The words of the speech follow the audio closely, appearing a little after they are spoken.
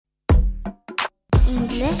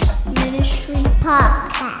English Ministry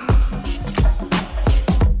Podcast.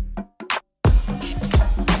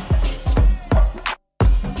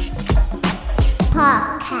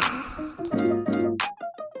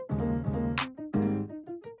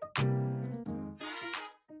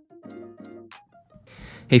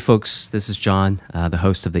 Hey folks, this is John, the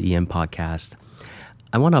host of the EM Podcast.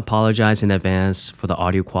 I want to apologize in advance for the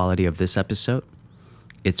audio quality of this episode.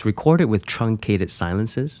 It's recorded with truncated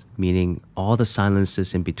silences, meaning all the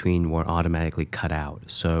silences in between were automatically cut out.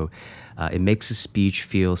 So it makes the speech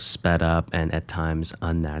feel sped up and at times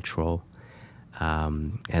unnatural.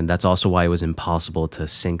 And that's also why it was impossible to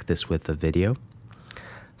sync this with the video.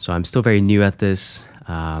 So I'm still very new at this,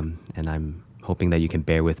 and I'm hoping that you can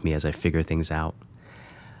bear with me as I figure things out.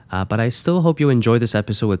 But I still hope you enjoy this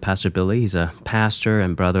episode with Pastor Billy. He's a pastor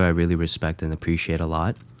and brother I really respect and appreciate a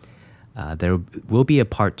lot. There will be a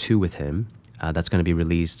part 2 with him that's going to be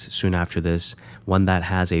released soon after this, one that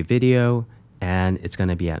has a video and it's going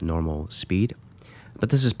to be at normal speed.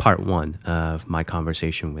 But this is part 1 of my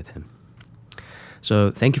conversation with him.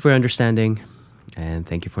 So thank you for your understanding and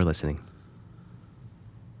thank you for listening.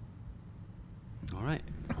 All right.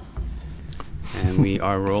 And we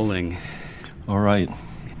are rolling. All right.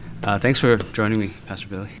 Thanks for joining me, Pastor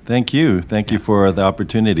Billy. Thank you. Thank you for the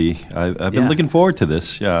opportunity. I've been looking forward to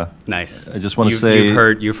this. Yeah. Nice. I just want to say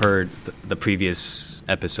you've heard the previous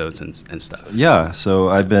episodes and stuff. Yeah. So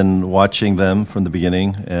I've been watching them from the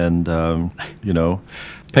beginning, and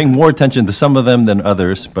paying more attention to some of them than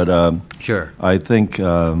others. But sure. I think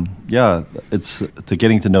it's to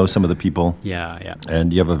getting to know some of the people. Yeah.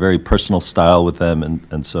 And you have a very personal style with them,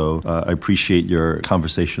 and so I appreciate your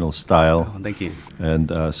conversational style. Oh, thank you.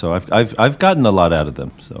 And so I've gotten a lot out of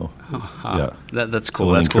them. So yeah, that's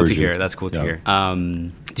cool. That's cool to hear. That's cool to hear.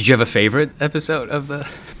 Did you have a favorite episode of the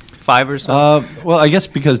 5 or so? Well, I guess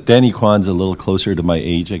because Danny Kwan's a little closer to my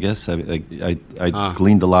age, I guess I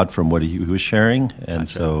gleaned a lot from what he was sharing, and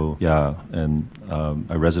Gotcha. so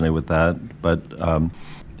I resonate with that. But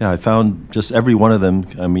I found just every one of them,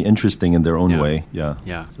 interesting in their own way.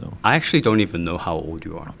 Yeah. So I actually don't even know how old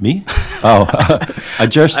you are. me? Oh, I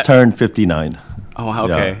just turned 59. Oh,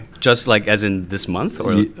 okay. Yeah. Just like as in this month,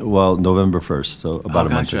 or Well, November 1st, so about a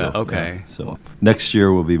month gotcha. ago. Okay. Yeah. So next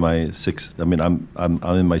year will be my sixth. I'm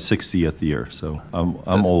in my 60th year, so I'm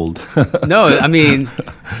old. No, I mean,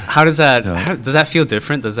 how does that does that feel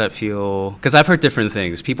different? Does that feel, because I've heard different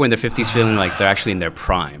things. People in their 50s feeling like they're actually in their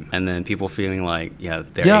prime, and then people feeling like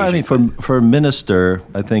they're aging. For a minister,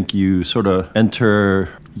 I think you sort of enter,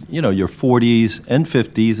 your 40s and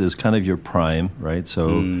 50s is kind of your prime, right?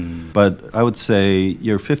 So, but I would say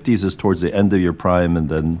your 50s is towards the end of your prime, and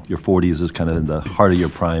then your 40s is kind of in the heart of your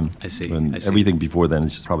prime. I see. And everything before then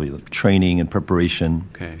is just probably like training and preparation.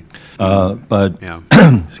 Okay. But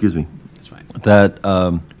excuse me. That's fine. That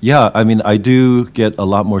I do get a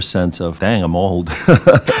lot more sense of, dang, I'm old.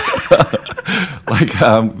 Like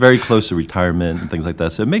I'm very close to retirement and things like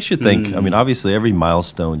that. So it makes you think. Obviously, every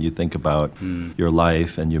milestone you think about your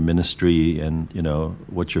life and your ministry, and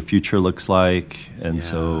what your future looks like. And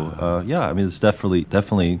so it's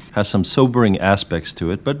definitely has some sobering aspects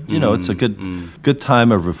to it. But it's a good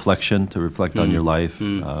time of reflection to reflect on your life.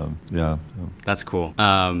 That's cool.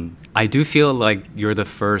 I do feel like you're the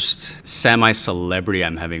first semi-celebrity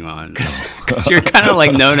I'm having on, because you're kind of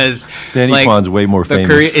like known as Danny Kwan's way more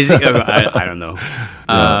famous. I don't know.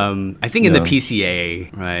 I think in the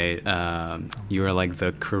PCA, right? You're like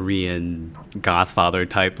the Korean Godfather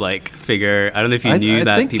type like figure. I don't know if you knew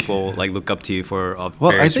that people like look up to you for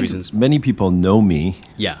various reasons. Many people know me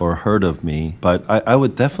Yeah. or heard of me, but I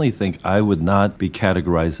would definitely think I would not be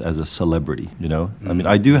categorized as a celebrity.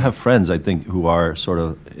 I do have friends, I think, who are sort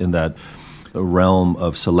of in that realm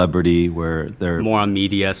of celebrity where they're more on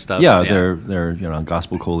media stuff. They're on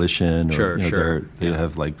Gospel Coalition, or they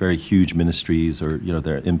have like very huge ministries, or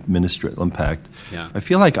they're in ministry impact. I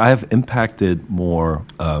feel like I have impacted more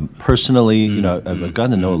personally. I've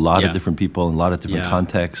gotten to know a lot of different people in a lot of different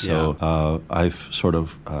contexts. So I've sort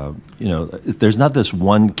of there's not this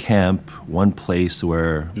one camp, one place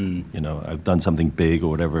where I've done something big or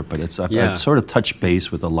whatever, but I've sort of touched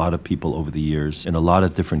base with a lot of people over the years in a lot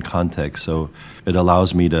of different contexts. So it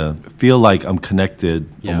allows me to feel like I'm connected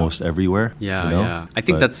almost everywhere. I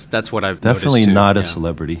think that's what I've definitely noticed too. Not a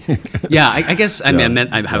celebrity. I guess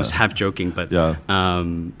I was half joking, but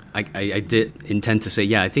I did intend to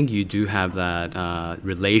say, I think you do have that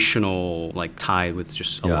relational like tie with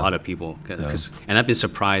just a lot of people. And I've been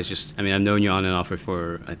surprised. I've known you on and off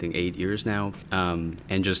for I think 8 years now,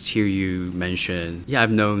 and just hear you mention,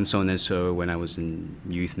 I've known so and so when I was in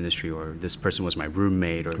youth ministry, or this person was my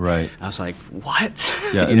roommate, or I was like, what?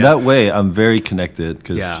 Yeah, in that way, I'm very connected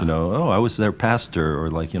because I was their pastor,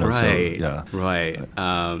 or like The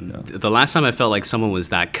last time I felt like someone was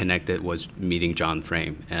that connected was meeting John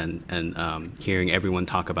Frame and hearing everyone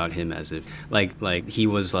talk about him as if like he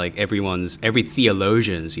was like every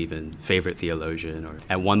theologian's even favorite theologian, or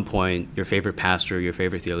at one point your favorite pastor, your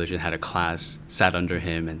favorite theologian had a class sat under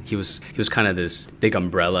him, and he was kind of this big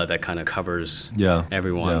umbrella that kind of covers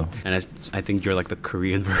everyone. And I think you're like the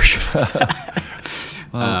Korean version of that.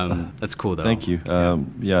 That's cool, though. Thank you.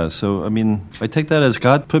 So, I take that as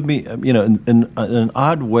God put me, in an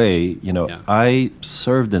odd way, I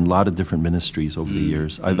served in a lot of different ministries over the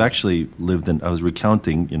years. I've actually I was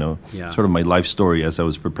recounting, sort of my life story as I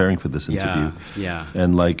was preparing for this interview.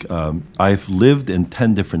 And I've lived in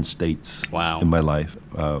 10 different states in my life,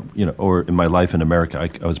 or in my life in America.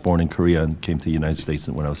 I was born in Korea and came to the United States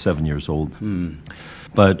when I was 7 years old.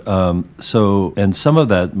 But and some of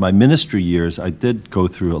that, my ministry years, I did go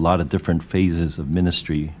through a lot of different phases of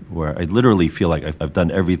ministry where I literally feel like I've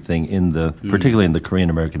done everything particularly in the Korean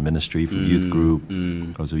American ministry, from youth group.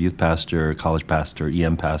 I was a youth pastor, college pastor,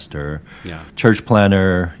 EM pastor, church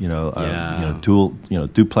planner,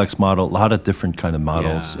 duplex model, a lot of different kind of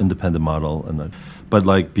models, independent model, and.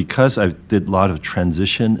 But because I did a lot of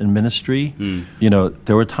transition in ministry,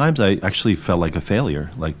 there were times I actually felt like a failure.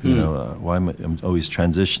 Why am I'm always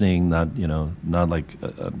transitioning? Not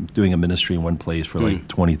doing a ministry in one place for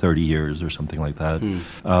 20, 30 years or something like that.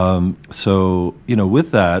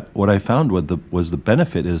 With that, what I found was the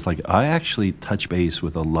benefit is I actually touch base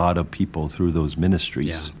with a lot of people through those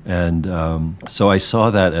ministries, and so I saw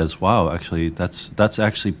that as actually that's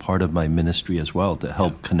actually part of my ministry as well, to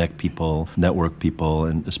help connect people, network people.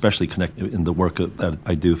 And especially connect in the work that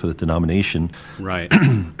I do for the denomination. Right.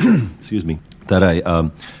 Excuse me. That I,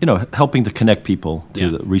 helping to connect people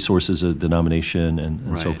to the resources of the denomination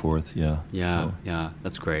and so forth.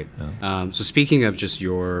 That's great. So speaking of just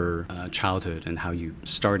your childhood and how you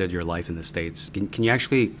started your life in the States, can you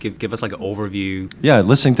actually give us an overview? Yeah,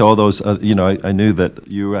 listening to all those, I knew that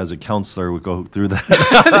you as a counselor would go through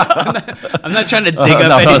that. I'm not trying to dig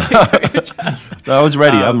up anything. No, I was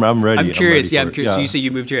ready. I'm ready. I'm curious. I'm curious. So you say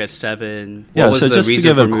you moved here at 7. What was the just to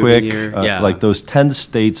give a quick, those 10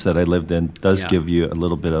 states that I lived in does give you a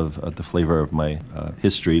little bit of the flavor of my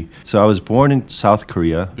history. So I was born in South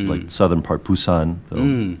Korea, southern part, Busan. So,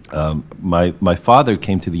 my father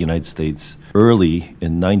came to the United States early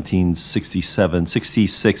in 1967,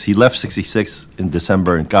 66. He left 66 in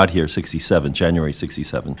December and got here January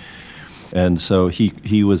 67. And so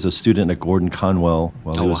he was a student at Gordon Conwell.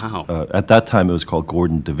 At that time, it was called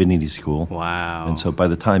Gordon Divinity School. Wow. And so by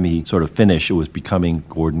the time he sort of finished, it was becoming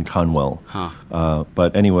Gordon Conwell.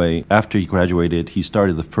 But anyway, after he graduated, he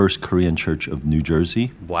started the first Korean church of New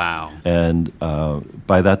Jersey. Wow. And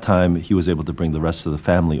by that time, he was able to bring the rest of the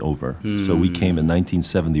family over. So we came in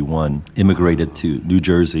 1971, immigrated to New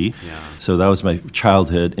Jersey. So that was my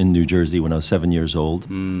childhood in New Jersey when I was 7 years old.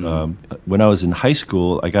 When I was in high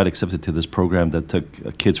school, I got accepted to this program that took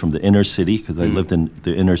kids from the inner city, because I lived in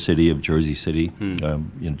the inner city of Jersey City, a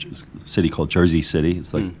city called Jersey City.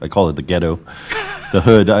 It's I call it the ghetto, the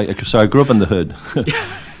hood. So I grew up in the hood.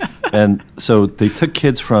 And so they took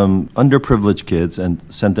kids from underprivileged kids and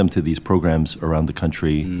sent them to these programs around the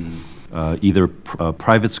country. Either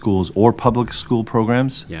private schools or public school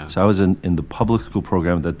programs. So I was in the public school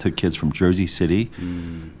program that took kids from Jersey City,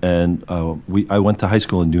 and I went to high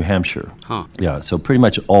school in New Hampshire. So pretty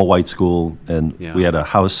much all white school, and we had a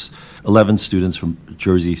house, 11 students from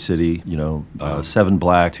Jersey City, 7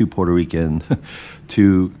 black, 2 Puerto Rican,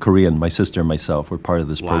 2 Korean. My sister and myself were part of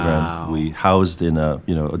this program. We housed in a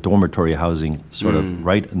dormitory housing, sort of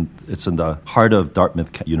it's in the heart of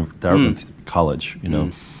Dartmouth College,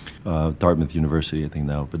 Dartmouth University, I think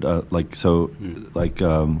now. But so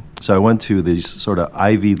I went to this sort of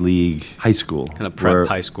Ivy League high school, kind of prep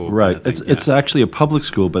high school. Right. It's actually a public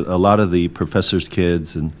school, but a lot of the professors'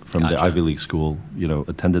 kids and from the Ivy League school,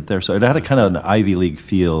 attended there. So it had a kind of an Ivy League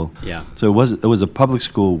feel. So it was a public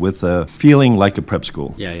school with a feeling like a prep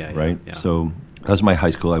school. Right. So that was my high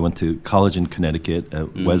school. I went to college in Connecticut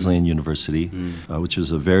at Wesleyan University, which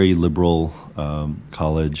is a very liberal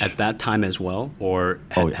college. At that time as well?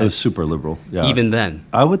 It was super liberal. Yeah. Even then?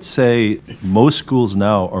 I would say most schools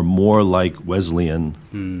now are more like Wesleyan.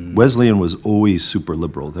 Wesleyan was always super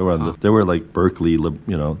liberal. They were like Berkeley,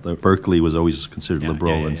 Berkeley was always considered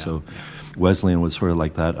liberal, so Wesleyan was sort of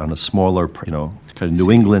like that on a smaller, kind of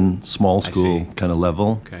New England small school kind of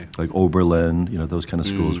level, like Oberlin, those kind of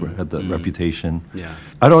schools had that reputation. Yeah.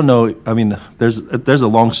 I don't know. I mean, there's a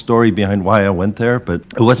long story behind why I went there, but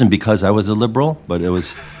it wasn't because I was a liberal, but it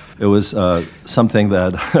was something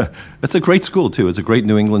that it's a great school too. It's a great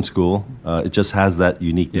New England school. It just has that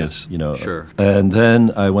uniqueness, Sure. And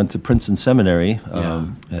then I went to Princeton Seminary,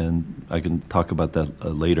 and I can talk about that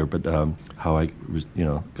later. But how I,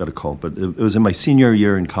 got a call. But it was in my senior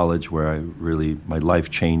year in college where my life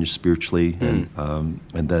changed spiritually, and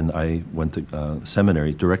then I went to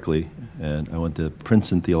seminary directly. And I went to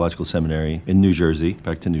Princeton Theological Seminary in New Jersey,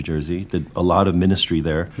 back to New Jersey. Did a lot of ministry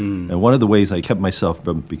there. And one of the ways I kept myself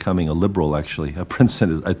from becoming a liberal, actually, at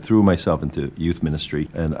Princeton, is I threw myself into youth ministry.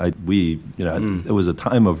 And it was a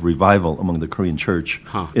time of revival among the Korean church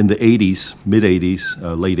in the 80s,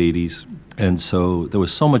 mid-80s, late 80s. And so there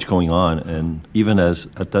was so much going on. And even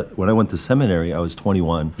when I went to seminary, I was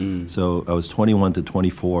 21. So I was 21 to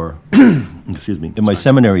 24, excuse me, in my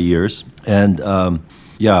seminary years. And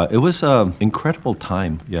it was an incredible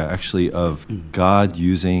time, actually, of God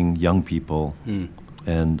using young people.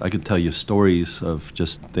 And I can tell you stories of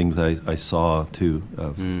just things I saw, too,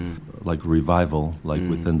 of like revival, like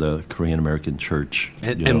within the Korean American church.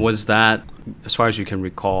 And was that, as far as you can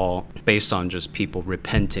recall, based on just people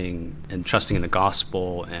repenting and trusting in the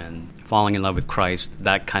gospel and falling in love with Christ,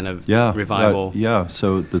 that kind of revival? Yeah.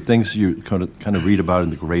 So the things you kind of read about in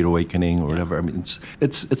the Great Awakening or whatever, I mean,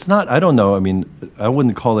 it's not, I don't know, I mean, I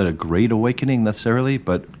wouldn't call it a Great Awakening necessarily,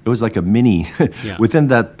 but it was like a mini within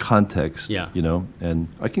that context, and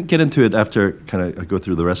I can get into it after kind of go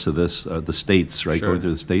through the rest of this, the states, right, going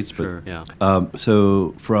through the states. But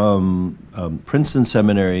so from Princeton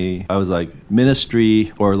Seminary, I was like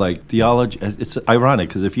ministry or like theology. It's ironic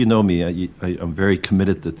because if you know me, I'm very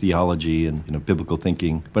committed to theology and biblical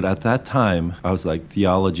thinking. But at that time, I was like,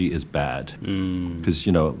 theology is bad because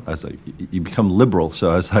I was like, you become liberal. So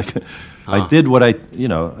I was like, I did what I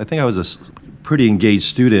think I was a pretty engaged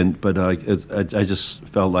student, but I just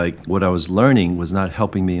felt like what I was learning was not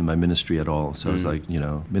helping me in my ministry at all. So I was like,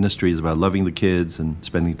 ministry is about loving the kids and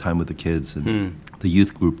spending time with the kids and the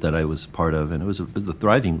youth group that I was part of, and it was a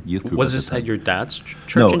thriving youth group. Was this at your dad's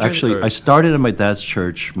church? No, actually, I started at my dad's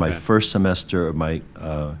church my first semester of my,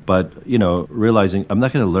 but realizing I'm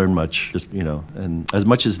not going to learn much, just and as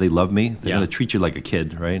much as they love me, they're going to treat you like a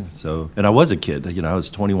kid, right? So, and I was a kid. I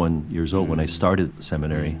was 21 years old when I started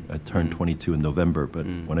seminary. I turned 22 in November, but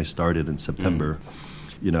when I started in September,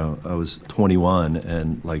 I was 21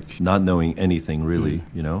 and like not knowing anything really,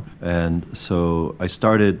 And so I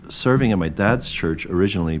started serving at my dad's church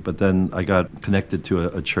originally, but then I got connected to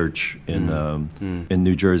a church in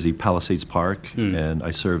New Jersey, Palisades Park, and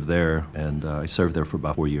I served there, and I served there for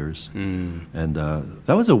about 4 years. And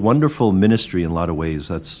that was a wonderful ministry in a lot of ways.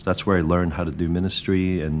 That's where I learned how to do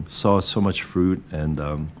ministry and saw so much fruit. And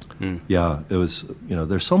it was,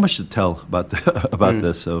 there's so much to tell about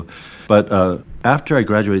this. So, but after I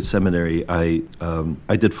graduated seminary, I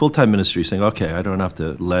did full-time ministry, saying, okay, I don't have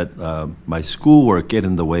to let my schoolwork get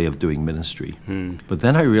in the way of doing ministry. But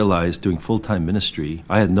then I realized doing full-time ministry,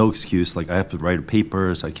 I had no excuse. Like I have to write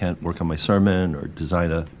papers, I can't work on my sermon or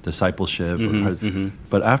design a discipleship.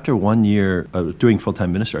 But after 1 year of doing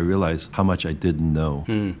full-time ministry, I realized how much I didn't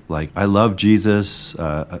know. Like I love Jesus.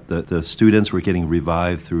 The students were getting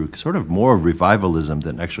revived through sort of more of revivalism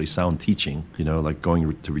than actually sound teaching. Like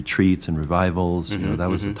going to retreats and revivals. That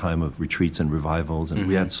was a time of retreats and revivals, and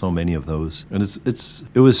we had so many of those. And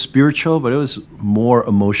it was spiritual, but it was more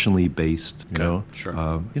emotionally based.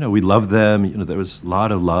 Sure. We loved them. There was a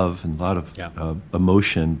lot of love and a lot of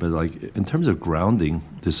emotion, but like in terms of grounding,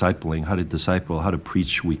 discipling, how to disciple, how to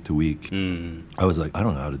preach week to week, I was like, I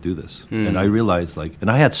don't know how to do this. And I realized and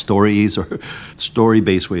I had stories or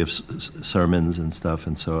story-based way of sermons and stuff,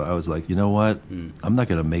 and so I was like, you know what? I'm not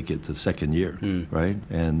going to make it to second year, right?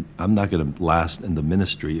 And I'm not going to last in the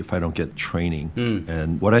ministry if I don't get training.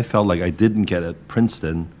 And what I felt like I didn't get at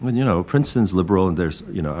Princeton, Princeton's liberal, and there's,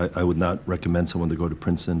 I would not recommend someone to go to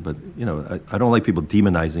Princeton, but, I don't like people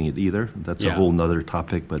demonizing it either. That's a whole nother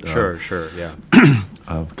topic. But Sure.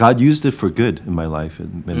 God used it for good in my life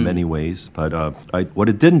in many ways. But what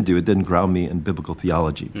it didn't ground me in biblical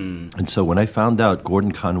theology. And so when I found out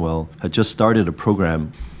Gordon Conwell had just started a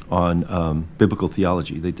program on biblical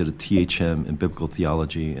theology. They did a THM in biblical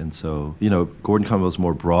theology. And so, Gordon Conwell was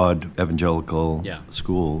more broad evangelical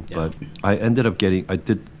school. But I ended up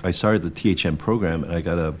I started the THM program, and I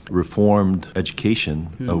got a Reformed education,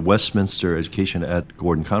 a Westminster education at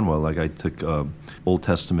Gordon Conwell. Like I took Old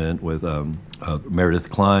Testament with Meredith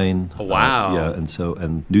Kline. Oh, wow.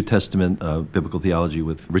 And New Testament biblical theology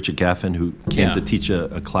with Richard Gaffin, who came to teach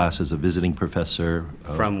a class as a visiting professor.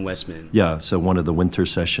 From Westminster. Yeah, so one of the winter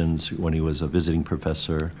sessions when he was a visiting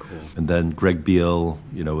professor. Cool. And then Greg Beale,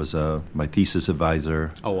 was my thesis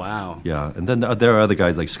advisor. Oh, wow. Yeah, and then there are other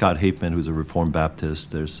guys like Scott Hapeman, who's a Reformed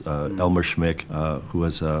Baptist. There's Elmer Schmick, who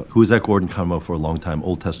was at Gordon Conwell for a long time,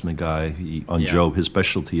 Old Testament guy. Job, his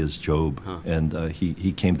specialty is Job. And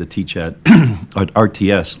he came to teach at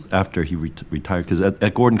RTS after he retired, because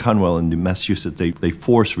at Gordon Conwell in New Massachusetts, they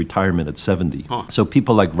forced retirement at 70. So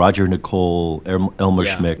people like Roger Nicole, Elmer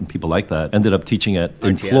Schmick, and people like that ended up teaching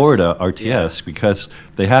in Florida, RTS, because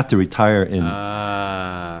they had to retire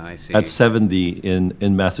at 70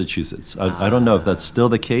 in Massachusetts. I don't know if that's still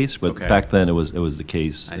the case, but back then it was the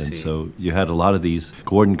case. So you had a lot of these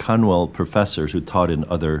Gordon Conwell professors who taught in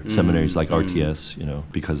other seminaries like RTS,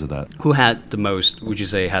 because of that. Who would you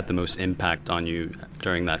say had the most impact on you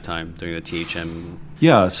during that time, during the THM?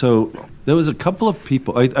 Yeah, so there was a couple of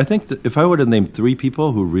people. I think that if I were to name three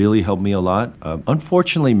people who really helped me a lot,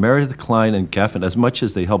 unfortunately, Meredith Kline and Gaffin, as much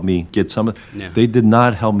as they helped me get some, they did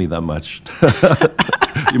not help me that much.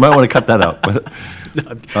 You might want to cut that out, but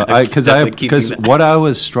because what I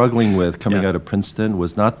was struggling with coming out of Princeton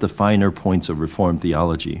was not the finer points of Reformed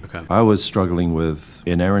theology. I was struggling with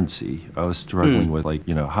inerrancy. I was struggling with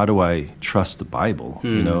how do I trust the Bible?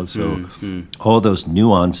 All those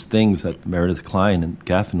nuanced things that Meredith Kline and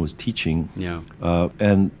Gaffin was teaching.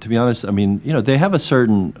 And to be honest, they have a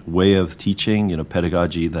certain way of teaching,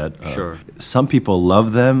 pedagogy that some people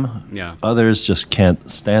love them. Others just can't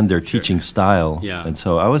stand their teaching style. And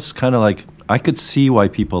so I was kind of like, I could see why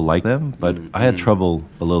people like them, but I had trouble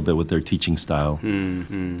a little bit with their teaching style.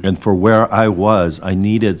 And for where I was, I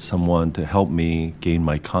needed someone to help me gain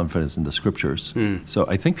my confidence in the scriptures. So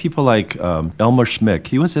I think people like Elmer Schmick,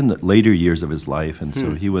 he was in the later years of his life, and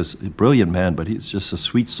so he was a brilliant man, but he's just a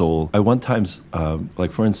sweet soul. I one time,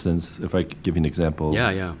 like for instance, if I could give you an example,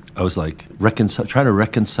 I was like trying to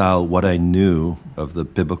reconcile what I knew of the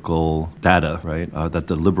biblical data, right? That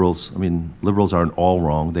the liberals aren't all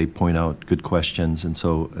wrong. They point out good questions, and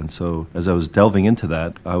so as I was delving into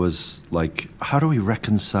that, I was like, how do we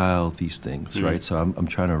reconcile these things, right? So I'm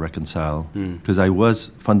trying to reconcile, because I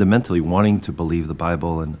was fundamentally wanting to believe the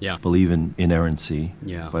Bible and believe in inerrancy,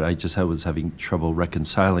 but I just was having trouble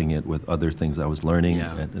reconciling it with other things I was learning.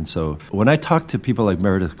 And so when I talked to people like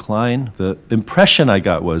Meredith Kline, the impression I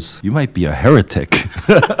got was, you might be a heretic.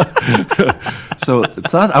 So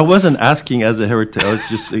it's not, I wasn't asking as a heretic, I was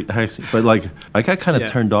just asking, but like I got kind of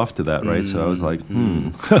turned off to that, right? So I was like,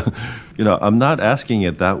 I'm not asking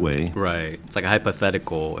it that way. Right. It's like a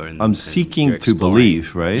hypothetical. I'm seeking to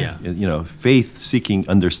believe, right? Faith seeking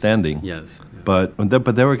understanding. Yes. But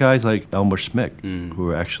there were guys like Elmer Schmick who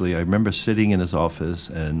were actually, I remember sitting in his office,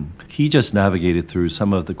 and he just navigated through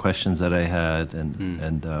some of the questions that I had, and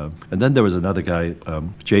then there was another guy,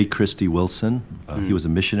 J. Christy Wilson. He was a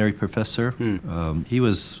missionary professor. He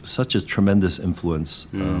was such a tremendous influence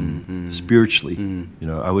spiritually.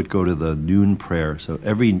 I would go to the noon prayer. So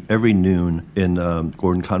every noon in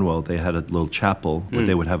Gordon Conwell, they had a little chapel where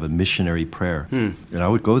they would have a missionary prayer, and I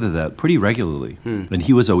would go to that pretty regularly. And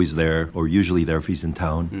he was always there, or usually there if he's in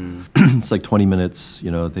town. It's like 20 minutes.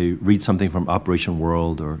 They read something from Operation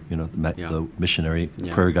World, or the missionary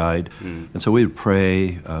prayer guide, and so we would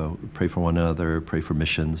pray for one another, pray for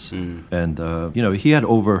missions, and he had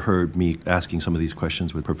overheard me asking some of these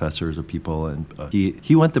questions with professors or people, and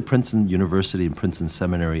he went to Princeton University and Princeton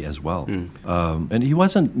Seminary as well, and he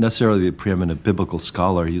wasn't necessarily a preeminent biblical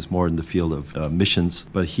scholar. He was more in the field of missions,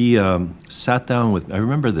 but he sat down with, I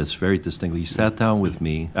remember this very distinctly, he sat down with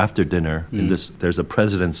me after dinner. There's a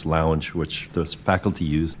president's lounge which the faculty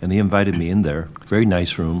use, and he invited me in there. Very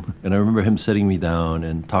nice room, and I remember him sitting me down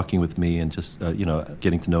and talking with me and just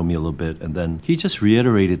getting to know me a little bit, and then he just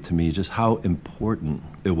reiterated to me just how important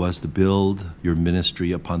it was to build your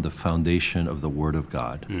ministry upon the foundation of the Word of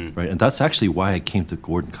God, right? And that's actually why I came to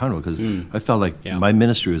Gordon Conwell, because I felt like my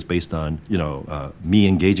ministry was based on me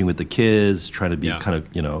engaging with the kids, trying to be kind of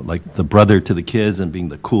like the brother to the kids, and being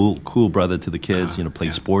the cool brother to the kids,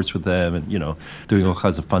 playing sports with them, and doing all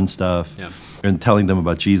kinds of fun stuff. Yeah. And telling them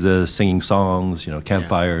about Jesus, singing songs,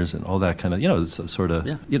 campfires and all that kind of, it's sort of,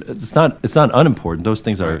 it's not unimportant. Those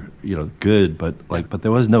things are, good, but but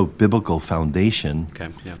there was no biblical foundation. Okay.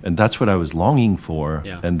 Yeah. And that's what I was longing for.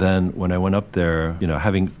 Yeah. And then when I went up there,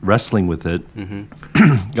 wrestling with it,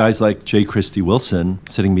 guys like J. Christy Wilson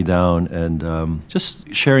sitting me down and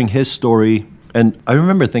just sharing his story. And I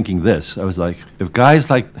remember thinking this. I was like, if guys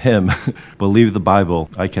like him believe the Bible,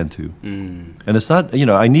 I can too. And it's not,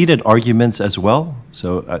 I needed arguments as well.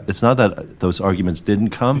 So it's not that those arguments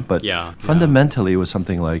didn't come, but fundamentally it was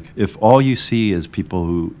something like, if all you see is people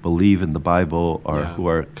who believe in the Bible or who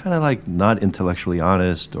are kind of like not intellectually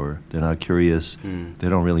honest, or they're not curious, they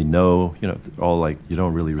don't really know, all like, you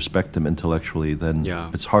don't really respect them intellectually, then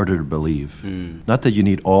it's harder to believe. Not that you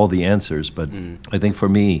need all the answers, but I think for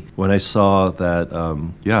me, when I saw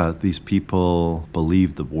that, these people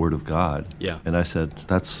believe the Word of God. Yeah. And I said,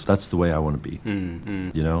 that's the way I want to be,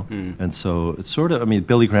 And so it's sort of,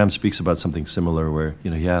 Billy Graham speaks about something similar where,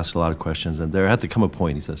 he asked a lot of questions, and there had to come a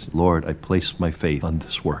point, he says, Lord, I place my faith on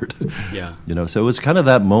this Word. So it was kind of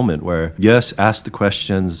that moment where, yes, ask the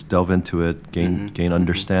questions, delve into it, gain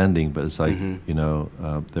understanding, but it's like,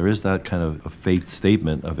 there is that kind of a faith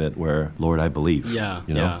statement of it where, Lord, I believe.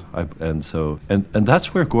 And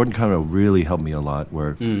that's where Gordon kind of really helped me a lot,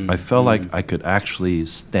 where I felt like I could actually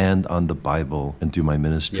stand on the Bible and do my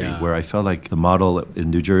ministry, where I felt like the model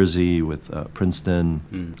in New Jersey with Princeton,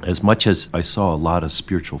 as much as I saw a lot of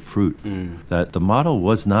spiritual fruit, that the model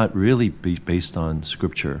was not really based on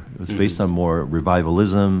Scripture. It was based on more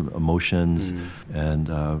revivalism, emotions, and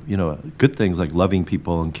good things like loving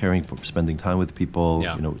people and caring for spending time with people,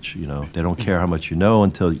 which, they don't care how much you know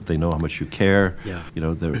until they know how much you care.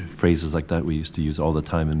 There are phrases like that we used to use all the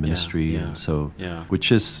time in ministry. And so,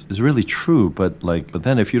 which is really true, but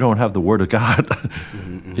then if you don't have the Word of God,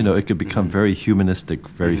 it could become very humanistic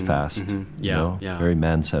very fast, very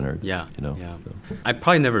man-centered. So. I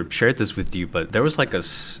probably never shared this with you, but there was like a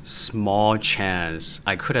small chance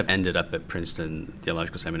I could have ended up at Princeton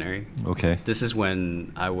Theological Seminary. Okay. This is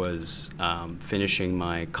when I was finishing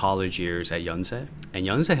my college years at Yonsei. And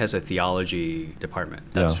Yonsei has a theology department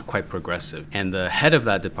that's quite progressive. And the head of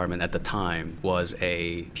that department at the time was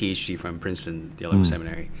a PhD from Princeton Theological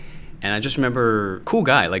Seminary. And I just remember, cool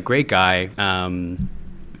guy, like great guy.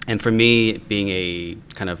 And for me, being a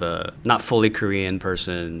kind of a not fully Korean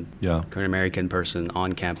person, Korean American person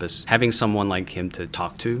on campus, having someone like him to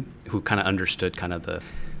talk to, who kind of understood kind of the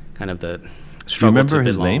struggle. Do you remember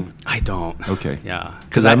his name? I don't. Okay. Yeah,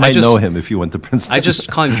 because I might know him if you went to Princeton. I just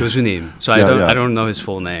call him 교수님, so I don't know his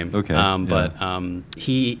full name. Okay. But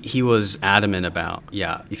he was adamant about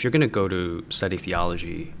if you're gonna go to study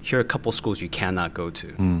theology, here are a couple schools you cannot go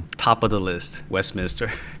to. Top of the list,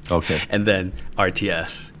 Westminster. Okay. And then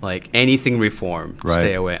RTS, like anything Reformed,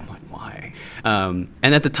 stay away. I'm like, why? And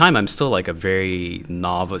at the time, I'm still like a very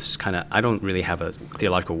novice kind of. I don't really have a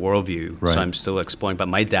theological worldview, so I'm still exploring. But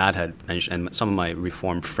my dad had mentioned, and some of my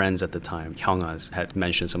Reformed friends at the time, Hyungas, had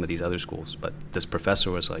mentioned some of these other schools. But this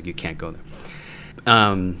professor was like, you can't go there.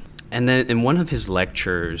 And then in one of his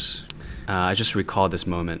lectures, I just recall this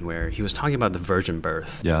moment where he was talking about the virgin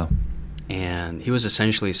birth. Yeah. And he was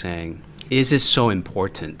essentially saying, is it so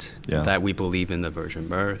important that we believe in the virgin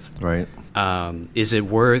birth? Right. Is it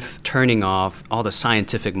worth turning off all the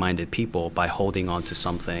scientific-minded people by holding on to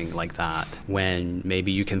something like that when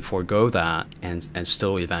maybe you can forego that and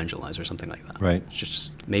still evangelize or something like that? Right. It's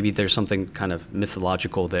just maybe there's something kind of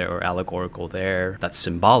mythological there or allegorical there that's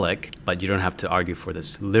symbolic, but you don't have to argue for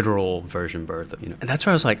this literal virgin birth. And that's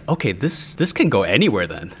where I was like, okay, this can go anywhere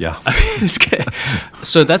then. Yeah.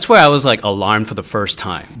 So that's where I was like alarmed for the first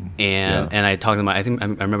time. And I talked to I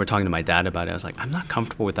remember talking to my dad about it. I was like, I'm not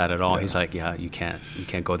comfortable with that at all. He's like, you can't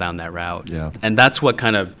go down that route. Yeah. And that's why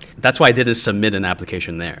I didn't submit an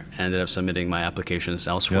application there. I ended up submitting my applications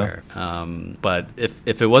elsewhere. Yeah. But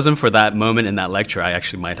if it wasn't for that moment in that lecture, I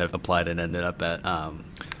actually might have applied and ended up at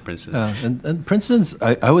Princeton. And Princeton's,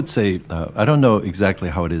 I would say, I don't know exactly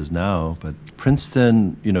how it is now, but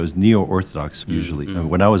Princeton, is neo-Orthodox usually.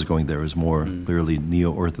 And when I was going there, it was more clearly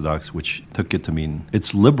neo-Orthodox, which took it to mean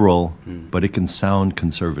it's liberal, but it can sound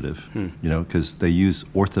conservative, because they use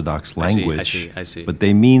Orthodox language. I see. But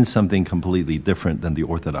they mean something completely different than the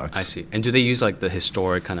Orthodox. I see. And do they use like the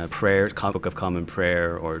historic kind of prayer, Book of Common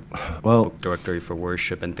Prayer, or book directory for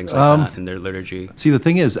worship and things like that in their liturgy? See, the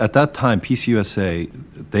thing is, at that time, PCUSA,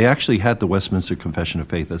 they actually had the Westminster Confession of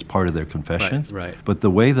Faith as part of their confessions. Right. But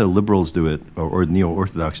the way the liberals do it or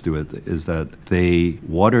neo-Orthodox do it, is that they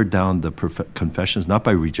water down the confessions not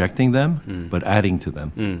by rejecting them, but adding to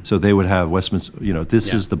them. So they would have Westminster,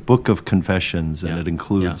 this is the Book of Confessions, and it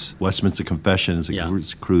includes Westminster Confessions, it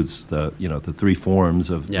includes the three forms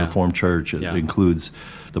of the Reformed Church, it includes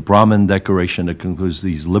the Brahman Declaration, that concludes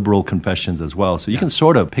these liberal confessions as well. So you can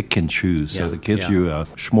sort of pick and choose. So it gives you a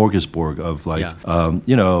smorgasbord of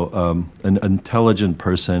an intelligent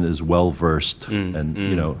person is well versed, and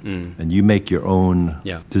and you make your own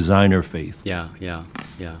designer faith.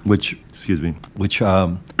 Which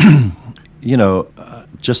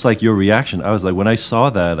just like your reaction, I was like, when I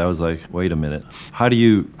saw that, I was like, wait a minute, how do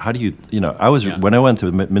you, I was, when I went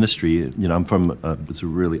to ministry, I'm from, it's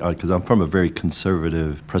really odd, because I'm from a very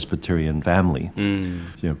conservative Presbyterian family,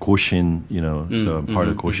 Goshin, so I'm part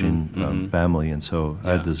of Goshin family, and so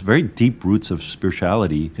I had this very deep roots of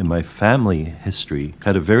spirituality in my family history,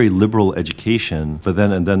 had a very liberal education, but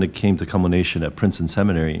then it came to culmination at Princeton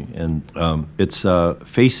Seminary, and it's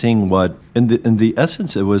facing what, in the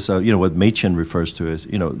essence, it was, what Machen refers to as,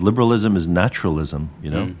 liberalism is naturalism,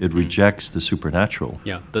 it rejects the supernatural.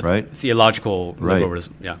 Right? Theological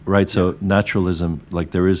liberalism. Right, so naturalism,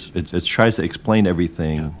 like it tries to explain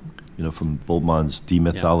everything. From Bultmann's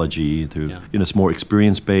demythology to, it's more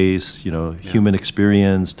experience-based, human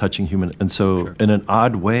experience, touching human. And so in an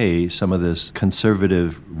odd way, some of this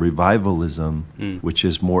conservative revivalism, which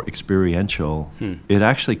is more experiential, it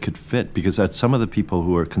actually could fit, because some of the people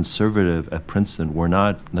who are conservative at Princeton were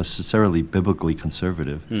not necessarily biblically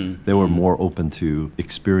conservative. They were more open to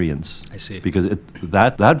experience. I see. Because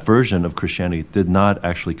that version of Christianity did not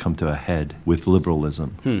actually come to a head with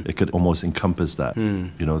liberalism. It could almost encompass that,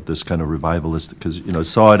 this kind of revivalist, because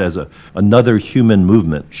saw it as another human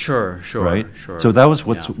movement. Sure. Right. So that was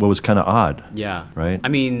what was kind of odd. Yeah. Right. I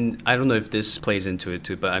mean, I don't know if this plays into it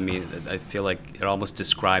too, but I mean, I feel like it almost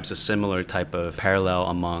describes a similar type of parallel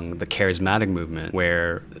among the charismatic movement,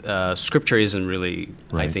 where Scripture isn't really,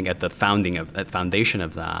 I think, at the foundation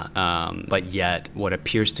of that, but yet what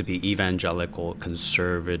appears to be evangelical,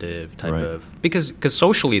 conservative type of, because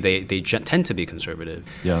socially they tend to be conservative.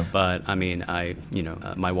 Yeah. But I mean,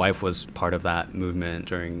 my wife was part of that movement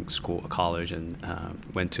during college, and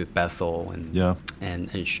went to Bethel,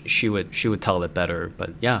 and she would tell it better.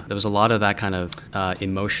 But there was a lot of that kind of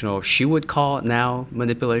emotional, she would call it now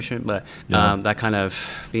manipulation, but that kind of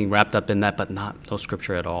being wrapped up in that, but no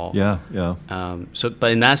scripture at all.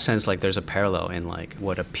 But in that sense, like, there's a parallel in like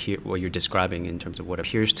what you're describing in terms of what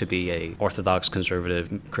appears to be a Orthodox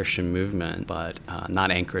conservative Christian movement, but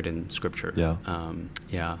not anchored in scripture.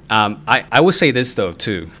 I will say this though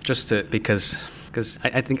too, because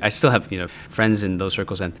I think I still have friends in those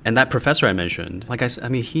circles, and that professor I mentioned, like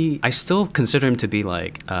I still consider him to be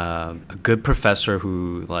like a good professor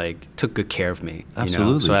who like took good care of me.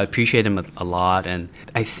 Absolutely. So I appreciate him a lot, and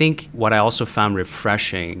I think what I also found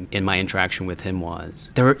refreshing in my interaction with him was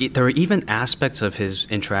there were even aspects of his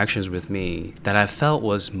interactions with me that I felt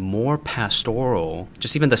was more pastoral,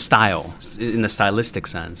 just even the style, in the stylistic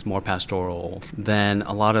sense, more pastoral than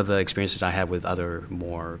a lot of the experiences I had with other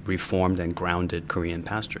more reformed and grounded Korean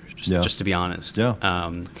pastors, just to be honest.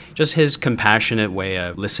 Just his compassionate way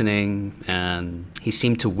of listening, and he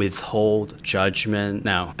seemed to withhold judgment.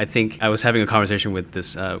 Now, I think I was having a conversation with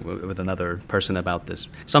with another person about this.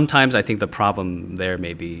 Sometimes I think the problem there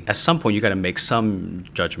may be, at some point you got to make some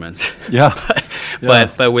judgments.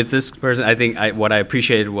 But with this person, I think what I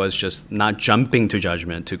appreciated was just not jumping to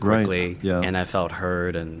judgment too quickly, and I felt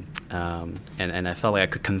heard, and I felt like I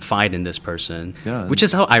could confide in this person, which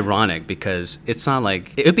is how ironic, because it's not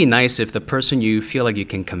like, it would be nice if the person you feel like you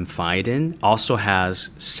can confide in also has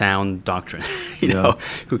sound doctrine,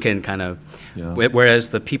 who can kind of, whereas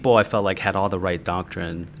the people I felt like had all the right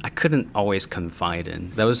doctrine, I couldn't always confide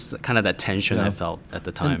in. That was kind of that tension I felt at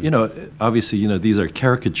the time. And, obviously, these are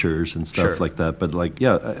caricatures and stuff like that, but like,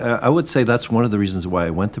 I would say that's one of the reasons why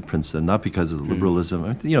I went to Princeton, not because of the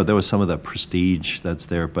liberalism. There was some of that prestige that's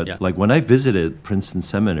there, but like when I visited Princeton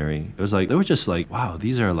Seminary, it was like, they were just like, wow,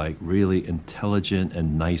 these are like really intelligent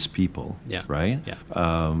and nice people, right?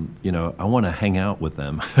 I want to hang out with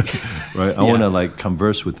them, right? I want to like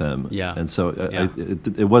converse with them, and so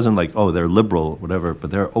it wasn't like, oh, they're liberal, whatever,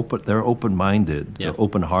 but they're open-minded, they're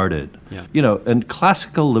open-hearted, and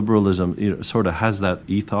classical liberalism, sort of has that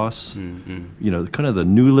ethos. Kind of the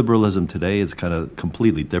new liberalism today is kind of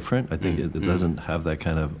completely different. I think it doesn't have that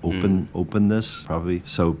kind of openness, probably.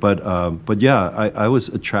 So, but but yeah, I was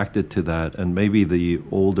attracted to that, and maybe the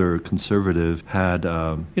older conservative had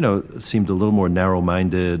seemed a little more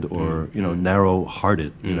narrow-minded or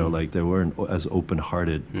narrow-hearted. Like they weren't as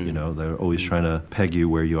open-hearted. They're always trying to peg you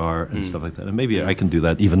where you are and stuff like that. And maybe I can do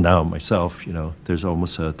that even now myself. There's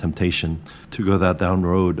almost a temptation to go that down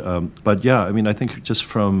road. But yeah, I mean, I think just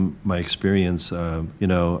from my experience, I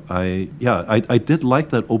did like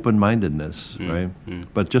that open-mindedness, right?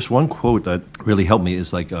 But just one quote that really helped me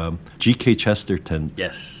is like G.K. Chesterton.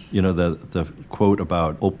 Yes. The quote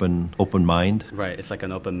about open mind. Right. It's like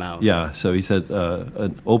an open mouth. Yeah. So he said,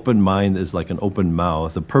 an open mind is like an open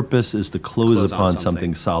mouth. The purpose is to close upon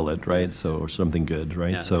something solid, right? Yes. So, or something good,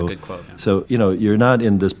 right? Yeah, that's a good quote. Yeah. So, you're not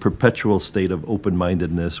in this perpetual state of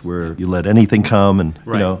open-mindedness where you let anything come and,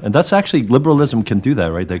 and that's actually, liberalism can do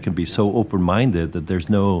that, right? They can be so open-minded that there's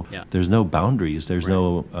no boundaries. There's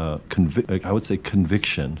no, I would say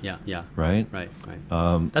conviction. Yeah. Right? Right.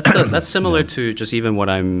 That's similar to just even what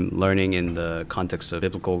I'm learning in the context of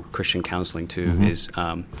biblical Christian counseling too, is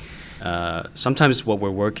sometimes what we're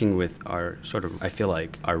working with are sort of, I feel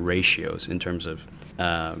like, are ratios in terms of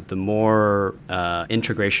the more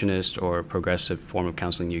integrationist or progressive form of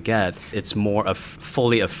counseling you get, it's more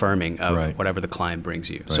fully affirming of whatever the client brings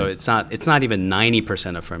you. Right. So it's not even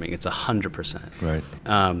 90% affirming; it's 100%. Right.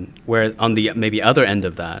 Where on the maybe other end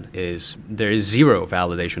of that is there is zero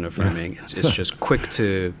validation affirming. Yeah. It's just quick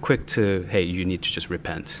to hey, you need to just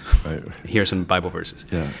repent. Right. Here's some Bible verses.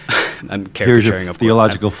 Yeah. I'm caricaturing. Here's your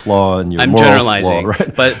theological flaw and your I'm moral generalizing, flaw,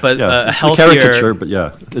 right? but it's healthier a caricature, but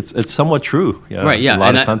yeah, it's somewhat true. Yeah. Right. Yeah.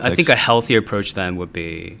 And I think a healthier approach then would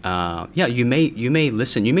be, you may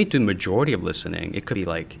listen. You may do the majority of listening. It could be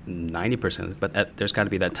like 90%, but there's got to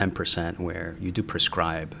be that 10% where you do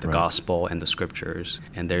prescribe the gospel and the scriptures,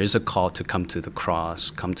 and there is a call to come to the cross,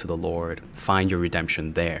 come to the Lord, find your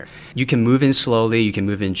redemption there. You can move in slowly, you can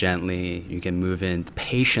move in gently, you can move in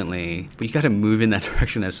patiently, but you got to move in that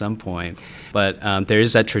direction at some point. But there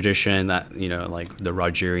is that tradition that, like the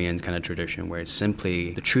Rogerian kind of tradition where it's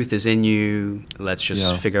simply the truth is in you. Let's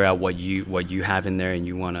just figure out what you have in there and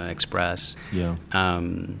you want to express. Yeah.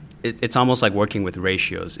 It's almost like working with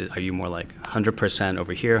ratios. Are you more like 100%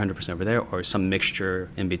 over here, 100% over there, or some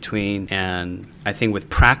mixture in between? And I think with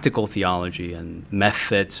practical theology and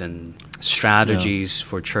methods and strategies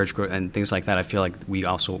for church growth and things like that, I feel like we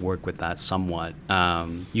also work with that somewhat.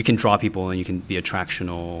 You can draw people and you can be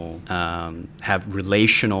attractional, have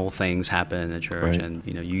relational things happen in the church. Right. And,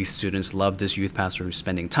 youth students love this youth pastor who's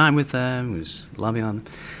spending time with them, who's loving on them.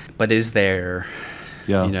 But is there...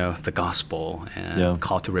 the gospel and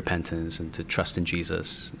call to repentance and to trust in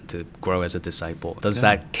Jesus, to grow as a disciple. Does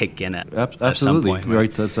that kick in at some point?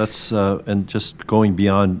 Right. That's and just going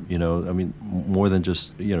beyond, more than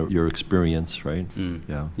just, your experience, right?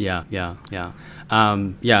 Yeah.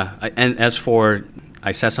 And as for...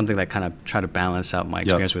 I said something that kind of tried to balance out my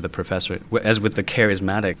experience with the professor, as with the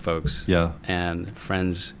charismatic folks and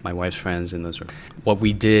friends, my wife's friends, and those. What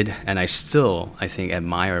we did, and I think,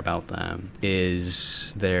 admire about them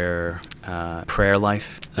is their prayer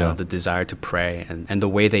life, the desire to pray, and the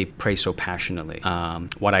way they pray so passionately.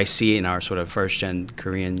 What I see in our sort of first-gen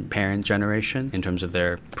Korean parent generation in terms of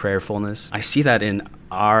their prayerfulness, I see that in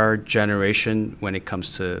our generation when it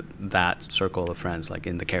comes to that circle of friends, like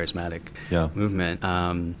in the charismatic movement.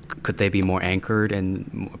 Could they be more anchored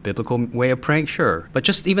in a biblical way of praying? Sure. But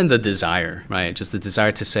just even the desire, right? Just the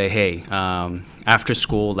desire to say, hey, after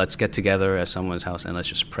school, let's get together at someone's house and let's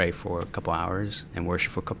just pray for a couple hours and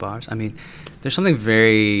worship for a couple hours. I mean, there's something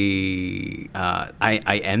very,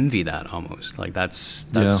 I envy that almost. Like that's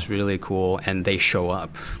really cool. And they show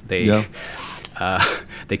up.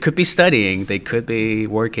 They could be studying, they could be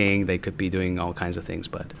working, they could be doing all kinds of things,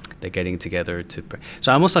 but they're getting together to pray.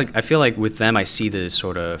 So I feel like with them, I see this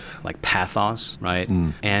sort of like pathos, right?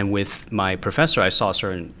 And with my professor, I saw a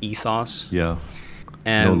certain ethos. Yeah.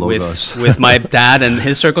 And no with my dad and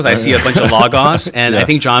his circles, I see a bunch of logos. And I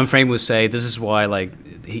think John Frame would say this is why, like,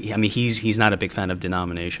 he's not a big fan of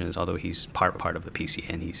denominations, although he's part of the PCA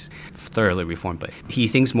and he's thoroughly reformed. But he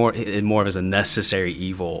thinks more as a necessary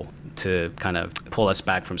evil to kind of pull us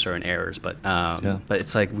back from certain errors. But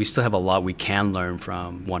it's like we still have a lot we can learn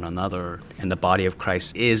from one another, and the body of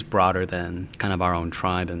Christ is broader than kind of our own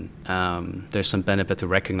tribe, and there's some benefit to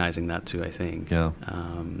recognizing that too, I think.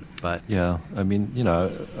 I mean,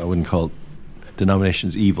 I wouldn't call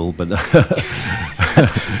denominations evil, but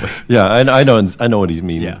Yeah, I know what he's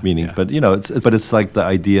meaning. But it's like the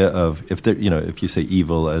idea of if you say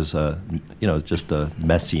evil as just the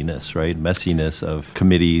messiness, right? Messiness of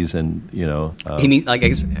committees and he means, like, I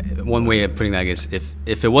guess one way of putting that is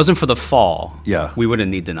if it wasn't for the fall, we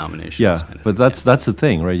wouldn't need denominations. Yeah, but that's the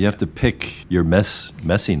thing, right? You have to pick your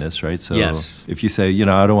messiness, right? So if you say,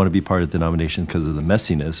 I don't want to be part of denomination because of the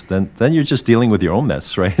messiness, then you're just dealing with your own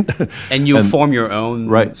mess, right? And you form your own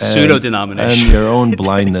pseudo denomination and your own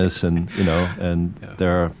blindness, and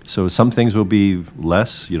so some things will be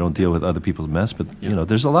less. You don't deal with other people's mess, but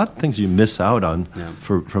there's a lot of things you miss out on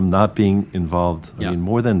from not being involved. I mean,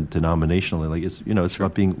 more than denominationally, like it's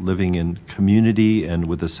about living in community and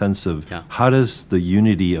with a sense of how does the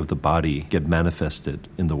unity of the body get manifested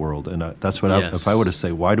in the world. And that's what if I were to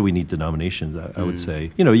say, why do we need denominations? I would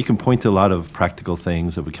say, you can point to a lot of practical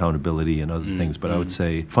things of accountability and other things, but I would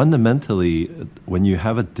say fundamentally, when you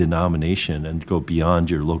have a denomination and go beyond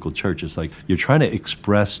your local church, it's like you're trying to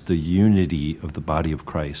express the unity of the body of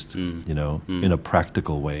Christ, in a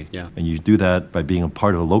practical way. And you do that by being a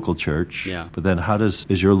part of a local church. But then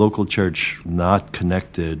is your local church not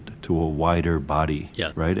connected to a wider body?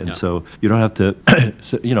 Right? And so you don't have to,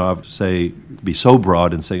 be so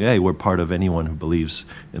broad and say, hey, we're part of anyone who believes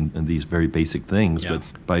in these very basic things. But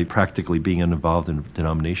by practically being involved in a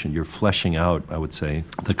denomination, you're fleshing out, I would say,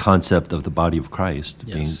 the concept of the body of Christ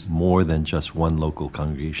being more than just one local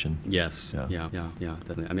congregation. Yes. Yeah,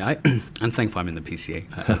 definitely. I mean, I'm thankful I'm in the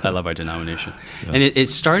PCA. I love our denomination. And it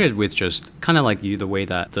started with just kind of like you, the way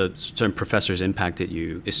that the certain professors impacted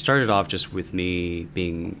you. It started off just with me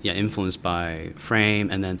being influenced by Frame,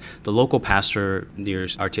 and then the local pastor near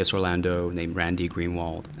RTS Orlando named Randy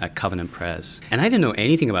Greenwald at Covenant Press. And I didn't know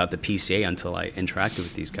anything about the PCA until I interacted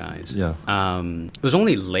with these guys. It was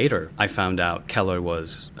only later I found out Keller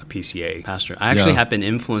was a PCA pastor. I actually had been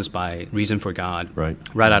influenced by Reason for God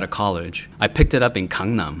right out of college. I picked it up in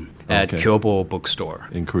Gangnam at Kyobo bookstore.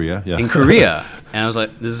 In Korea, In Korea. And I was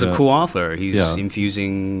like, this is a cool author. He's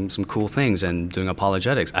infusing some cool things and doing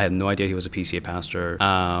apologetics. I had no idea he was a PCA pastor,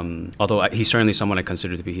 although he's certainly someone I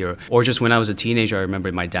consider to be a hero. Or just when I was a teenager, I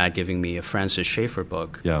remember my dad giving me a Francis Schaeffer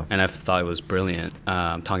book. And I thought it was brilliant,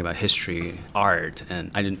 talking about history, art,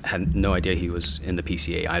 and I had no idea he was in the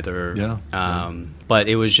PCA either. But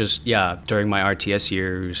it was just, during my RTS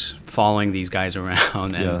years, following these guys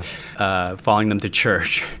around and following them to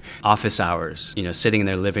church, office hours, sitting in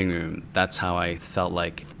their living room. That's how I felt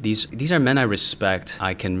like these are men I respect.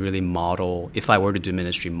 I can really model, if I were to do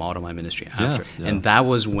ministry, model my ministry after. And that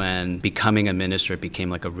was when becoming a minister became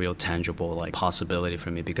like a real tangible possibility for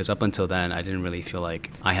me, because up until then I didn't really feel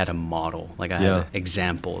like I had a model, like I had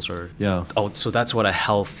examples or so that's what a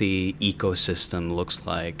healthy ecosystem looks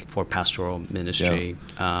like for pastoral ministry.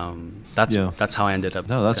 That's how I ended up.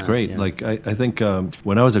 No, that's great. Like I think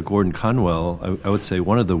when I was at Gordon Conwell, I would say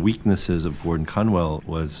one of the weaknesses of Gordon Conwell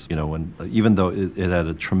was, even though it had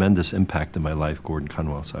a tremendous impact in my life, Gordon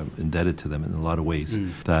Conwell, so I'm indebted to them in a lot of ways,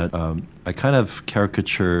 that I kind of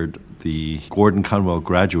caricatured the Gordon Conwell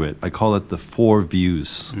graduate. I call it the 4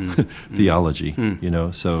 views theology.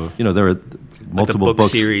 So there are multiple like a book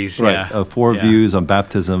series, 4 views on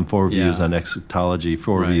baptism, 4 views on eschatology,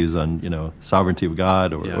 4 views on sovereignty of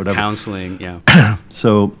God or whatever. Counseling,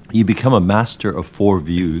 So you become a master of 4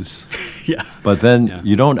 views, but then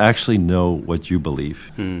you don't actually know what you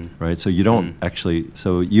believe, right? So you don't actually.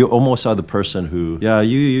 So you almost are the person who,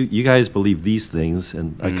 you guys believe these things,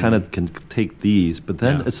 and I kind of can take these, but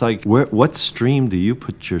then it's like, what stream do you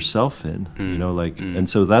put yourself in? And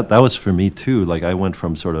so that was for me too. Like I went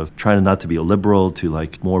from sort of trying not to be a liberal to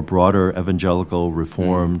like more broader evangelical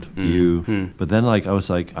reformed view, but then I was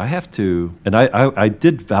like, I have to, and I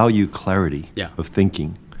did value clarity of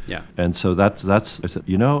thinking. And so that's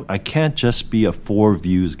I can't just be a 4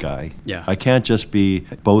 views guy. I can't just be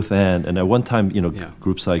both and at one time,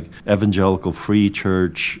 groups like Evangelical Free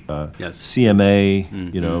Church,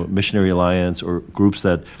 CMA, Missionary Alliance, or groups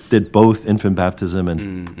that did both infant baptism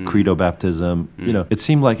and credo baptism. It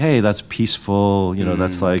seemed like, hey, that's peaceful.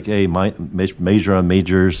 That's like, hey, major on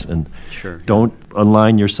majors, and don't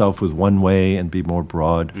align yourself with one way and be more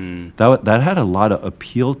broad. That had a lot of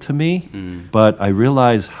appeal to me, but I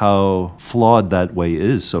realized how flawed that way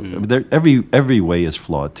is. So every way is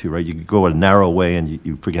flawed too, right? You go a narrow way and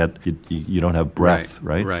you forget you don't have breath,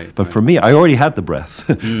 right? But for me, I already had the breath.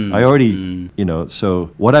 I already,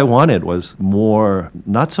 so what I wanted was more,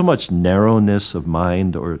 not so much narrowness of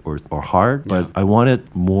mind or heart, but I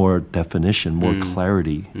wanted more definition, more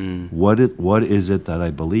clarity. What is it that I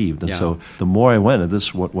believed? And so the more I went, and this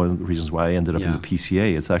is one of the reasons why I ended up in the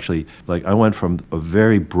PCA, it's actually like I went from a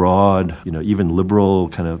very broad, even liberal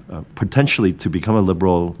kind of potentially to become a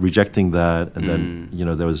liberal, rejecting that, and then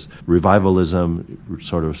there was revivalism,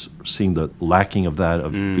 sort of seeing the lacking of that,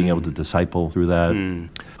 of being able to disciple through that.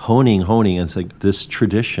 Honing, and it's like this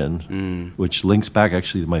tradition, which links back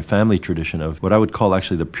actually to my family tradition of what I would call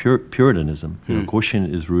actually the Puritanism.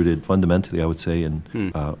 Goshin is rooted fundamentally, I would say, in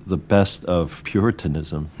the best of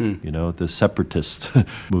Puritanism. The separatist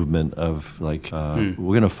movement of like we're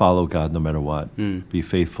going to follow God no matter what, be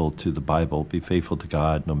faithful to the Bible, be faithful to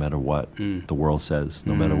God no matter what the world says,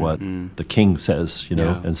 no matter what the king says.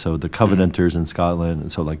 And so the Covenanters in Scotland,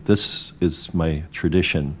 and so like this is my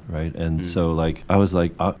tradition, right? And so like I was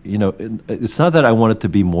like. It's not that I wanted to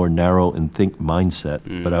be more narrow in mindset,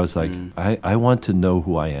 but I was like, I want to know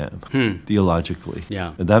who I am theologically.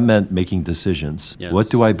 Yeah. And that meant making decisions. Yes. What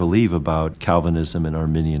do I believe about Calvinism and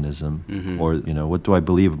Arminianism? Or, what do I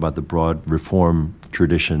believe about the broad Reform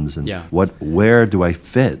traditions? And where do I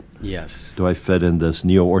fit? Yes. Do I fit in this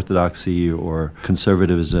neo-orthodoxy or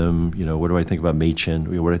conservatism? What do I think about Machen?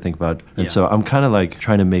 What do I think about? And so I'm kind of like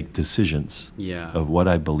trying to make decisions of what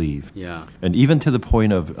I believe. Yeah. And even to the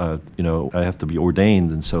point of, I have to be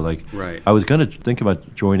ordained. And so like, I was going to think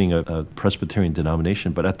about joining a Presbyterian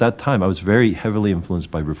denomination, but at that time I was very heavily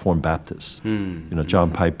influenced by Reformed Baptists.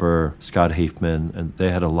 John Piper, Scott Hafeman, and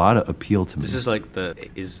they had a lot of appeal to me. This is like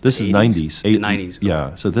This is 90s. The 90s.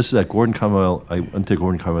 Yeah. So this is at Gordon Conwell. I went to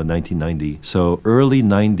Gordon Conwell 1990. So early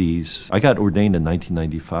 90s, I got ordained in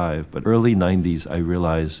 1995, but early 90s, I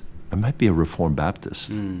realized I might be a Reformed Baptist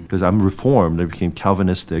because I'm Reformed. I became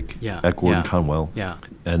Calvinistic at Gordon Conwell,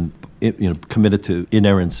 and committed to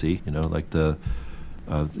inerrancy. Like the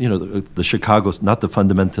Chicago's, not the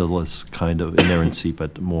fundamentalist kind of inerrancy,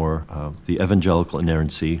 but more the evangelical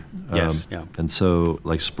inerrancy. And so,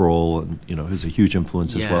 like Sproul, and who's a huge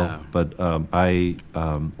influence as well. But I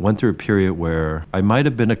went through a period where I might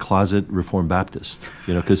have been a closet Reformed Baptist,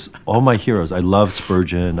 because all my heroes, I loved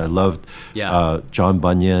Spurgeon, I loved John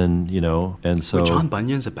Bunyan, and so. Wait, John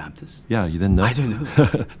Bunyan's a Baptist? Yeah, you didn't know? I didn't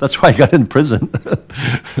know. That's why I got in prison.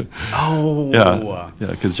 Oh. Yeah,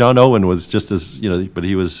 because John Owen was just as, but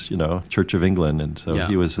he was, Church of England, and so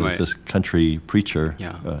he was this country preacher.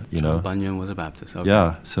 John Bunyan was a Baptist. Okay.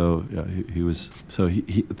 Yeah, so he was. So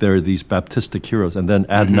there are these Baptistic heroes, and then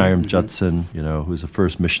Adoniram Judson, who was the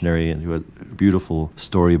first missionary, and who had a beautiful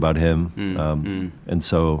story about him. And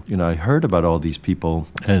so, I heard about all these people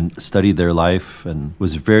and studied their life, and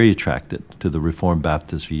was very attracted to the Reformed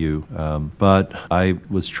Baptist view. But I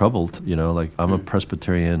was troubled, like I'm a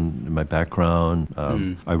Presbyterian in my background.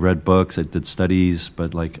 I read books, I did studies,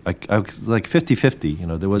 but like I was like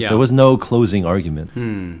 50-50. There was no closing argument.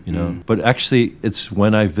 But actually, it's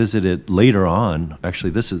when I visited later on.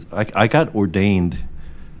 Actually, I got ordained,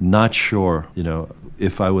 not sure,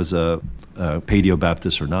 if I was a Paedio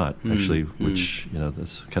Baptist or not. Actually, which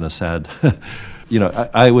that's kind of sad.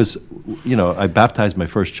 I was, I baptized my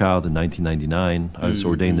first child in 1999. I was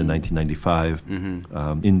ordained in 1995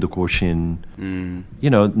 in the Goshin.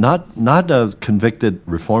 Not a convicted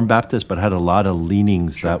Reformed Baptist, but had a lot of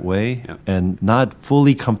leanings that way, and not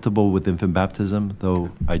fully comfortable with infant baptism,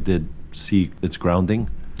 though I did see its grounding.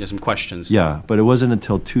 There's some questions. Yeah, but it wasn't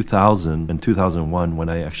until 2000 and 2001 when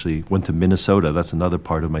I actually went to Minnesota. That's another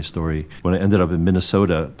part of my story. When I ended up in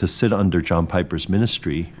Minnesota to sit under John Piper's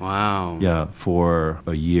ministry. Wow. Yeah, for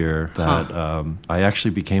a year that I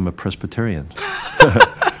actually became a Presbyterian.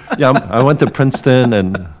 I went to Princeton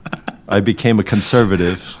and I became a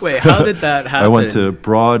conservative. Wait, how did that happen? I went to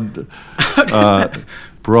broad,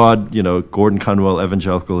 Gordon Conwell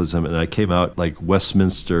evangelicalism, and I came out like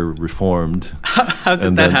Westminster Reformed. How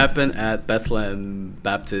did that happen at Bethlehem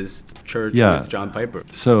Baptist Church with John Piper?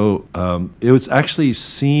 So it was actually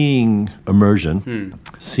seeing immersion,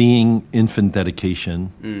 seeing infant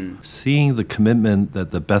dedication, seeing the commitment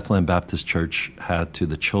that the Bethlehem Baptist Church had to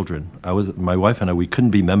the children. My wife and I, we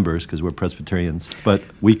couldn't be members because we're Presbyterians, but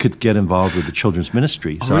we could get involved with the children's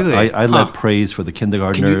ministry. So really? I led praise for the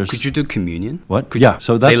kindergartners. Could you do communion? What?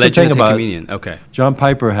 So that's the thing about communion. Okay. John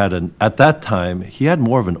Piper had at that time, he had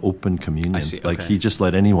more of an open communion. I see. Okay. Like he just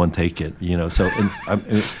let anyone take it, So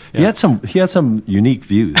he had some unique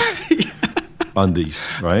views on these,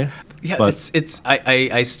 right? Yeah, but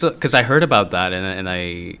I still, because I heard about that, and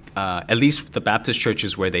I at least the Baptist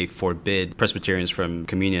churches where they forbid Presbyterians from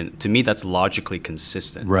communion, to me that's logically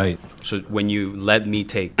consistent. Right. So when you let me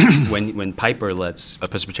take, when Piper lets a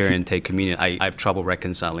Presbyterian take communion, I have trouble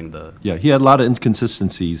reconciling the. Yeah, he had a lot of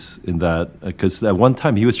inconsistencies in that, because at one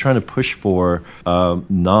time he was trying to push for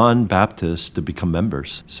non-Baptists to become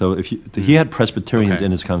members. So he had Presbyterians in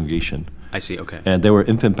his congregation. I see. Okay. And they were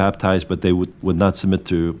infant baptized, but they would not submit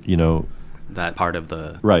to that part of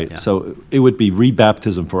the... Right. Yeah. So it would be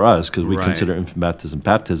rebaptism for us because we consider infant baptism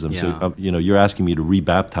baptism. Yeah. So, you're asking me to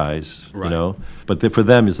rebaptize, Right. But for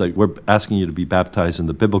them, it's like, we're asking you to be baptized in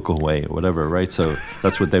the biblical way or whatever, right? So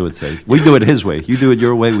that's what they would say. We do it his way. You do it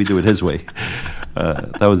your way, we do it his way.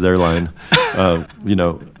 That was their line,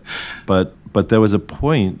 But there was a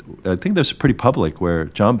point, I think that's pretty public, where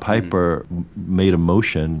John Piper made a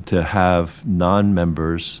motion to have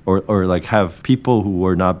non-members or like have people who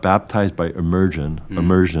were not baptized by immersion,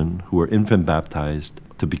 who were infant baptized,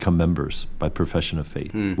 to become members by profession of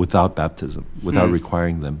faith without baptism, without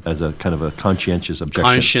requiring them as a kind of a conscientious objection.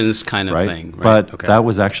 Conscience kind of thing. Right? But that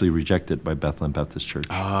was actually rejected by Bethlehem Baptist Church.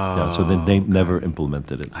 So then they never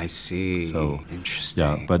implemented it. I see. So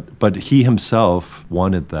interesting. Yeah, but he himself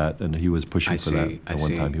wanted that, and he was pushing for that at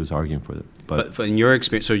one time. He was arguing for it. But in your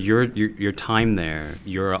experience, so your time there,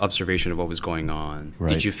 your observation of what was going on,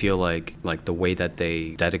 did you feel like the way that they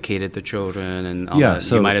dedicated the children and all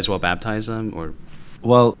that, you might as well baptize them, or?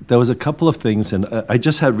 Well, there was a couple of things, and I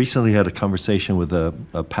just recently had a conversation with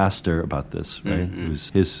a pastor about this, right?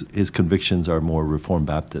 His convictions are more Reformed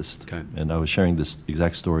Baptist, and I was sharing this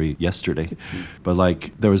exact story yesterday. But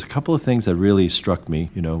there was a couple of things that really struck me,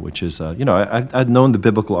 which is, I'd known the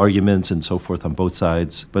biblical arguments and so forth on both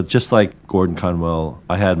sides, but just like Gordon Conwell,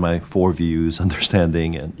 I had my four views,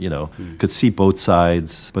 understanding, and could see both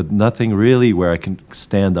sides, but nothing really where I can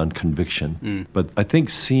stand on conviction. But I think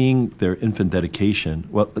seeing their infant dedication.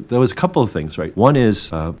 Well, there was a couple of things, right? One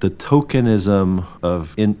is the tokenism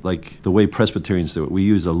of the way Presbyterians do it. We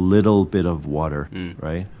use a little bit of water,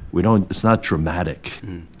 right? We don't. It's not dramatic,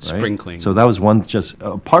 right? Sprinkling. So that was one. Just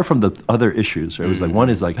apart from the other issues, right? It was one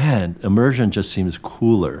is man, immersion just seems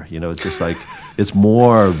cooler. It's just it's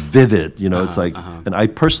more vivid. It's and I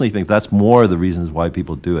personally think that's more of the reasons why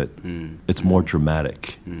people do it. It's more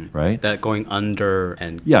dramatic, right? That going under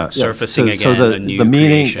and So surfacing again. So the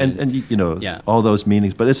meaning creation. and all those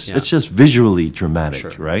meanings, but it's just visually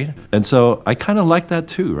dramatic, right? And so I kind of like that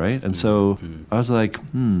too, right? And so I was like,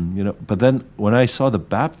 But then when I saw the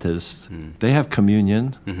Baptists, they have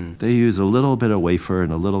communion. They use a little bit of wafer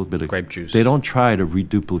and a little bit of grape juice. They don't try to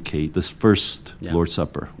reduplicate this first Lord's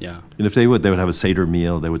Supper. Yeah. And if they would have a Seder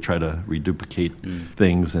meal. They would try to reduplicate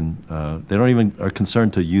things, and they don't even are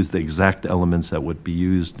concerned to use the exact elements that would be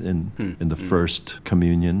used in the first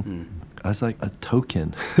communion. I was like, a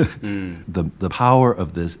token. The power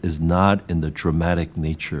of this is not in the dramatic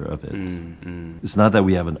nature of it. It's not that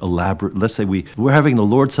we have an elaborate, let's say we're having the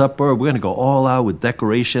Lord's Supper, we're going to go all out with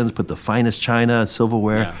decorations, put the finest china,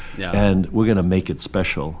 silverware, and we're going to make it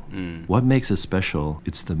special. What makes it special?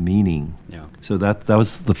 It's the meaning. So that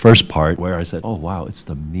was the first part where I said, oh, wow, it's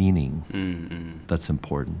the meaning that's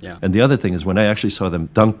important. And the other thing is when I actually saw them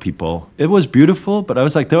dunk people, it was beautiful, but I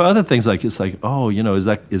was like, there were other things is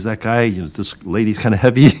that guy, this lady's kind of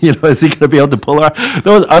heavy, is he going to be able to pull her?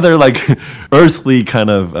 There was other earthly kind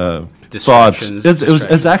of thoughts.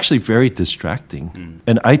 It's actually very distracting.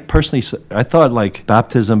 And I personally, I thought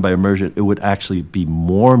baptism by immersion, it would actually be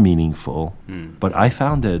more meaningful, but I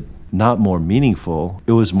found it not more meaningful.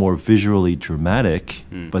 It was more visually dramatic,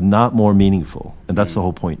 but not more meaningful. And that's the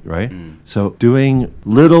whole point, right? So doing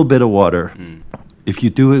little bit of water, if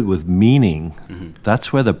you do it with meaning,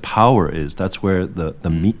 that's where the power is. That's where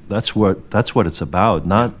that's what it's about,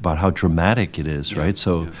 not about how dramatic it is, right?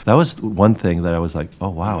 So that was one thing that I was like, oh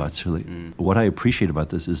wow, actually, what I appreciate about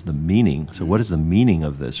this is the meaning. So what is the meaning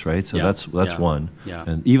of this, right? So that's one.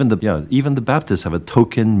 And even the Baptists have a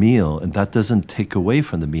token meal, and that doesn't take away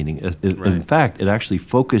from the meaning. In fact, it actually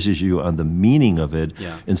focuses you on the meaning of it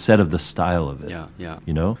instead of the style of it.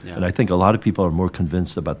 And I think a lot of people are more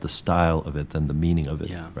convinced about the style of it than the meaning of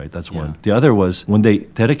it, right? That's one. The other was when they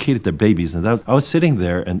dedicated their babies, and I was sitting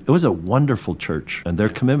there, and it was a wonderful church, and their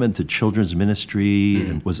commitment to children's ministry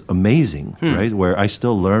and was amazing, right? Where I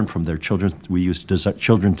still learn from their children. We use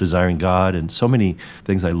Children Desiring God, and so many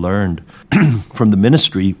things I learned from the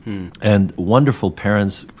ministry, and wonderful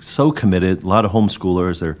parents, so committed. A lot of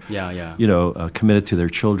homeschoolers, they're committed to their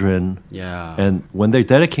children. And when they're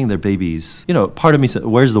dedicating their babies, part of me said,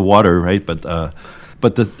 "Where's the water?" Right?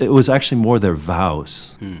 But it was actually more their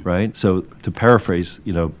vows, right? So to paraphrase,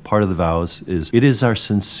 part of the vows is, it is our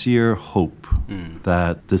sincere hope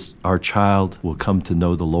that our child will come to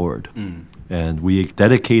know the Lord. and we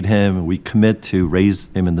dedicate him. We commit to raise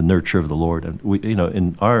him in the nurture of the Lord. And we,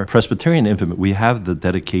 in our Presbyterian infant, we have the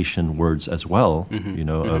dedication words as well.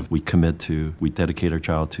 Of we dedicate our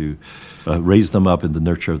child to raise them up in the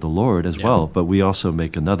nurture of the Lord as well. But we also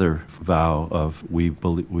make another vow of we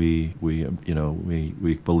believe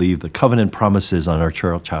the covenant promises on our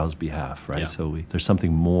child's behalf, right? So there's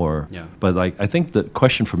something more. But I think the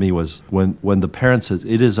question for me was when the parent says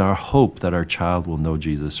it is our hope that our child will know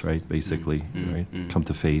Jesus, right? Basically, right? Come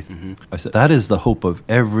to faith. I said that is the hope of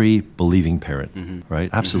every believing parent, right?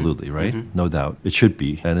 Absolutely, right? No doubt, it should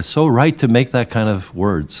be, and it's so right to make that kind of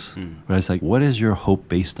words. But it's like, what is your hope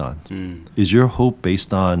based on? Is your hope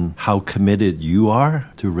based on how committed you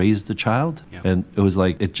are to raise the child? And it was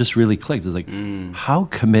like, it just really clicked. It's like, how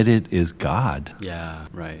committed is God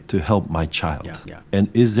to help my child? And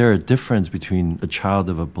is there a difference between a child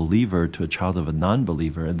of a believer to a child of a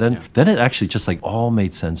non-believer? And then it actually just like all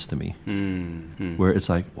made sense to me, where it's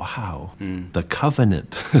like, wow, the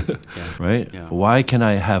covenant, right? Why can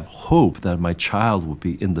I have hope that my child will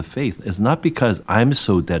be in the faith? It's not because I'm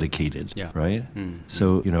so dedicated, right?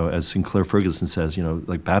 So, as Sinclair Ferguson says,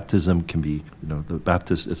 like baptism can be, the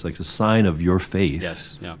Baptist, it's like a sign of your faith.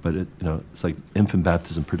 But it's like infant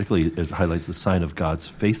baptism, particularly, it highlights the sign of God's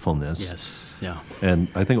faithfulness. And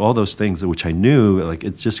I think all those things, which I knew, like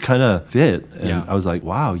it just kind of fit. And I was like,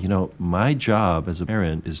 wow, my job as a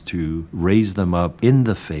parent is to raise them up in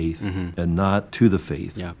the faith and not to the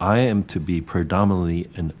faith. I am to be predominantly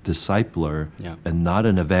a discipler and not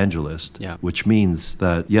an evangelist, which means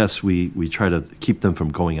that, yes, we try to keep them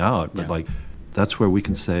from going out, but like, that's where we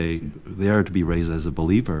can say they are to be raised as a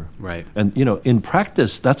believer. Right. And, in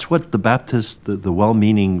practice, that's what the Baptists, the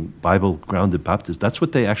well-meaning, Bible-grounded Baptists, that's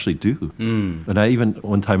what they actually do. And I even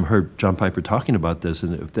one time heard John Piper talking about this,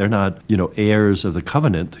 and if they're not, heirs of the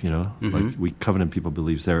covenant, like we covenant people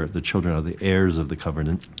believe the children are the heirs of the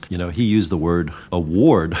covenant. He used the word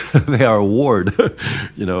award. They are a ward.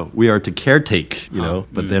 We are to caretake,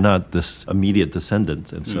 but they're not this immediate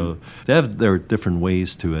descendant. And so they have their different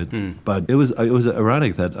ways to it. But it was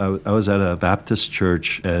ironic that I was at a Baptist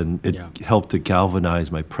church, and it helped to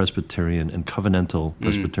galvanize my Presbyterian and covenantal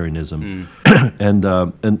Presbyterianism. And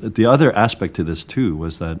the other aspect to this too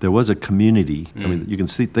was that there was a community. I mean, you can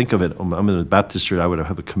think of it. I'm in a Baptist church. I would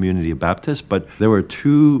have a community of Baptists, but there were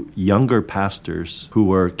two younger pastors who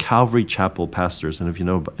were Calvary Chapel pastors. And if you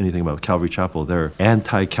know anything about Calvary Chapel, they're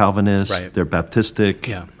anti-Calvinist. They're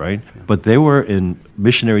Baptistic, right? But they were in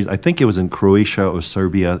missionaries. I think it was in Croatia or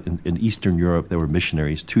Serbia in Eastern Europe. They were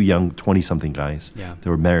missionaries, two young 20-something guys. They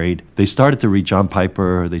were married. They started to read John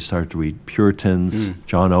Piper. They started to read Puritans,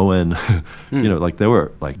 John Owen. Like they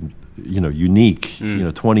were like, unique,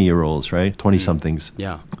 20-year-olds, right? 20-somethings.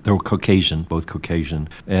 They were Caucasian, both Caucasian.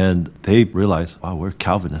 And they realized, wow, we're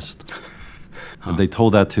Calvinist. And they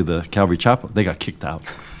told that to the Calvary Chapel. They got kicked out.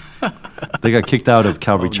 They got kicked out of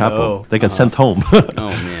Calvary Chapel. No. They got sent home. Oh,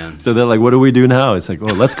 man. So they're like, what do we do now? It's like,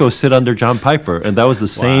 well, let's go sit under John Piper. And that was the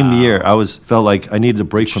same year. I felt like I needed a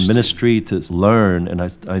break from ministry to learn.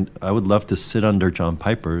 And I would love to sit under John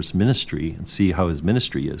Piper's ministry and see how his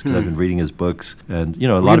ministry is. Because I've been reading his books. And,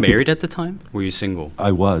 a lot of people... Were you married at the time? Were you single?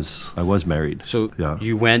 I was married. So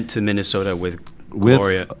you went to Minnesota with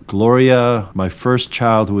Gloria, my first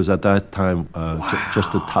child, who was at that time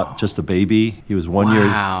just a baby. He was 1 year.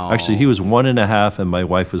 Actually, he was 1.5, and my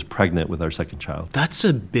wife was pregnant with our second child. That's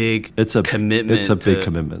a big commitment. It's a big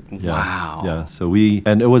commitment. Yeah. Wow. Yeah. So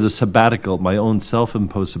and it was a sabbatical, my own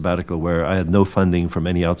self-imposed sabbatical, where I had no funding from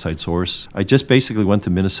any outside source. I just basically went to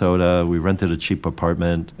Minnesota. We rented a cheap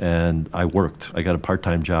apartment, and I worked. I got a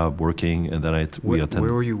part-time job working, and then Where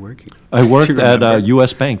were you working? I worked at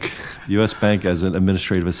U.S. Bank as an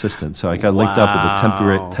administrative assistant. So I got linked up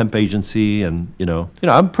with a temp agency, and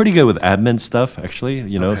I'm pretty good with admin stuff actually.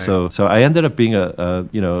 So I ended up being a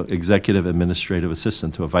executive administrative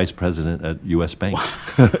assistant to a vice president at U.S. Bank.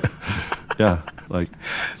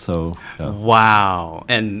 Wow.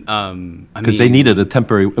 And because they needed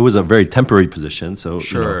it was a very temporary position. So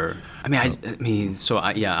sure.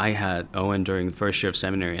 I had Owen during the first year of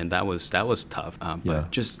seminary, and that was tough.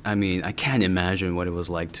 I can't imagine what it was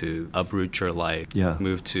like to uproot your life,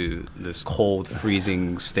 move to this cold,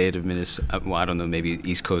 freezing state of Minnesota. Well, I don't know, maybe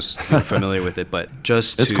East Coast, you're familiar with it, but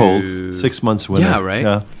it's cold. 6 months winter. Yeah, right?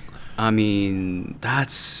 Yeah. I mean,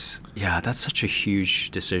 that's such a huge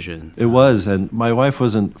decision. It was, and my wife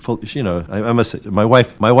wasn't full. I must say, my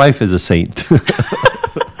wife is a saint.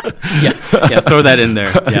 Yeah, throw that in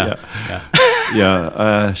there. Yeah.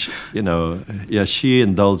 She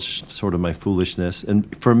indulged sort of my foolishness,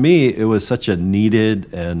 and for me, it was such a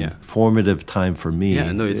needed and formative time for me.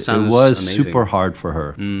 Yeah, no, it was amazing. Super hard for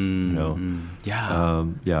her.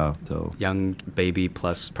 So young baby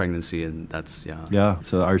plus pregnancy, and that's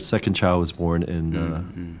So our second child was born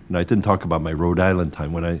in. I didn't talk about my Rhode Island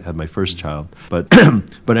time when I had my first child, but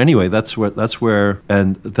but anyway, that's where,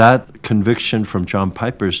 and that conviction from John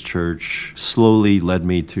Piper's church slowly led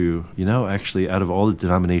me to, actually out of all the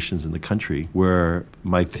denominations in the country, where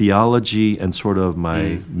my theology and sort of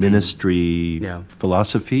my ministry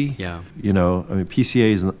philosophy,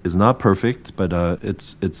 PCA is not perfect, but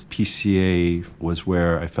it's PCA was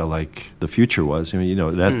where I felt like the future was.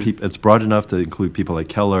 It's broad enough to include people like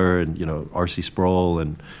Keller and R.C. Sproul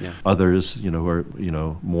and others, who are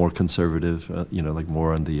more conservative, like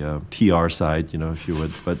more on the TR side, if you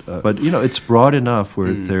would. But it's broad enough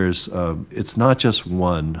where there's it's not just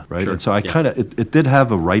one, right? Sure. And so I kind of it did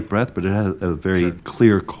have a right breadth, but it had a very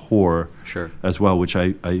clear core as well, which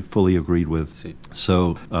I fully agreed with.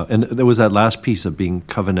 So and there was that last piece of being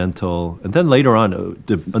covenantal, and then later on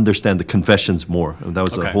to understand the confessions more. And that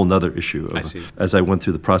was a whole nother issue. As I went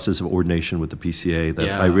through the process of ordination with the PCA, that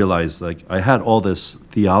I realized like I had all this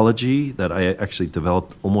theology that I actually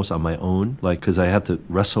developed almost on my own, like because I had to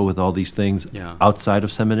wrestle with all these things outside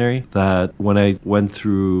of seminary, that when I went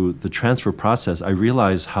through the transfer process, I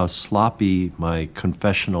realized how sloppy my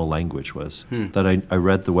confessional language was. That I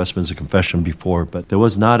read the Westminster Confession before, but there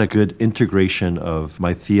was not a good integration of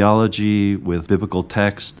my theology with biblical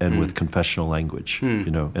text and with confessional language.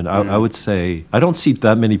 And I would say I don't see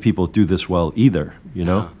that many people do this well either. A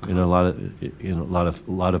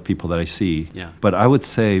lot of people that I see. But I would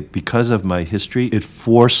say because of my history, it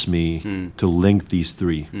forced me to link these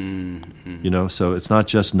three. So it's not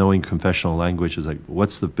just knowing confessional language. It's like,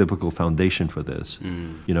 what's the biblical foundation for this?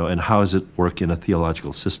 And how does it work in a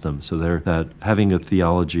theological system? So that having a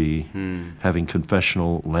theology, having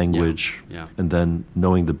confessional language, and then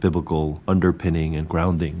knowing the biblical underpinning and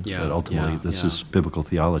grounding. That ultimately, this is biblical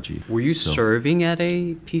theology. Were you serving at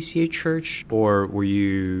a PCA church, or were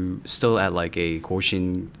you still at like a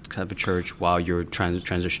Goshen type of church while you're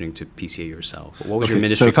transitioning to PCA yourself? What was your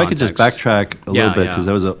ministry context? So if I could just backtrack a little bit, because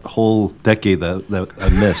that was a whole decade that I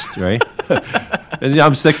missed, right? And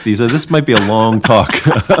I'm 60, so this might be a long talk.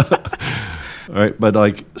 All right, but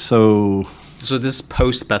So this is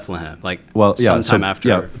post Bethlehem, sometime after.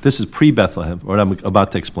 Yeah, this is pre Bethlehem, what I'm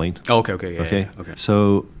about to explain. Okay.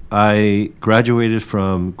 So I graduated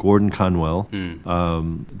from Gordon Conwell,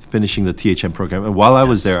 finishing the THM program. And while I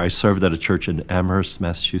was there, I served at a church in Amherst,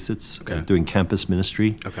 Massachusetts, doing campus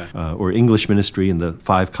ministry, or English ministry in the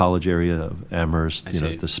 5 college area of Amherst,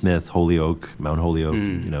 the Smith, Holyoke, Mount Holyoke,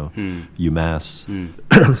 UMass.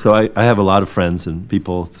 So I have a lot of friends and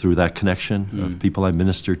people through that connection of people I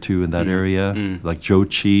minister to in that area, like Joe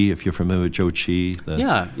Chi, if you're familiar with Joe Chi, the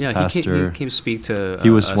pastor. He came to speak to he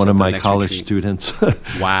was one of my college students.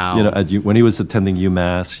 Wow. When he was attending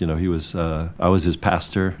UMass, he was I was his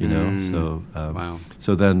pastor, So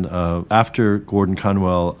So then after Gordon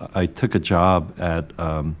Conwell, I took a job at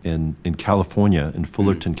in California, in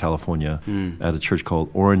Fullerton, California, at a church called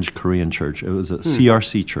Orange Korean Church. It was a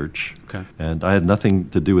CRC church, and I had nothing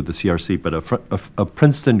to do with the CRC, but a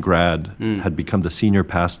Princeton grad had become the senior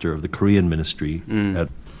pastor of the Korean ministry at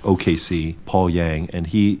OKC, Paul Yang, and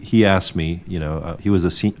he asked me, he was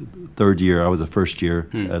a third year, I was a first year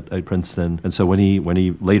at Princeton, and so when he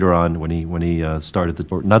later on when he when he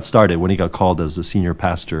got called as the senior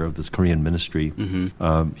pastor of this Korean ministry,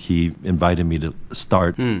 he invited me to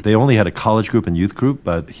start. They only had a college group and youth group,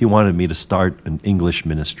 but he wanted me to start an English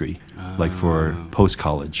ministry, like for post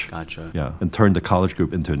college. Gotcha. Yeah, and turned the college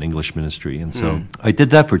group into an English ministry, and so I did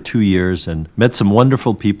that for 2 years and met some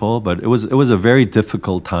wonderful people, but it was a very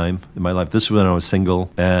difficult time in my life. This was when I was single,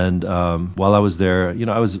 and while I was there,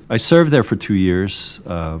 I served there for 2 years.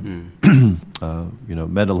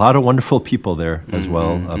 Met a lot of wonderful people there as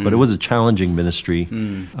well, but it was a challenging ministry,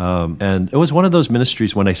 and it was one of those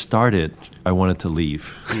ministries when I started, I wanted to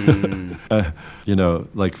leave.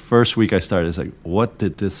 Like first week I started, it's like, what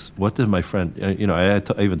did my friend,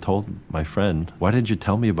 I even told my friend, why didn't you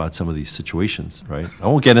tell me about some of these situations, right? I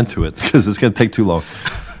won't get into it because it's going to take too long.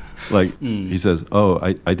 He says, "Oh,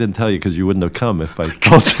 I didn't tell you because you wouldn't have come if I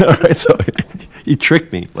told you." Right? So he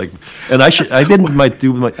tricked me. And I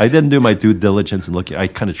didn't do my due diligence and look. I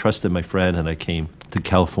kind of trusted my friend, and I came to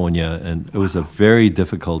California, and it was a very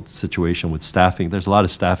difficult situation with staffing. There's a lot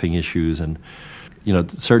of staffing issues, and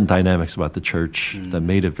certain dynamics about the church that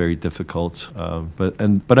made it very difficult.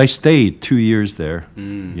 But I stayed 2 years there,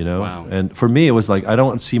 Wow. And for me, it was like, I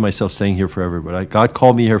don't see myself staying here forever, but God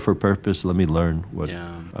called me here for a purpose. Let me learn what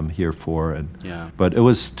I'm here for. But it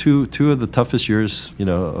was two of the toughest years,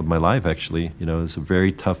 of my life, actually. It was a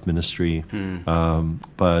very tough ministry,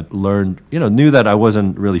 but learned, knew that I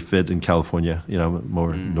wasn't really fit in California,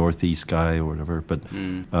 more Northeast guy or whatever.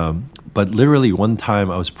 But literally one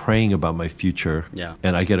time I was praying about my future,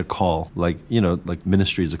 and I get a call, like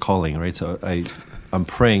ministry is a calling, right? So I'm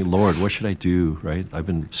praying, Lord, what should I do, right? I've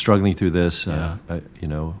been struggling through this.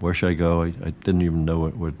 Where should I go? I didn't even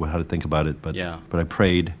know how to think about it, but I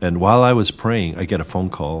prayed. And while I was praying, I get a phone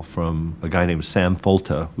call from a guy named Sam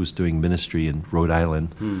Folta, who's doing ministry in Rhode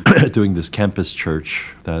Island, doing this campus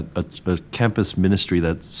church, a campus ministry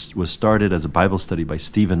that was started as a Bible study by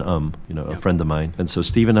Stephen a friend of mine. And so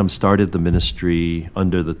Stephen started the ministry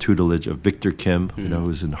under the tutelage of Victor Kim,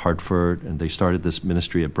 who's in Hartford, and they started this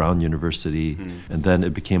ministry at Brown University. And then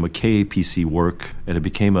it became a KAPC work, and it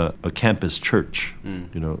became a campus church.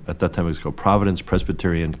 At that time it was called Providence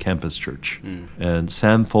Presbyterian Campus Church. And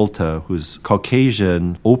Sam Folta, who's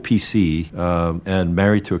Caucasian, OPC, and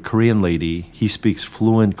married to a Korean lady, he speaks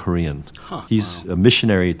fluent Korean. He's a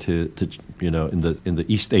missionary to in the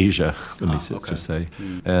East Asia, just say.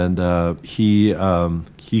 And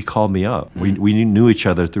he called me up. We knew each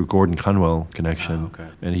other through Gordon Conwell connection.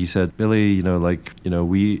 And he said, Billy,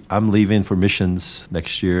 I'm leaving for missions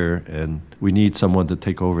next year, and we need someone to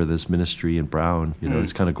take over this ministry in Brown.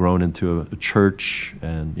 It's kind of grown into a church,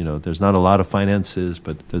 and there's not a lot of finances,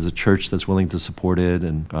 but there's a church that's willing to support it.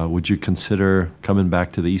 And would you consider coming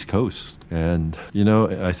back to the East Coast? And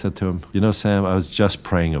I said to him, Sam, I was just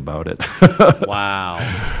praying about it. Wow.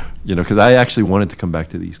 Because I actually wanted to come back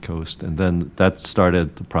to the East Coast. And then that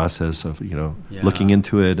started the process of, looking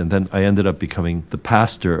into it. And then I ended up becoming the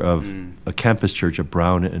pastor of a campus church at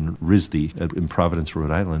Brown and RISD in Providence,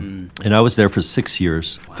 Rhode Island. And I was there for 6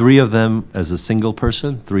 years. Wow. 3 of them as a single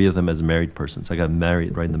person, 3 of them as a married person. So I got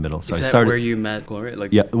married right in the middle. So Is I that started where you met Gloria?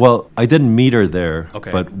 Yeah, well, I didn't meet her there.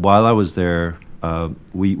 Okay. But while I was there,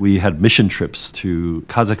 we had mission trips to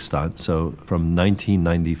Kazakhstan. So from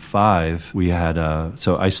 1995, we had,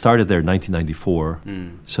 so I started there in 1994.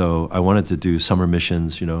 So I wanted to do summer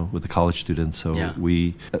missions, with the college students. So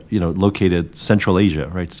we, located Central Asia,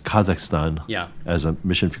 right? Kazakhstan as a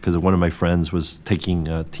mission, because one of my friends was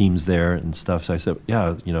taking teams there and stuff. So I said,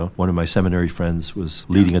 one of my seminary friends was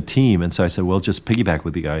leading a team. And so I said, well, just piggyback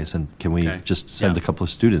with you guys. And can we just send a couple of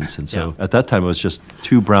students? And so at that time, it was just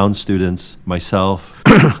 2 Brown students, myself,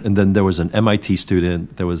 and then there was an MIT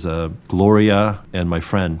student, there was a Gloria, and my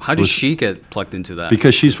friend. How did she get plugged into that?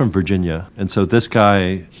 Because she's from Virginia. And so this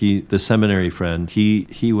guy, the seminary friend,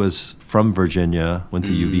 he was from Virginia, went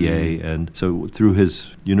to UVA, and so through his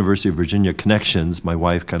University of Virginia connections, my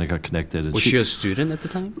wife kind of got connected. And was she a student at the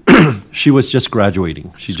time? She was just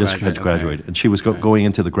graduating. She just had graduated, and she was going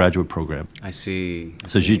into the graduate program. I see.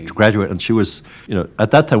 So she graduated, and she was,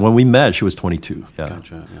 at that time when we met, she was 22.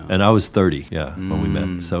 Gotcha. And I was 30. When we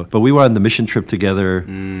met. So, but we were on the mission trip together,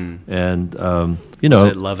 and Was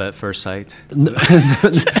it love at first sight?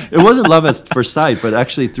 It wasn't love at first sight, but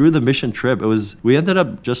actually through the mission trip, we ended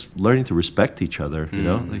up just learning to respect each other.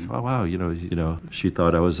 Like, oh wow, she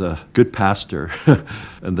thought I was a good pastor,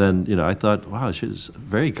 and then I thought, wow, she's a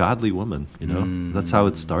very godly woman. That's how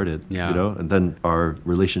it started. And then our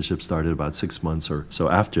relationship started about 6 months or so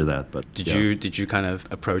after that. But did you kind of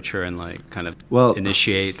approach her and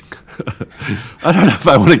initiate? I don't know if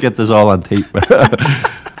I want to get this all on tape,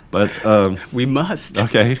 but we must.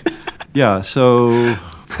 Okay. Yeah. So.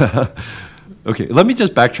 Okay, let me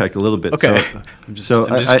just backtrack a little bit. Okay, I'm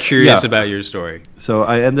just curious about your story. So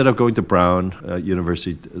I ended up going to Brown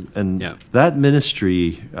University, and that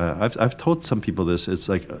ministry, I've told some people this, it's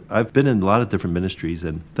like I've been in a lot of different ministries,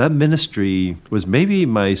 and that ministry was maybe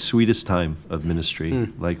my sweetest time of ministry,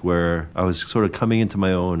 like where I was sort of coming into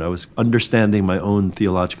my own, I was understanding my own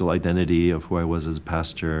theological identity of who I was as a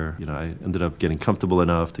pastor. I ended up getting comfortable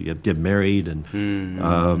enough to get married,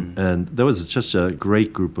 and there was just a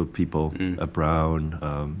great group of people at Brown,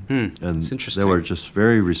 and they were just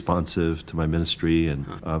very responsive to my ministry, and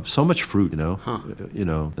so much fruit,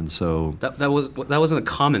 and so that wasn't a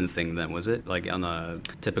common thing then, was it? Like on a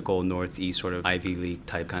typical Northeast sort of Ivy League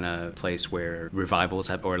type kind of place where revivals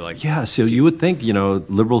have, or like so you would think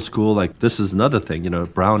liberal school, like this is another thing,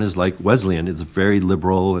 Brown is like Wesleyan, it's very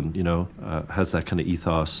liberal and has that kind of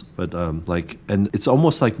ethos, but and it's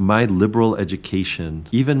almost like my liberal education,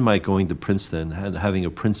 even my going to Princeton and having a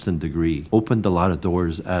Princeton degree, opened a lot of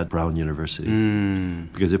doors at Brown University.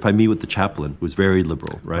 Because if I meet with the chaplain, who's very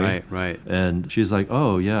liberal, right? Right. And she's like,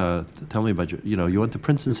 oh, yeah, tell me about you went to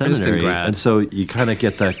Princeton Princeton Seminary. grad. And so you kind of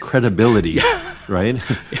get that credibility, right?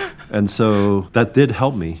 And so that did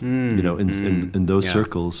help me, in those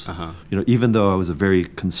circles. Even though I was a very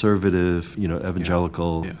conservative,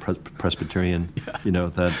 evangelical Presbyterian,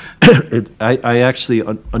 that I actually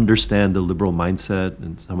understand the liberal mindset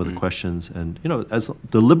and some of the questions. And, as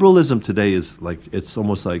the liberalism today is like, it's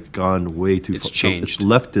almost like gone way too far. It's changed. It's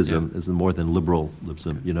leftism is more than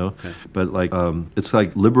liberalism, Okay. But like, it's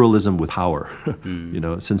like liberalism with power,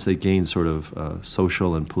 since they gained sort of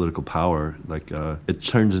social and political power, like it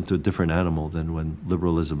turns into a different animal than when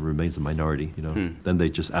liberalism remains a minority, Then they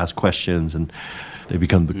just ask questions and they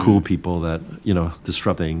become the cool people that,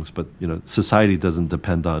 disrupt things. But, society doesn't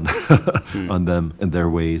depend on on them and their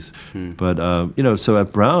ways. But, so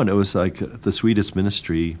at Brown, it was like the sweetest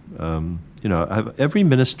ministry. Every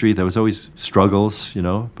ministry, there was always struggles,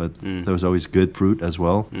 but there was always good fruit as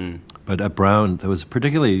well. But at Brown, it was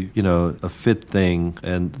particularly, a fit thing.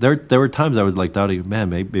 And there were times I was like doubting, man,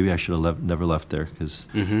 maybe I should have never left there because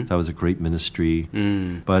that was a great ministry.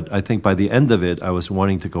 But I think by the end of it, I was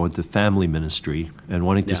wanting to go into family ministry and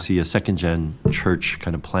wanting to see a second-gen church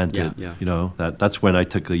kind of planted. That's when I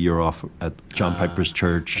took a year off at John Piper's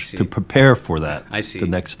church to prepare for that. I see. The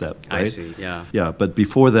next step. Right? I see. Yeah. Yeah, but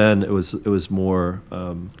before then, it was more,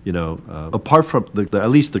 apart from at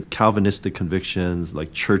least the Calvinistic convictions,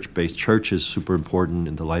 like church-based. Church is super important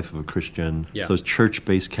in the life of a Christian. Yeah. So it's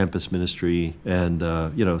church-based campus ministry. And,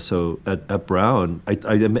 so at Brown,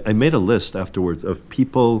 I made a list afterwards of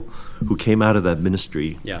people who came out of that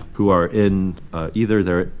ministry who are in, either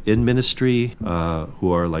they're in ministry,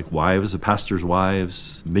 who are like wives of pastors'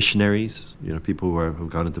 wives, missionaries, people who've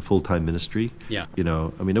gone into full-time ministry. Yeah.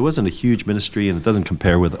 It wasn't a huge ministry and it doesn't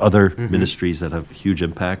compare with other ministries that have huge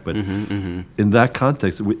impact. But in that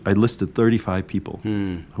context, I listed 35 people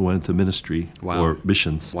who went into ministry or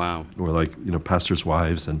missions. Wow. Or like, pastors'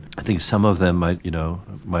 wives. And I think some of them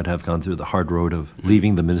might have gone through the hard road of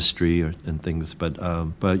leaving the ministry and things. But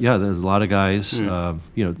yeah, there's a lot of guys.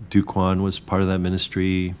 Duquan was part of that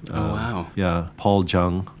ministry. Oh, wow. Yeah. Paul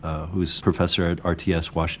Jung, who's professor at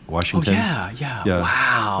RTS Washington. Oh, yeah.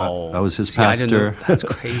 Wow. I was his pastor. I didn't know. That's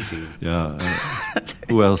crazy. Yeah.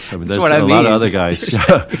 Who else? There's a lot of other guys.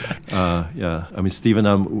 Yeah.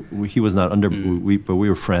 Stephen, he was not under, but we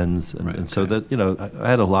were friends. And so that, I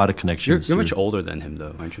had a lot of connections. You're much older than him,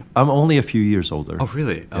 though, aren't you? I'm only a few years older. Oh,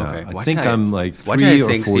 really? Okay. I think I'm like 3 or 4 years older. Why did I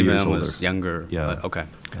think Stephen was younger? Yeah. Okay.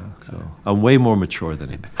 Yeah, so I'm way more mature than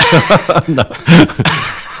him. No.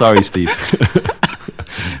 Sorry, Steve.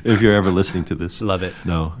 If you're ever listening to this. Love it.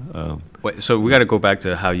 No. Wait, so we got to go back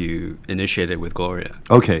to how you initiated with Gloria.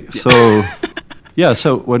 Okay, so... Yeah,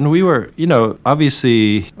 so when we were,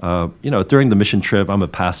 obviously, during the mission trip, I'm a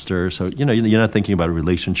pastor, so, you're not thinking about a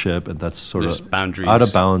relationship, and that's sort There's of boundaries. Out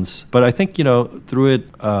of bounds. But I think, through it,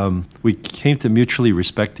 we came to mutually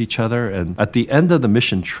respect each other. And at the end of the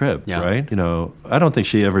mission trip, right, I don't think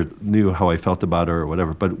she ever knew how I felt about her or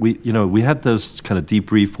whatever, but we had those kind of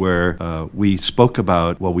debrief where we spoke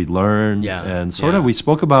about what we learned and we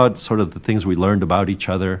spoke about sort of the things we learned about each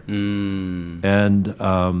other. And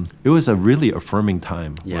it was a really affirming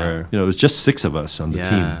time where it was just 6 of us on the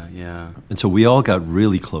team, and so we all got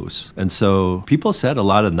really close. And so people said a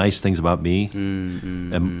lot of nice things about me,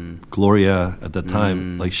 and Gloria at the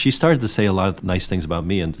time, like she started to say a lot of nice things about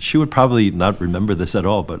me, and she would probably not remember this at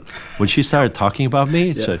all, but when she started talking about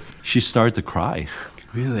me, she started to cry.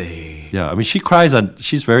 Really? Yeah, she cries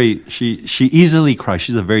she easily cries.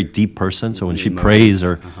 She's a very deep person, so when she prays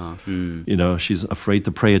or she's afraid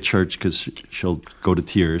to pray at church because she'll go to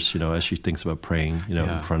tears, as she thinks about praying,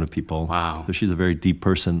 in front of people. Wow. So she's a very deep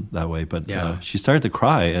person that way, but she started to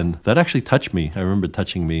cry, and that actually touched me. I remember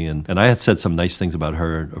touching me, and I had said some nice things about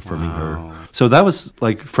her, affirming her. So that was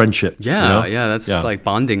like friendship. That's like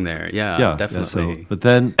bonding there. Yeah, definitely. So, but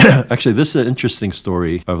then, actually, this is an interesting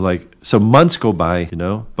story of so months go by,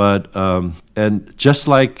 but and just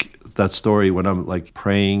like that story when I'm like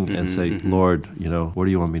praying and say, Lord, what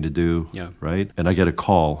do you want me to do? Right? And I get a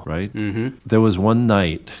call, right? There was one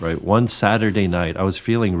night, right? One Saturday night, I was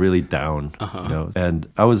feeling really down, and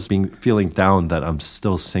I was feeling down that I'm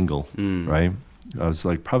still single, right? I was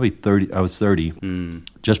like probably 30. I was 30,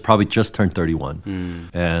 just turned 31.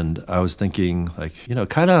 And I was thinking like,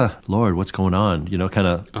 kind of, Lord, what's going on? Kind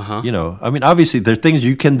of, obviously there are things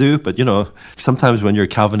you can do, but sometimes when you're a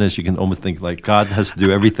Calvinist, you can almost think like God has to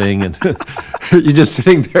do everything and you're just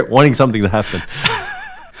sitting there wanting something to happen.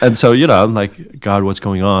 And so, I'm like, God, what's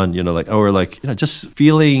going on? Or just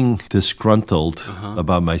feeling disgruntled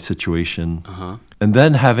about my situation. And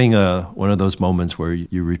then having one of those moments where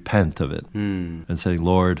you repent of it and saying,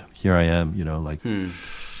 Lord, here I am,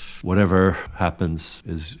 whatever happens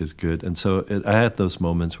is good. And so I had those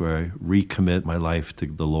moments where I recommit my life to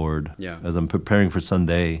the Lord as I'm preparing for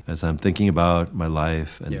Sunday, as I'm thinking about my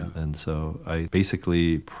life. And so I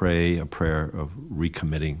basically pray a prayer of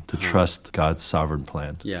recommitting to trust God's sovereign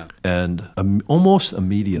plan. Yeah. And almost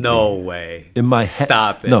immediately. No way. In my head.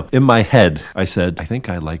 Stop it. No, in my head, I said, I think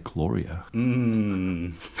I like Gloria.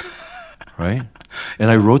 Right? And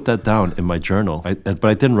I wrote that down in my journal, but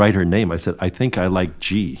I didn't write her name. I said, I think I like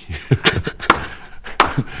G.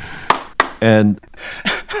 and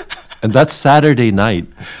that's Saturday night.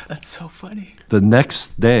 That's so funny. The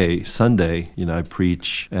next day, Sunday, I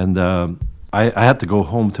preach, and I had to go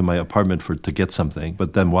home to my apartment to get something.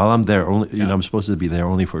 But then while I'm there, I'm supposed to be there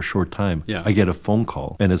only for a short time. Yeah. I get a phone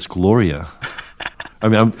call, and it's Gloria. I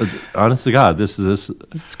mean, honest to God, this is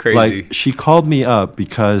crazy. Like, she called me up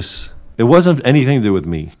because it wasn't anything to do with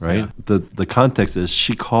me, right? Yeah. The context is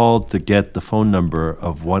she called to get the phone number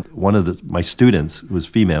of one of my students who was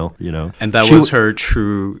female, And that was her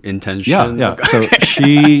true intention? Yeah. So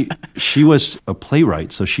she was a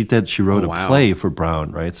playwright. So she wrote a play for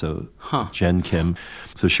Brown, right? So Jen Kim.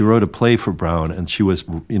 So she wrote a play for Brown, and she was,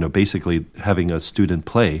 basically having a student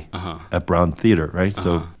play at Brown Theater, right?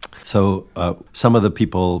 So some of the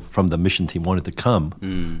people from the mission team wanted to come,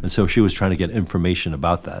 and so she was trying to get information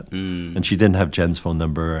about that. And she didn't have Jen's phone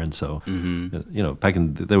number, and so back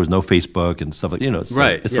in there was no Facebook and stuff like it's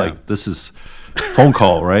right. Like this is phone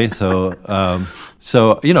call, right? So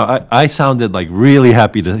I sounded like really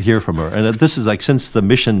happy to hear from her, and this is like since the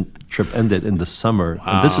mission trip ended in the summer,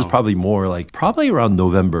 and this is probably around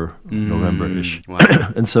November-ish.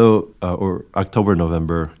 Wow. And so or October,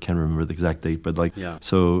 November, can't remember the exact date, but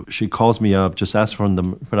so she calls me up, just asks from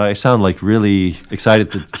them, but I sound like really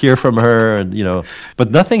excited to hear from her, and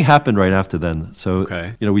but nothing happened right after then. So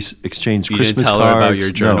we exchanged Christmas cards. You didn't tell her about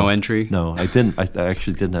your journal entry? No, I didn't. I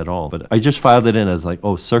actually didn't at all. But I just filed it in as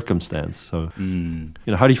circumstance. So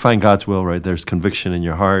how do you find God's will? Right? There's conviction in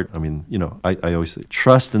your heart. I mean, I always say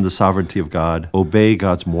trust in the sovereignty of God, obey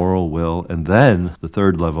God's moral will, and then the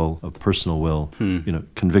third level of personal will.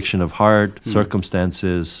 Conviction of heart,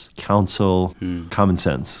 circumstances, counsel, common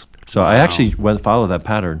sense. So I actually followed that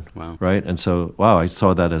pattern, right? And so, I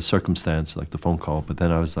saw that as circumstance, like the phone call. But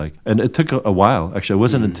then I was like, and it took a while. Actually, it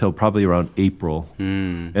wasn't until probably around April.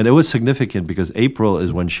 And it was significant because April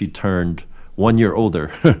is when she turned 1 year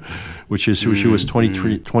older, which is she was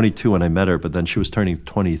 22 when I met her, but then she was turning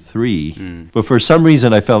 23. But for some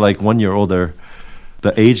reason, I felt like 1 year older.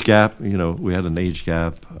 The age gap, we had an age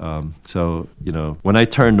gap. So, when I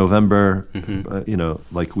turned November,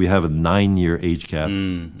 we have a 9-year age gap,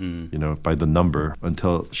 by the number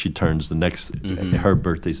until she turns the next, her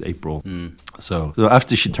birthday's April. So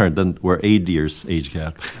after she turned, then we're 8 years age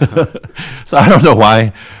gap. So I don't know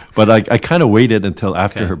why, but I kind of waited until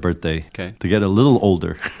after her birthday to get a little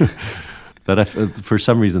older. That for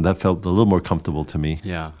some reason that felt a little more comfortable to me.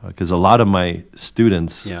 Yeah. Because a lot of my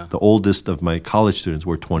students, the oldest of my college students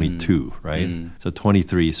were 22, right? So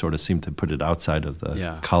 23 sort of seemed to put it outside of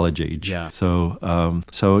the college age. Yeah. So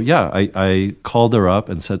I called her up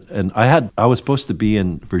and said, and I was supposed to be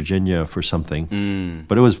in Virginia for something,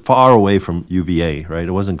 but it was far away from UVA, right?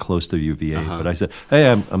 It wasn't close to UVA. But I said,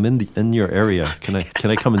 hey, I'm in your area. Can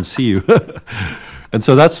I come and see you? And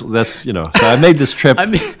so that's so I made this trip.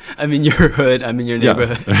 I'm in your hood. I'm in your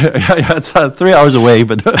neighborhood. Yeah, it's 3 hours away,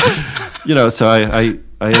 but so I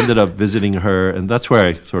ended up visiting her, and that's where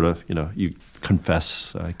I sort of you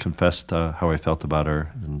confess. I confessed how I felt about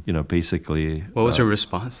her, and basically. What was her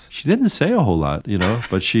response? She didn't say a whole lot,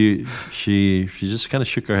 but she just kind of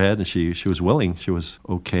shook her head, and she was willing. She was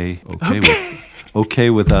okay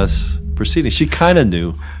with us proceeding. She kind of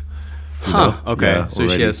knew. Okay. Yeah, so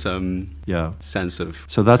already. she has some sense of.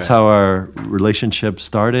 So that's how our relationship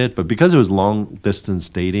started. But because it was long distance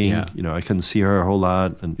dating, I couldn't see her a whole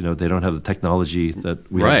lot, and they don't have the technology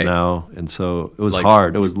that we have now, and so it was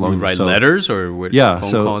hard. It was long. Write letters or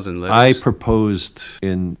phone calls and letters. I proposed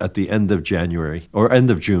at the end of January or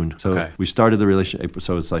end of June. So we started the relationship.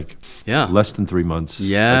 So it's like less than 3 months.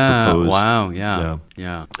 Yeah. I proposed. Wow.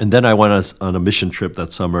 Yeah. And then I went on a mission trip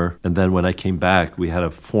that summer. And then when I came back, we had a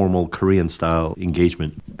formal Korean-style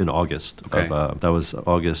engagement in August. that was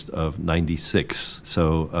August of '96.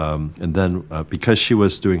 So and then because she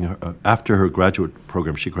was doing after her graduate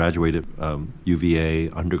program, she graduated UVA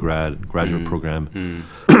undergrad graduate program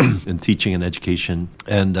in teaching and education,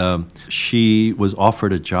 and she was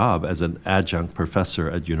offered a job as an adjunct professor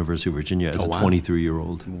at University of Virginia as a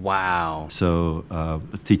 23-year-old. Wow! So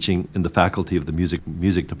teaching in the faculty of the music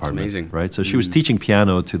department. That's amazing, right? So she was teaching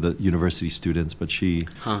piano to the university students, but she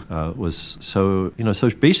was so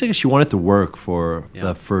basically she wanted to work for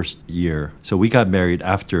the first year. So we got married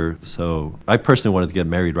after. So I personally wanted to get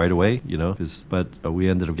married right away, but we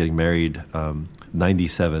ended up getting married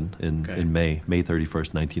 97 in May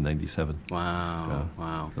 31st, 1997. Wow.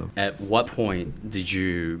 Wow. So. At what point did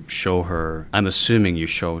you show her, I'm assuming you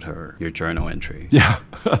showed her your journal entry. Yeah.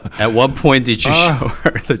 At what point did you show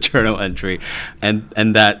her the journal entry and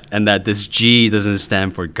that this G doesn't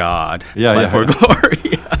stand for God, but for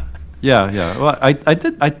glory? Yeah. Well, I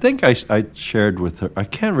did. I think I shared with her. I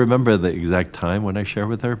can't remember the exact time when I shared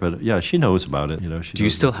with her, but yeah, she knows about it. Do you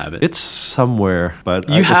still have it? It's somewhere, but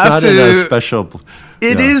you have it's not to. in a special.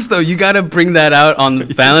 It is though. You got to bring that out on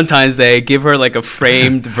Valentine's Day. Give her like a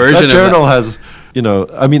framed version. That journal has.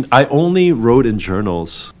 I mean, I only wrote in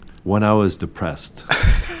journals when I was depressed.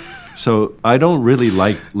 So I don't really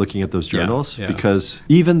like looking at those journals because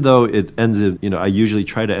even though it ends in, I usually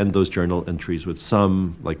try to end those journal entries with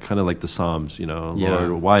some kind of like the Psalms,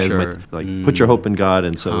 Lord, why is put your hope in God.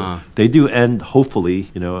 And so they do end, hopefully,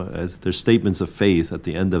 as there's statements of faith at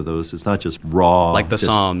the end of those. It's not just raw. Like the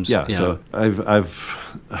Psalms. Yeah. So I've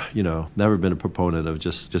never been a proponent of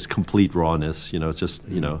just complete rawness. It's just,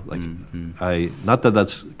 not that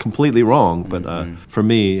that's completely wrong, but for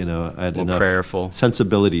me, I had enough prayerful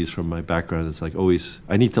sensibilities from my background. It's like always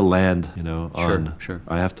I need to land on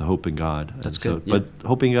I have to hope in God. That's good. But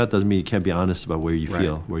hoping in God doesn't mean you can't be honest about where you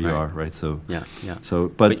feel, where you are, right? So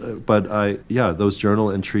those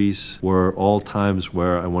journal entries were all times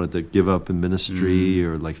where I wanted to give up in ministry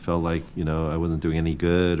or felt like I wasn't doing any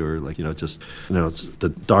good or it's the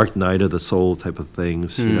dark night of the soul type of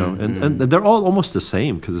things, and they're all almost the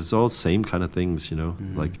same because it's all the same kind of things,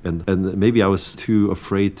 and maybe I was too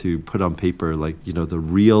afraid to put on paper the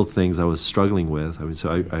real things I was struggling with. I mean,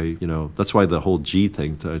 so I that's why the whole G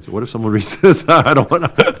thing. What if someone reads this? I don't want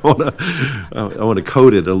to. I want to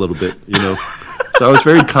code it a little bit, So I was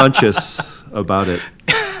very conscious about it.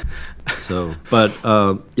 So, but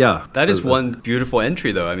that is one beautiful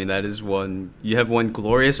entry, though. I mean, you have one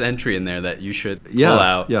glorious entry in there that you should pull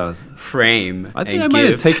out, frame. I think I might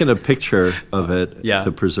have taken a picture of it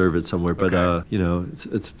to preserve it somewhere. But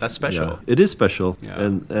it's that's special. Yeah, it is special,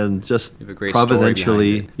 and just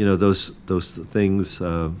providentially, those things.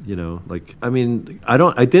 I mean,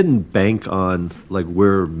 I didn't bank on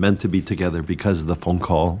we're meant to be together because of the phone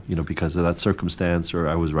call, because of that circumstance, or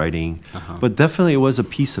I was writing, but definitely it was a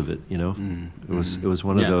piece of it. It was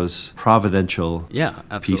one of those providential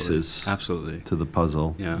pieces to the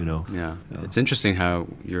puzzle. It's interesting how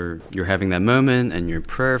you're having that moment and you're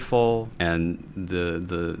prayerful and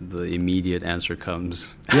the immediate answer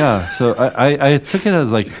comes. So I took it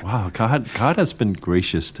as wow, God has been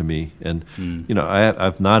gracious to me, and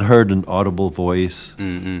I've not heard an audible voice,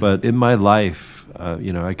 but in my life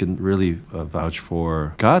I can really vouch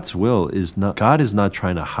for God's will God is not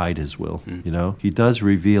trying to hide his will. He does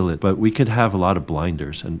reveal it, but we could have a lot of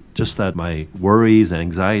blinders, and just that my worries and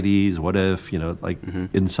anxieties, what if,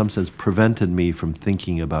 in some sense prevented me from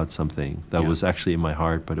thinking about something that was actually in my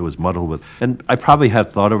heart, but it was muddled with, and I probably had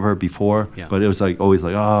thought of her before, but it was always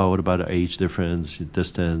oh, what about our age difference,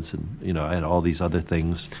 distance, and I had all these other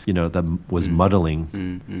things, that was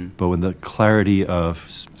muddling. But when the clarity of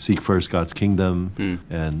seek first God's kingdom,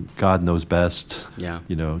 and God knows best.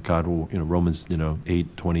 God will, Romans,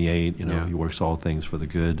 8:28. He works all things for the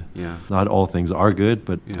good. Not all things are good,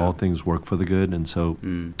 but all things work for the good. And so,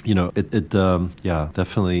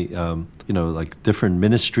 definitely. Different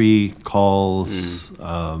ministry calls.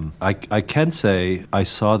 I can say I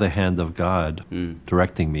saw the hand of God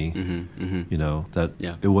directing me. That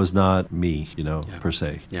it was not me, per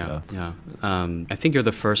se. I think you're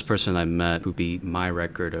the first person I met who beat my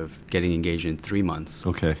record of getting engaged in 3 months.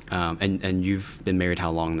 Okay. And you've been married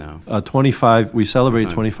how long now? 25. We celebrate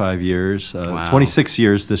 25 years. Wow. 26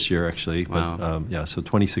 years this year, actually. Wow. But, so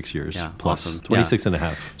 26 years plus. Awesome. 26 and a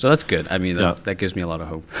half. So that's good. I mean, that gives me a lot of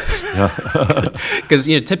hope. Because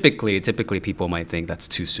typically people might think that's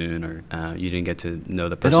too soon, or you didn't get to know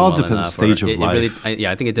the person. It all well depends on the enough, stage of life.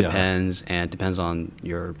 I think it depends, and it depends on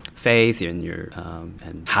your faith and your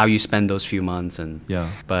and how you spend those few months. And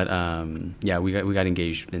but we got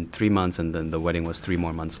engaged in 3 months, and then the wedding was 3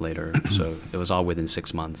 more months later. So it was all within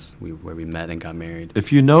 6 months where we met and got married.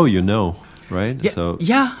 If you know, you know. Right.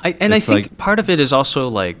 Yeah. I think part of it is also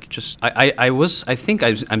like just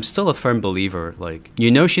I'm still a firm believer. Like,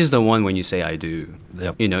 she's the one when you say I do.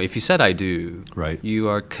 Yep. If you said I do, right, you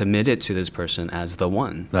are committed to this person as the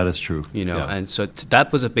one. That is true. And so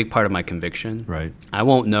that was a big part of my conviction. Right. I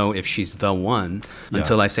won't know if she's the one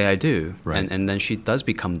until I say I do. Right. And then she does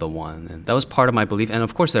become the one. And that was part of my belief. And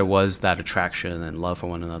of course there was that attraction and love for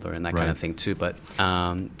one another and that kind of thing too. But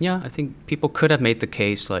I think people could have made the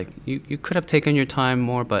case like you could have taken your time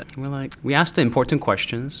more, but we asked the important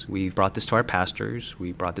questions. We brought this to our pastors,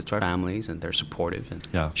 we brought this to our families, and they're supportive. And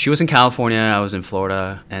she was in California, I was in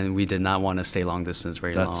Florida, and we did not want to stay long distance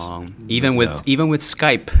very long. Even with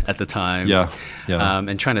Skype at the time.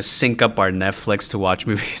 And trying to sync up our Netflix to watch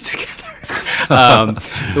movies together.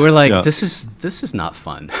 We were like, this is not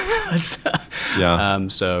fun.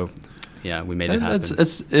 We made it happen.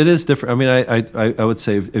 It is different. I mean, I would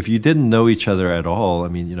say if you didn't know each other at all, I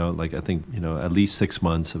mean, I think, at least 6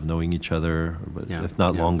 months of knowing each other, if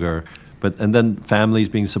not longer. And then families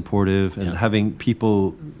being supportive and having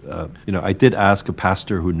people, I did ask a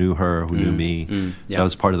pastor who knew her, who knew me. That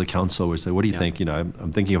was part of the council where I said, what do you think?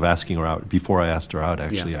 I'm thinking of asking her out. Before I asked her out,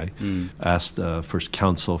 actually, I asked first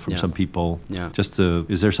counsel from some people just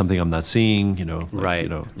is there something I'm not seeing?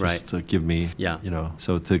 Just to give me,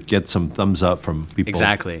 so to get some thumbs up from people.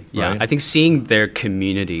 Exactly. Yeah. Right? I think seeing their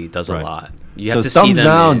community does a lot. You have to thumbs see them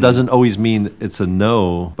down doesn't always mean it's a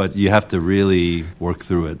no, but you have to really work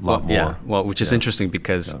through it a lot more. Yeah, which is interesting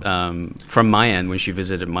because from my end, when she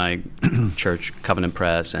visited my church, Covenant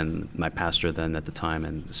Press, and my pastor then at the time,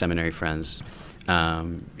 and seminary friends,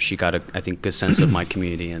 she got I think good sense of my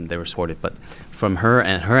community, and they were supportive. But from her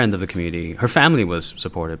end of the community, her family was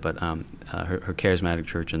supportive, but her charismatic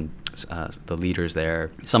church and the leaders there,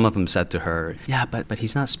 some of them said to her, but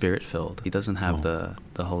he's not spirit filled. He doesn't have the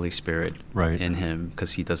Holy Spirit in him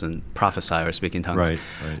because he doesn't prophesy or speak in tongues. Right.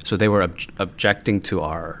 So they were objecting to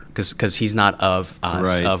because he's not of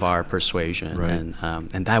us, of our persuasion,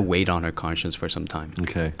 and that weighed on her conscience for some time.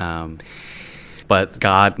 Okay. But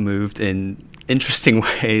God moved in interesting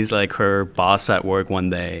ways. Like her boss at work one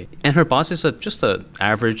day, and her boss is just an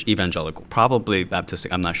average evangelical, probably Baptistic,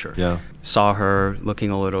 I'm not sure. Saw her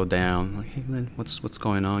looking a little down, like, hey Lynn, what's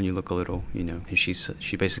going on? You look a little, And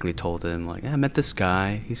she basically told him like, I met this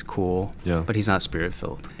guy, he's cool, but he's not spirit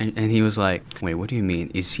filled. And he was like, wait, what do you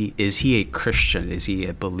mean? Is he a Christian? Is he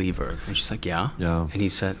a believer? And she's like, yeah. And he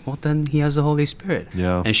said, well, then he has the Holy Spirit.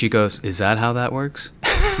 And she goes, is that how that works?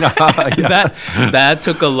 That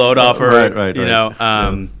took a load off her.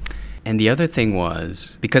 And the other thing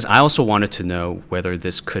was, because I also wanted to know whether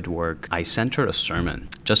this could work, I sent her a sermon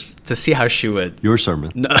just to see how she would. Your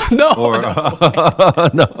sermon? No. Or a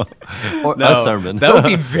sermon. That would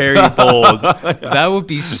be very bold. That would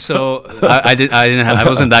be so. I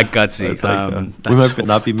wasn't that gutsy. We might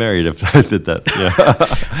not be married if I did that.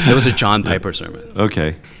 It was a John Piper sermon.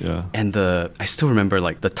 Okay. Yeah. And I still remember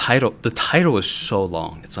like the title. The title was so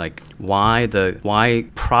long. It's like why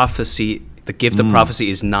prophecy. The gift of prophecy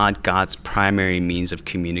is not God's primary means of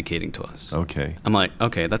communicating to us. Okay. I'm like,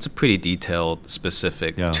 okay, that's a pretty detailed,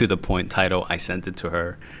 specific, to the point title. I sent it to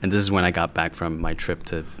her. And this is when I got back from my trip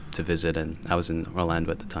to visit, and I was in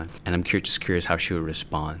Orlando at the time. And I'm just curious how she would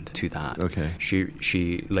respond to that. Okay.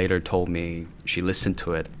 She later told me she listened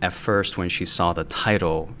to it. At first, when she saw the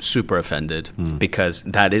title, super offended, because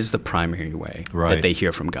that is the primary way that they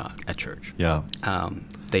hear from God at church. Yeah.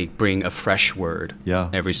 They bring a fresh word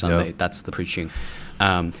every Sunday. That's the preaching.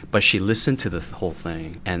 But she listened to the whole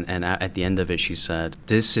thing, and at the end of it, she said,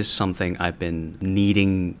 this is something I've been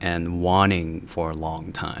needing and wanting for a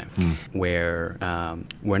long time, where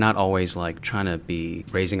we're not always like trying to be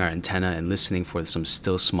raising our antenna and listening for some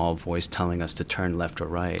still small voice telling us to turn left or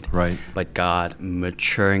right. But God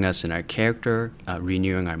maturing us in our character,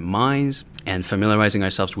 renewing our minds, and familiarizing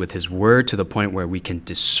ourselves with His Word to the point where we can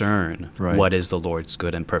discern what is the Lord's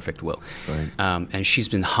good and perfect will. And she's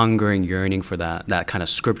been hungering, yearning for that kind of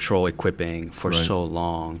scriptural equipping for so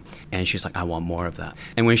long. And she's like, I want more of that.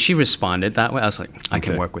 And when she responded that way, I was like, I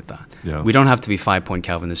can work with that. We don't have to be 5-point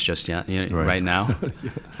Calvinists just yet, right now.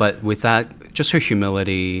 But with that, just her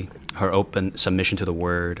humility, her open submission to the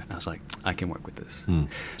word. I was like, I can work with this.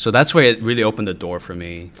 So that's where it really opened the door for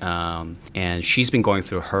me. And she's been going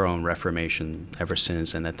through her own reformation ever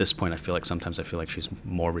since. And at this point, sometimes I feel like she's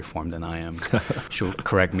more reformed than I am. She'll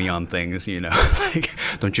correct me on things, like,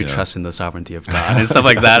 don't you trust in the sovereignty of God and stuff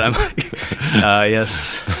like that. I'm like,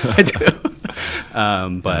 yes, I do.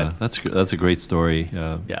 But that's a great story.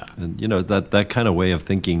 And that kind of way of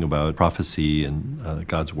thinking about prophecy and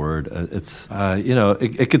God's word, it's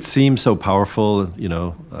it could seem so powerful,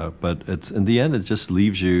 but it's in the end it just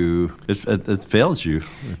leaves you. It fails you.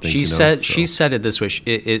 I think, she said it this way.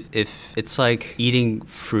 If it's like eating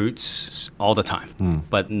fruits all the time,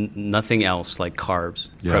 but nothing else like carbs,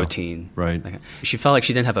 protein. Right. She felt like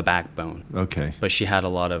she didn't have a backbone. Okay. But she had a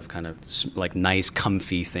lot of kind of like nice,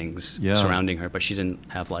 comfy things surrounding her, but she didn't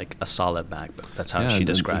have like a solid backbone. That's how she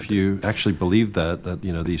described it. If you actually believe that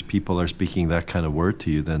these people are speaking that kind of word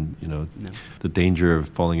to you, then the danger of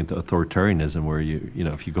falling into authoritarianism, where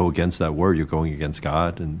if you go against that word, you're going against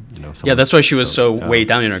God, and that's why she was so weighed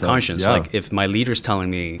down in her conscience. Like, if my leader's telling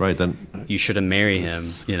me, right, then you shouldn't marry him,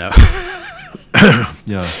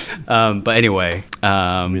 But anyway,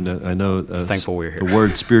 I know. Thankful we're here. The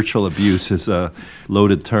word spiritual abuse is a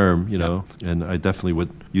loaded term, and I definitely would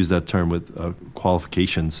use that term with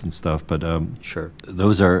qualifications and stuff. But sure,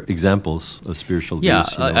 those are examples of spiritual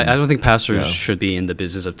abuse. I don't think pastors should be in the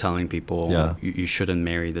business of telling people you shouldn't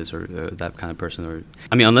marry this or that kind of person. Or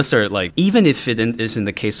unless they're like, even if it is in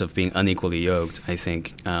the case of being unequally yoked, I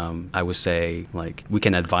think I would say, like, we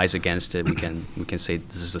can advise against it. We can say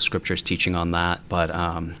this is the scripture's teaching on that, but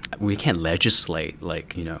we can't legislate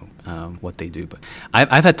what they do. But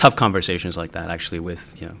I've had tough conversations like that actually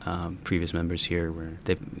with previous members here, where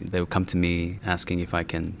they would come to me asking if I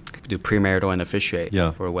can do premarital and officiate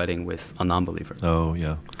for a wedding with a non-believer. Oh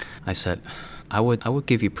yeah. I said, I would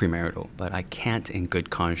give you premarital, but I can't in good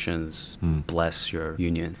conscience bless your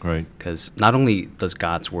union. Right. Because not only does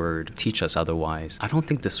God's word teach us otherwise, I don't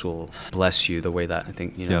think this will bless you the way that I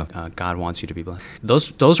think God wants you to be blessed.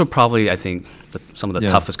 Those are probably, I think, some of the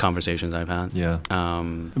toughest conversations I've had. Yeah.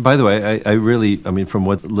 By the way, I really, from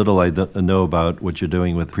what little I know about what you're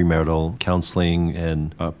doing with premarital counseling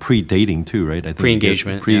and pre-dating too, right? I think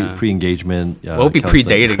pre-engagement. Pre-engagement. What would be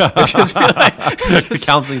pre-dating? Just be like,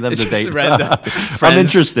 counseling them to date. Random. I'm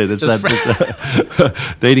interested. It's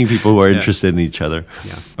dating people who are interested in each other.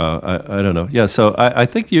 Yeah. I don't know. Yeah. So I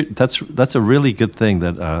think that's a really good thing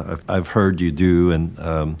that I've heard you do, and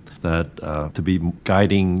that to be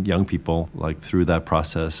guiding young people like through that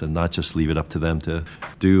process, and not just leave it up to them to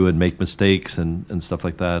do and make mistakes and stuff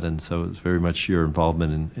like that. And so it's very much your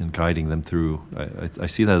involvement in guiding them through. I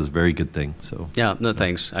see that as a very good thing. So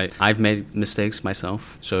thanks. I've made mistakes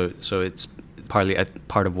myself, so it's partly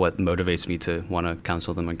part of what motivates me to want to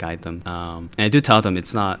counsel them and guide them. And I do tell them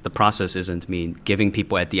the process isn't me giving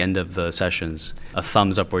people at the end of the sessions a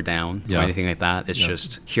thumbs up or down or anything like that. It's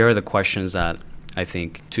just, here are the questions that I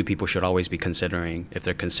think two people should always be considering if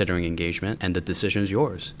they're considering engagement, and the decision is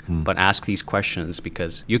yours. But ask these questions,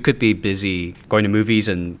 because you could be busy going to movies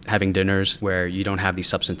and having dinners where you don't have these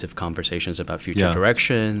substantive conversations about future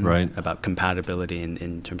direction, about compatibility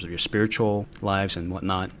in terms of your spiritual lives and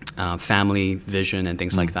whatnot, family vision and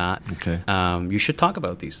things like that. Okay. You should talk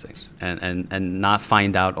about these things and not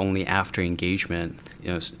find out only after engagement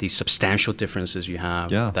these substantial differences you have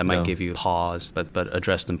that might give you pause, but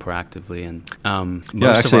address them proactively. And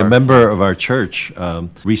actually, a member of our church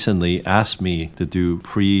recently asked me to do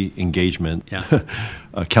pre-engagement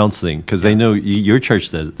counseling, because they know your church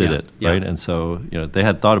did it, right? And so they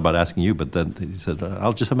had thought about asking you, but then he said,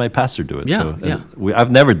 I'll just have my pastor do it.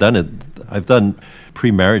 I've never done it. I've done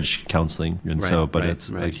pre-marriage counseling, and it's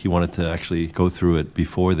like he wanted to actually go through it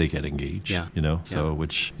before they get engaged.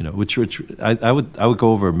 Which I would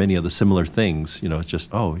go over many of the similar things. It's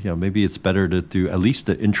just maybe it's better to do at least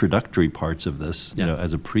the introductory parts of this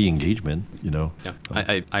as a pre-engagement.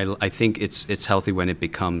 I think it's healthy when it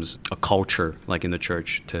becomes a culture, like in the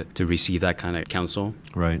church, to receive that kind of counsel,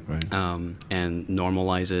 right, and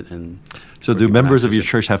normalize it. And so, do members of your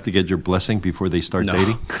church have to get your blessing before they start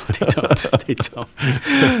dating? They don't. They don't.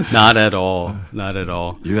 Not at all. Not at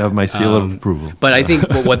all. You have my seal of approval. But I think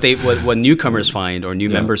what newcomers find, or new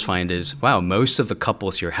members find, is, wow, most of the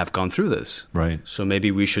couples here have gone through this. Right. So maybe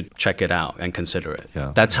we should check it out and consider it.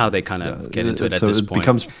 Yeah. That's how they kind of get into it at this point. So it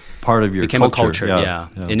becomes part of your culture. Became a culture, yeah.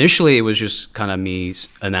 Initially, it was just kind of me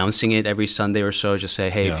announcing it every Sunday or so, just say,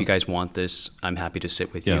 hey, if you guys want this, I'm happy to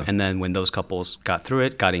sit with you. And then when those couples got through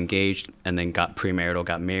it, got engaged, and then got premarital,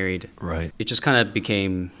 got married, right, it just kind of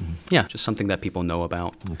became, just something that people know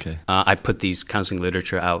about. Okay. I put these counseling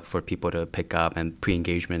literature out for people to pick up, and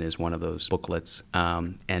Pre-Engagement is one of those booklets,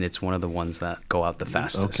 and it's one of the ones that go out the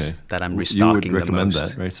fastest. That I'm restocking you would recommend the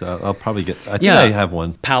most. that, right? So I'll probably get. I think I have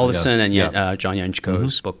one. Powlison and John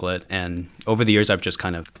Yanchiko's booklet, and over the years I've just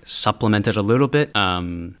kind of supplemented a little bit,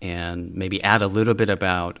 and maybe add a little bit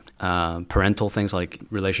about parental things like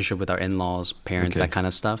relationship with our in-laws, parents, that kind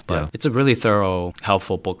of stuff. But it's a really thorough,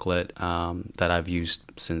 helpful booklet that I've used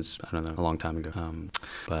since, I don't know, a long time ago.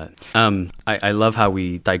 But I love how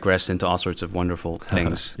we digress into all sorts of wonderful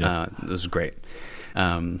things. This is great.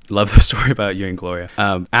 Love the story about you and Gloria.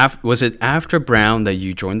 Was it after Brown that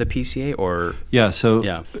you joined the PCA, or?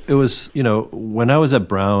 It was, when I was at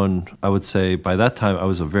Brown, I would say by that time I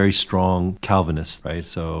was a very strong Calvinist, right?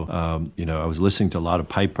 So, I was listening to a lot of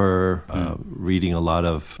Piper, reading a lot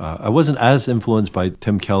of, I wasn't as influenced by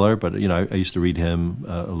Tim Keller, but, I used to read him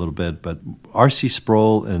a little bit, but R.C.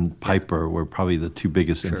 Sproul and Piper were probably the two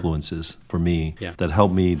biggest influences for me that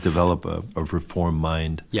helped me develop a reformed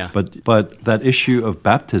mind. But that issue of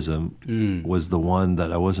baptism was the one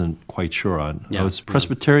that I wasn't quite sure on. I was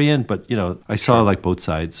Presbyterian, but I saw like both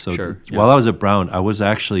sides. So while I was at Brown, I was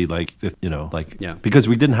actually because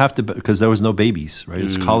we didn't have to, because there was no babies, right?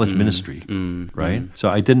 It's college ministry, right? So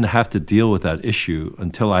I didn't have to deal with that issue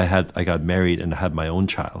until I got married and had my own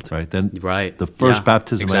child, right? Then the first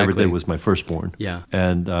baptism I ever did was my firstborn.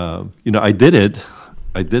 And I did it.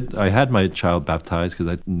 I had my child baptized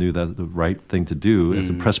because I knew that the right thing to do as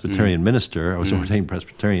a Presbyterian minister. I was ordained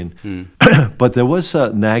Presbyterian. But there was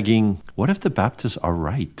a nagging, what if the Baptists are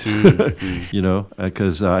right?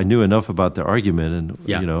 Because I knew enough about their argument,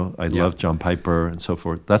 and, I loved John Piper and so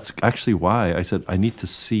forth. That's actually why I said, I need to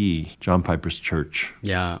see John Piper's church.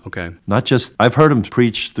 Not just, I've heard him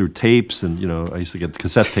preach through tapes, and, I used to get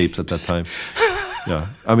cassette tapes at that time.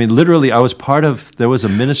 I mean, literally, I was there was a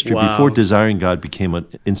ministry before Desiring God became an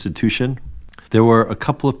institution. There were a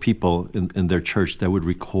couple of people in their church that would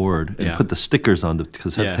record and put the stickers on the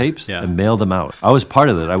cassette tapes and mail them out. I was part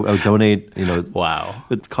of it. I would donate,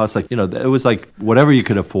 It cost it was like whatever you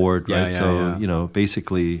could afford, right?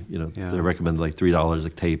 Basically, they recommended like $3 a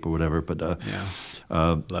tape or whatever. But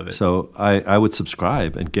love it. So I would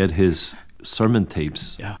subscribe and get his sermon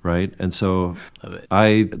tapes, right? And so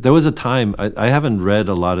there was a time, I haven't read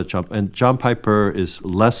a lot of John Piper is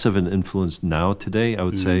less of an influence now today, I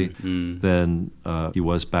would say, than he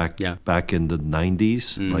was back in the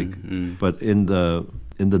 90s. But in the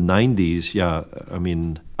 90s, I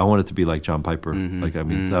mean, I wanted to be like John Piper.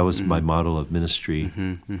 That was my model of ministry,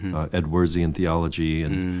 Edwardsian theology.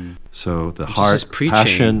 And so the heart,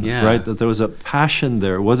 passion, right? That there was a passion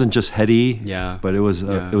there. It wasn't just heady, but it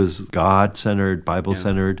was God-centered,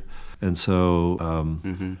 Bible-centered. And so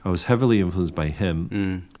I was heavily influenced by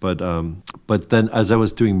him. But then as I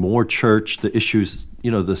was doing more church, the issues,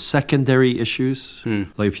 the secondary issues,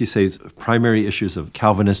 like if you say primary issues of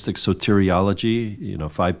Calvinistic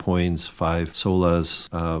soteriology, 5 points, 5 solas,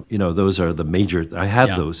 those are the major, I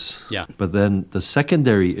had those. But then the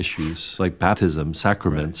secondary issues like baptism,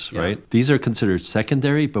 sacraments, right? These are considered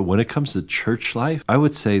secondary, but when it comes to church life, I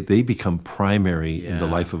would say they become primary in the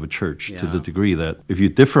life of a church to the degree that if you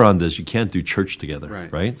differ on this, you can't do church together,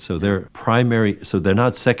 right? So they're primary, so they're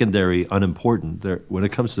not secondary, unimportant. When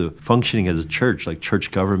it comes to functioning as a church, like church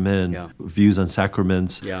government, views on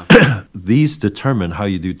sacraments, these determine how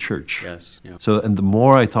you do church. So, and the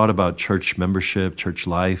more I thought about church membership, church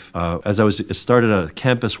life, as I started a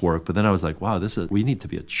campus work, but then I was like, wow, we need to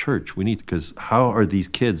be a church. Because how are these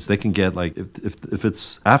kids, they can get like, if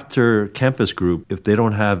it's after campus group, if they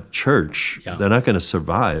don't have church, they're not going to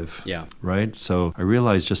survive, right? So I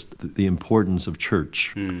realized just the importance of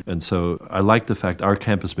church. And so I like the fact our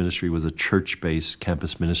campus ministry was a church-based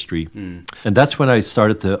campus ministry. And that's when I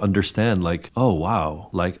started to understand, like, oh, wow,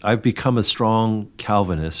 like I've become a strong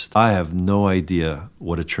Calvinist. I have no idea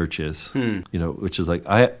what a church is, which is like,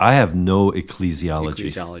 I have no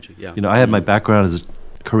ecclesiology. I had my background as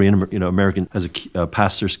Korean, American, as a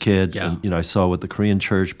pastor's kid, and I saw what the Korean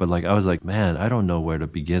church, but like I was like, man, I don't know where to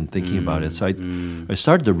begin thinking about it. So I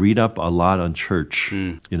started to read up a lot on church,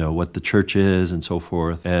 what the church is and so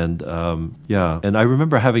forth, and and I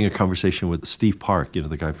remember having a conversation with Steve Park,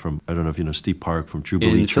 the guy from, I don't know if you know Steve Park from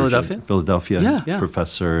Jubilee in Church Philadelphia, he's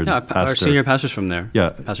professor, pastor. Our senior pastor's from there.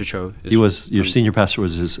 Pastor Cho. He was your senior pastor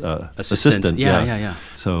was his assistant. Yeah.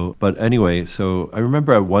 So, but anyway, so I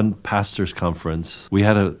remember at one pastor's conference we had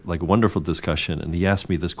had a wonderful discussion, and he asked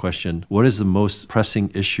me this question: what is the most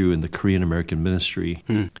pressing issue in the Korean American ministry?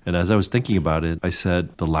 And as I was thinking about it, I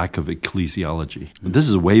said the lack of ecclesiology. This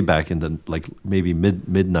is way back in the maybe mid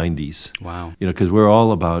 90s. Wow. Because we're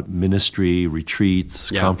all about ministry,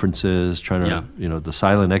 retreats, conferences, trying to the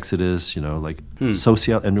silent exodus,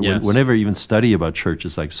 whenever you even study about church,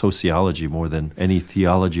 it's like sociology more than any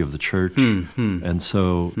theology of the church. And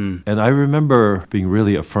so and I remember being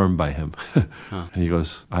really affirmed by him. And he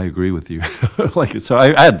goes, I agree with you. So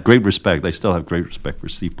I had great respect. I still have great respect for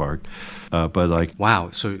Steve Park. But wow,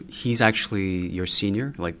 so he's actually your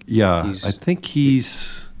senior? I think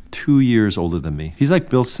he's 2 years older than me. He's like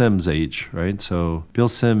Bill Sims' age, right? So Bill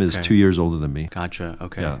Sim is 2 years older than me. Gotcha.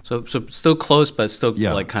 Okay. Yeah. So still close, but still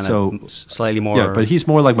slightly more. Yeah, but he's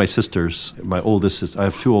more like my sisters. My oldest sister. I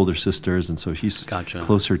have 2 older sisters, and so he's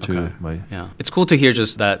closer to my. Yeah. It's cool to hear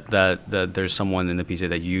just that there's someone in the PCA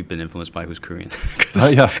that you've been influenced by who's Korean.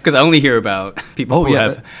 Because I only hear about people who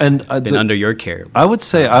have been under your care. I would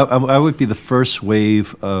say I would be the first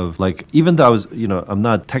wave of even though I was I'm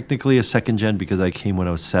not technically a second gen because I came when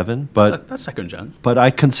I was 7. But that's second gen. But I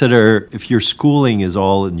consider if your schooling is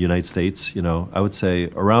all in the United States, I would say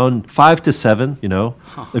around 5 to 7.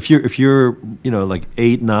 If you're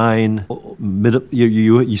 8, 9,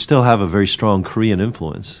 you still have a very strong Korean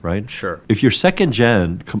influence, right? Sure. If you're second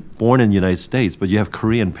gen, born in the United States, but you have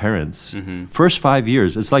Korean parents, first 5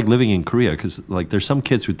 years, it's like living in Korea because there's some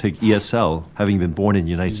kids who take ESL having been born in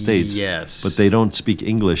the United States, yes, but they don't speak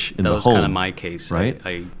English in the home. That was kind of my case, right?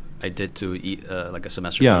 I did do a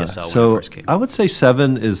semester of ESL so when I first came. I would say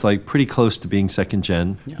 7 is pretty close to being second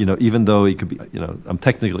gen. Yeah. Even though it could be, I'm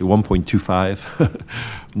technically 1.25,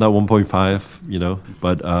 not 1.5.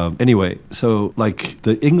 But anyway, so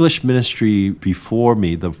the English ministry before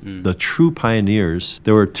me, the true pioneers,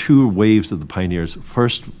 there were 2 waves of the pioneers.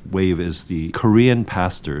 First wave is the Korean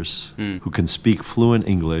pastors who can speak fluent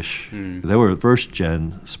English. They were first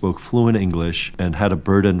gen, spoke fluent English, and had a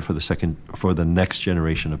burden for the next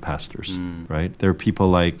generation of pastors, right? There are people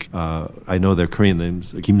like, I know their Korean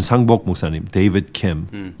names, Kim Sang-bok 목사님, David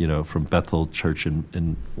Kim, from Bethel Church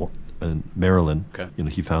in Maryland. Okay.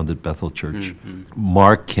 He founded Bethel Church.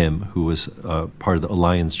 Mark Kim, who was part of the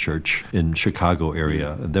Alliance Church in Chicago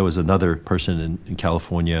area. And there was another person in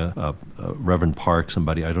California, Reverend Park,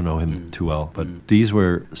 somebody, I don't know him too well. But these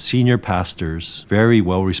were senior pastors, very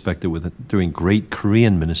well respected doing great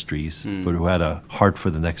Korean ministries, but who had a heart for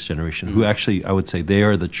the next generation, who actually, I would say, they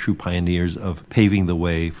are the true pioneers of paving the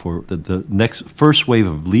way for the next first wave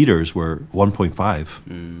of leaders were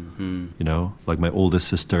 1.5. Like my oldest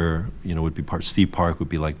sister, would be Steve Park would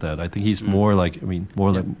be like that. I think he's he's more like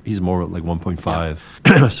 1.5.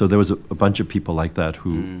 Yeah. So there was a bunch of people like that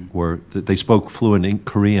who they spoke fluent in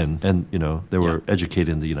Korean, and they were educated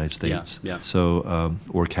in the United States. Yeah. So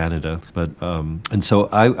or Canada, but and so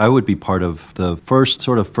I would be part of the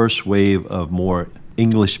first wave of more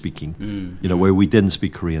English speaking, where we didn't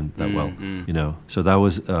speak Korean that well, So that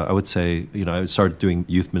was, I would say, I started doing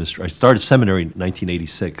youth ministry. I started seminary in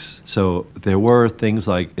 1986. So there were things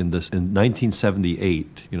like in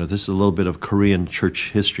 1978, this is a little bit of Korean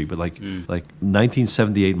church history, but like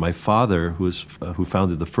 1978, my father, who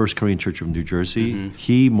founded the first Korean church of New Jersey,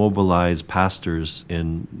 he mobilized pastors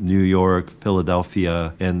in New York,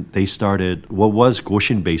 Philadelphia, and they started what was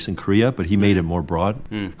Goshin base in Korea, but he made it more broad,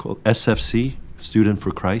 called SFC. Student for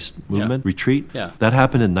Christ movement retreat. Yeah. That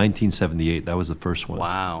happened in 1978. That was the first one.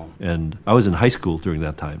 Wow. And I was in high school during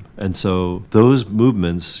that time. And so those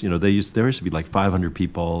movements, there used to be like 500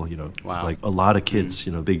 people, wow. like a lot of kids,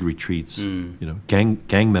 big retreats.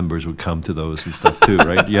 Gang members would come to those and stuff too,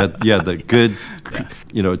 right? You had the good,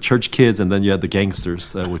 church kids, and then you had the gangsters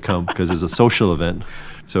that would come because it's a social event.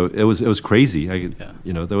 So it was crazy.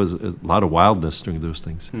 There was a lot of wildness during those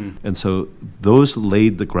things. And so those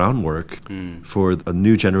laid the groundwork for a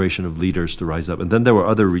new generation of leaders to rise up. And then there were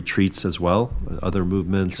other retreats as well, other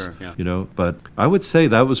movements, sure, yeah. But I would say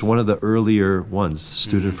that was one of the earlier ones,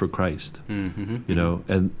 Student for Christ,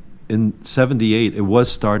 and in 78, it was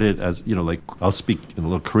started as, I'll speak in a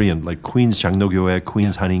little Korean, like Queens 장로교회,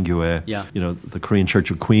 Queens 한인교회, the Korean Church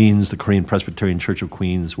of Queens, the Korean Presbyterian Church of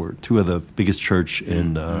Queens were two of the biggest church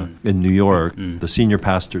in New York. The senior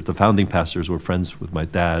pastor, the founding pastors were friends with my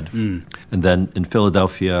dad. And then in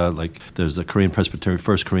Philadelphia, there's a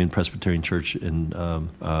first Korean Presbyterian Church in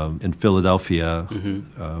Philadelphia.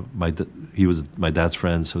 He was my dad's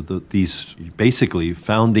friend. So these basically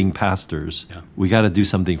founding pastors, we got to do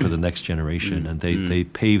something for the next generation, and they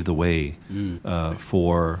paved the way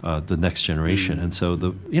for the next generation. And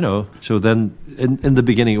so so then in the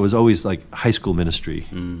beginning it was always like high school ministry,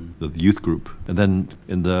 the youth group, and then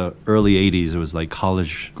in the early 80s it was like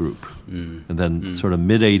college group, and then sort of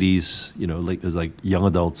mid 80s, like it was like young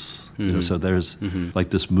adults, so there's like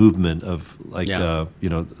this movement of like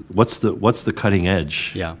what's the cutting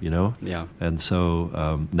edge, and so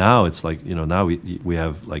now it's like now we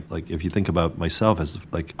have like if you think about myself as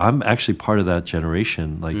like I'm actually part of that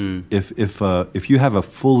generation, like if you have a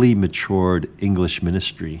fully matured English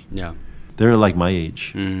ministry, they're like my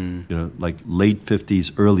age, like late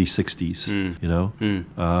 50s, early 60s,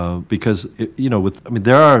 because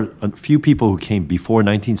there are a few people who came before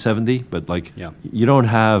 1970, but like you don't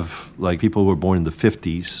have like people who were born in the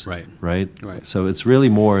 50s, right? So it's really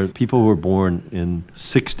more people who were born in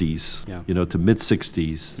 60s, to mid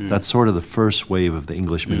 60s. That's sort of the first wave of the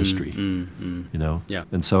English ministry,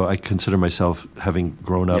 and so I consider myself having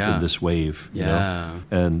grown up in this wave,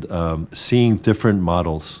 and seeing different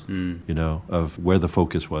models, of where the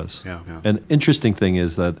focus was. And interesting thing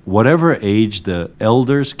is that whatever age the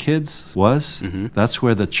elders' kids was, that's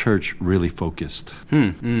where the church really focused.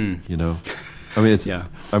 I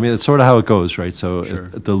mean, it's sort of how it goes, right? So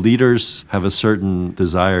if the leaders have a certain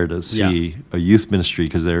desire to see a youth ministry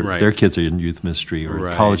because their kids are in youth ministry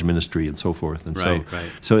or college ministry and so forth. And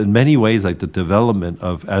so in many ways, like the development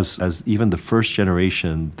of as even the first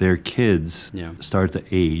generation, their kids started to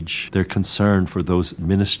age, they're concerned for those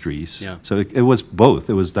ministries. So it was both.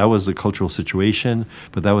 That was the cultural situation,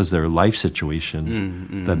 but that was their life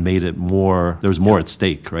situation that made it more. There was more at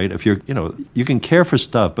stake, right? If you're, you can care for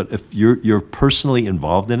stuff, but if you're personally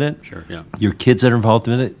involved in it, your kids are involved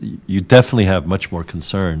in it, you definitely have much more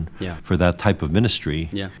concern for that type of ministry.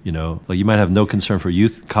 Like you might have no concern for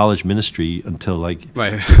youth college ministry until like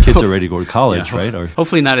your kids are ready to go to college, right? Or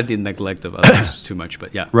hopefully not at the neglect of others too much,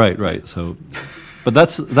 but right. So, but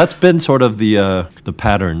that's been sort of the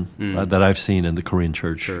pattern that I've seen in the Korean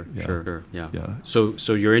church. Sure.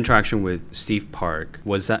 So your interaction with Steve Park,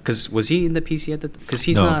 was he in the PC at the? Because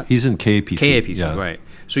he's not. He's in KAPC. Right.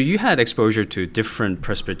 So you had exposure to different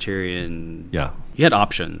Presbyterian. Yeah. You had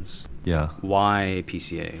options. Yeah. Why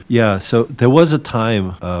PCA? Yeah. So there was a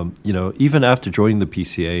time, even after joining the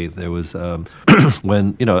PCA, there was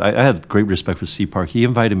when I had great respect for Steve Park. He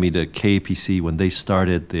invited me to KAPC when they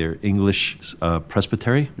started their English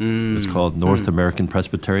presbytery. It's called North American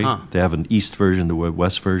Presbytery. They have an East version, the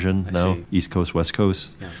West version now, East Coast, West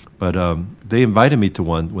Coast. Yeah. But they invited me to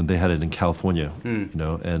one when they had it in California,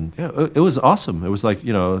 and it was awesome. It was like,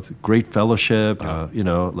 great fellowship,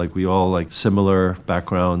 like we all like similar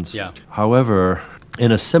backgrounds. Yeah. However,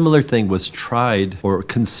 and a similar thing was tried or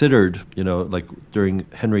considered, like during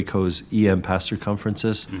Henry Ko's EM pastor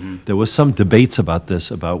conferences, there was some debates about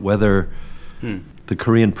this, about whether the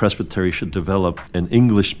Korean presbytery should develop an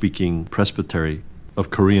English-speaking presbytery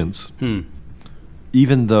of Koreans.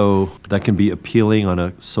 Even though that can be appealing on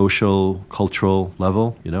a social, cultural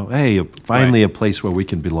level, hey, finally a place where we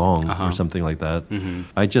can belong or something like that.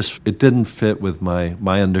 It didn't fit with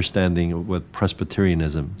my understanding of what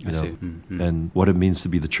Presbyterianism, and what it means to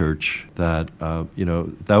be the church. That,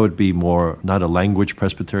 that would be more, not a language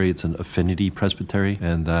presbytery, it's an affinity presbytery.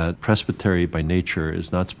 And that presbytery by nature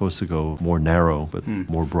is not supposed to go more narrow, but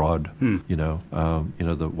more broad,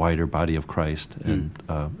 the wider body of Christ. And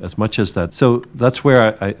as much as that, so that's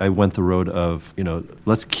where I went the road of,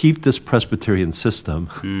 let's keep this Presbyterian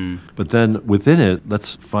system, but then within it,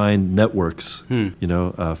 let's find networks,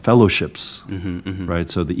 fellowships, right?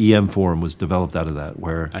 So the EM Forum was developed out of that,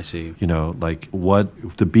 where, like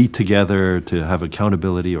what, to be together, to have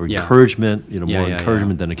accountability or encouragement, more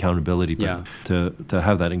encouragement than accountability, but to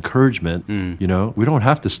have that encouragement, we don't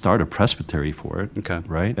have to start a presbytery for it,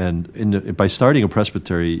 right? And by starting a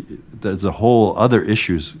presbytery, there's a whole other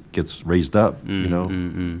issues gets raised up,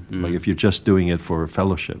 like if you're just doing it for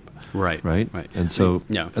fellowship. Right. And so,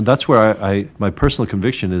 and that's where my personal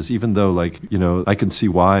conviction is, even though I can see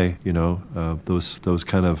why, those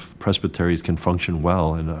kind of presbyteries can function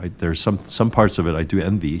well. And there's some parts of it I do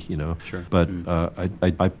envy, but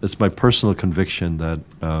it's my personal conviction that,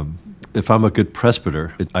 if I'm a good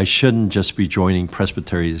presbyter, I shouldn't just be joining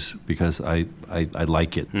presbyteries because I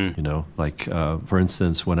like it, Like for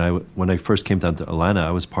instance, when I first came down to Atlanta,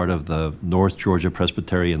 I was part of the North Georgia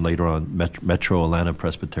Presbytery and later on Metro Atlanta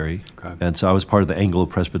Presbytery, and so I was part of the Anglo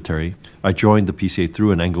Presbytery. I joined the PCA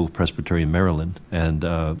through an Anglo Presbytery in Maryland, and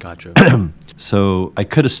so I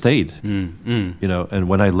could have stayed, And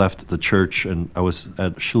when I left the church and I was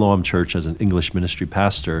at Shalom Church as an English ministry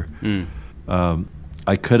pastor,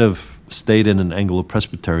 I could have stayed in an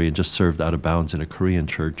Anglo-Presbytery and just served out of bounds in a Korean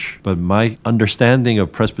church. But my understanding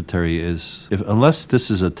of presbytery is, unless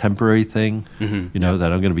this is a temporary thing,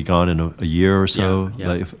 that I'm going to be gone in a year or so,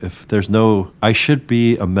 if there's no, I should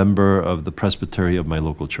be a member of the presbytery of my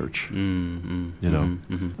local church. I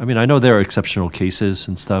mean, I know there are exceptional cases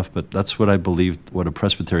and stuff, but that's what I believe what a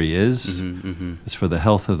presbytery is. It's for the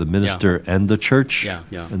health of the minister and the church.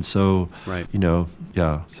 And so,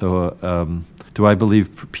 so do I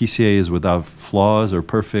believe PCA is without flaws or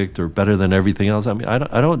perfect or better than everything else? I mean,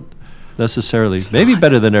 I don't necessarily. Maybe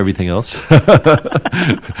better than everything else.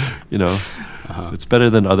 It's better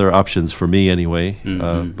than other options for me anyway. We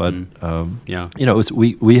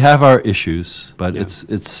have our issues, but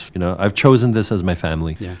it's I've chosen this as my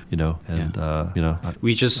family.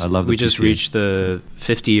 We just reached the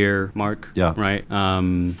 50-year mark. Right.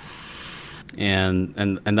 And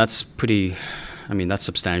that's pretty. I mean, that's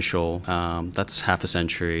substantial. That's half a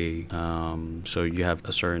century. So you have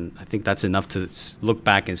a certain, I think that's enough to look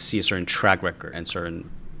back and see a certain track record and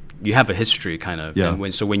you have a history kind of.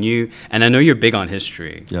 And I know you're big on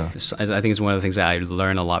history. I think it's one of the things that I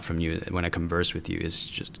learn a lot from you when I converse with you is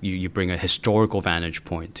just you bring a historical vantage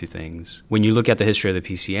point to things. When you look at the history of the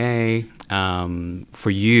PCA,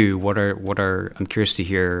 for you, what are I'm curious to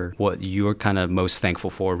hear what you're kind of most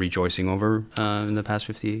thankful for, rejoicing over in the past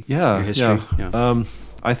 50 year history.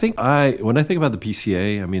 I think when I think about the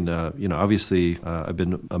PCA, I mean, obviously I've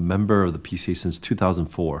been a member of the PCA since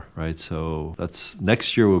 2004, right? So that's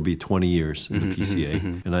next year will be 20 years in the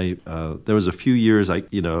PCA. And there was a few years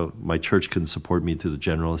my church couldn't support me to the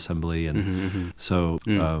General Assembly, and so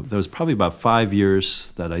there was probably about 5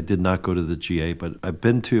 years that I did not go to the GA, but I've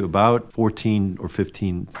been to about 14 or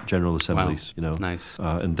 15 General Assemblies. Wow. Nice.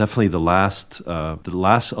 And definitely the last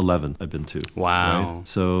 11 I've been to. Wow. Right?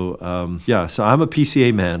 So so I'm a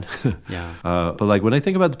PCA man. But like when I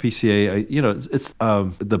think about the PCA, it's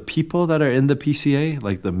the people that are in the PCA,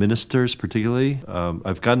 like the ministers particularly.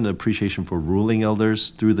 I've gotten an appreciation for ruling elders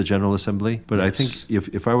through the General Assembly. But I think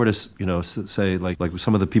if I were to say like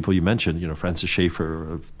some of the people you mentioned, Francis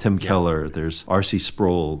Schaeffer, Tim Keller, there's R.C.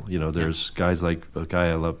 Sproul, there's guys like a guy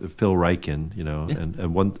I love, Phil Ryken,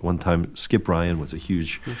 and one time Skip Ryan was a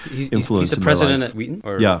huge influence. He's the president at Wheaton,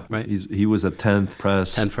 right? He was at 10th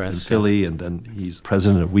Press in Philly, and then he's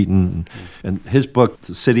president of Wheaton, and his book,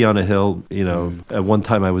 The City on a Hill, at one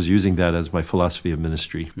time I was using that as my philosophy of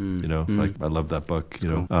ministry. It's like I love that book.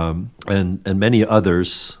 And many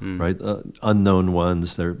others, right? Unknown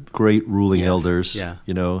ones. They're great ruling elders.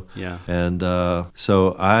 And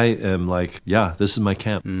so I am like, this is my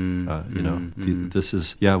camp. This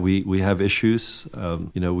is we have issues.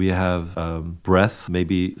 We have breadth.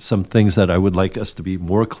 Maybe some things that I would like us to be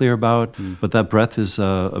more clear about. But that breadth is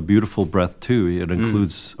a beautiful breadth too. It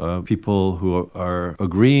includes people who are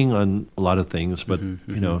agreeing on a lot of things, but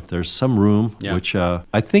there's some room, which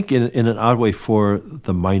I think in an odd way for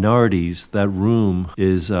the minorities, that room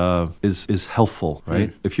is helpful,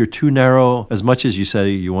 right? If you're too narrow, as much as you say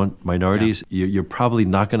you want minorities, you're probably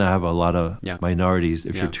not going to have a lot of minorities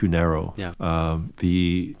if you're too narrow.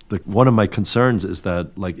 The one of my concerns is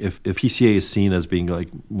that like if PCA is seen as being like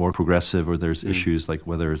more progressive, or there's issues like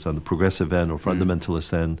whether it's on the progressive end or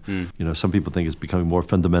fundamentalist end, some people think it's becoming more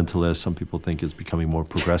fundamentalist. Some people think it's becoming more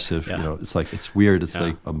progressive. It's like it's weird. It's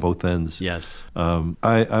like on both ends. Yes.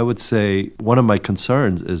 I would say one of my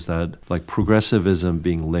concerns is that like progressivism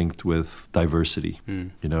being linked with diversity.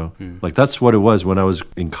 Like that's what it was when I was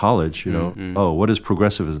in college. Oh, what is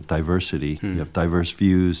progressivism? Diversity. You have diverse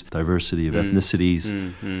views, diversity of ethnicities,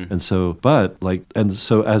 and so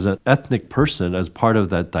as an ethnic person, as part of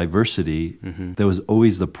that diversity, there was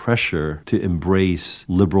always the pressure to embrace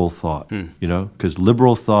liberal thought. Because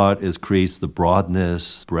liberal thought creates the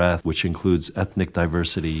broadness, breadth, which includes ethnic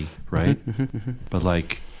diversity, right? But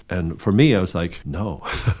like, and for me, I was like, no,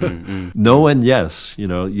 no, and yes,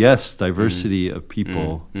 yes, diversity of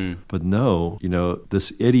people, but no,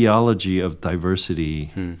 this ideology of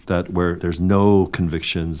diversity that where there's no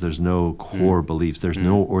convictions, there's no core beliefs, there's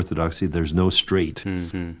no orthodoxy, there's no straight,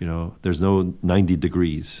 there's no 90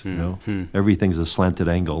 degrees, everything's a slanted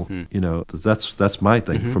angle, that's my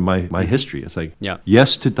thing from my history. It's like,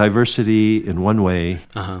 yes to diversity in one way,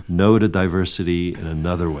 no to diversity in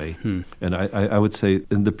another way. And I would say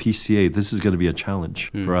in the PCA, this is going to be a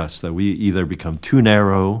challenge for us, that we either become too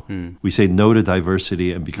narrow, we say no to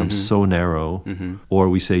diversity and become so narrow, or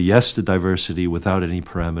we say yes to diversity without any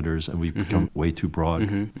parameters and we become way too broad.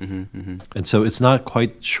 And so it's not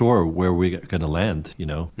quite sure where we're going to land, you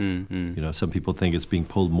know. You know, some people think it's being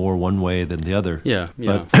pulled more one way than the other.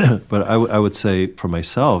 But I would say for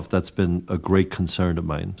myself, that's been a great concern of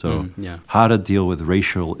mine. So how to deal with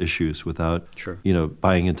racial issues without, you know,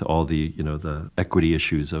 buying into all the, you know, the equity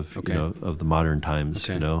issues of, you know, of the modern times,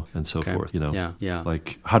 you know, and so forth, you know.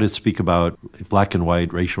 Like how to speak about black and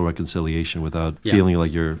white racial reconciliation without feeling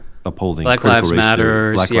like you're upholding Black Lives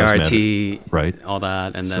Matter, CRT, right? All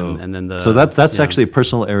that, and then so that's actually a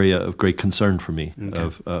personal area of great concern for me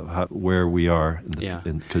of where we are.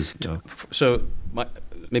 Because so.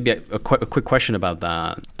 Maybe a quick question about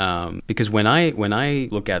that, because when I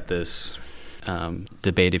look at this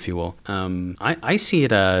debate, if you will, I see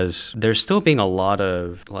it as there's still being a lot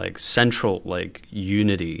of like central like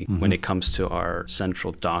unity when it comes to our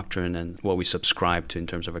central doctrine and what we subscribe to in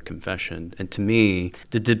terms of a confession. And to me,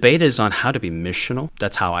 the debate is on how to be missional.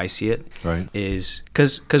 That's how I see it. Right. Is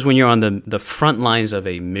because when you're on the front lines of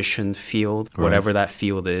a mission field, whatever that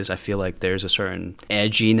field is, I feel like there's a certain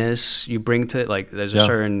edginess you bring to it. Like there's a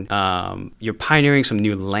certain you're pioneering some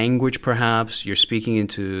new language, perhaps. You're speaking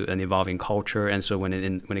into an evolving culture. And so when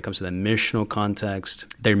it comes to the missional context,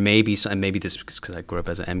 there may be some, and maybe this is because I grew up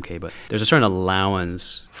as an MK, but there's a certain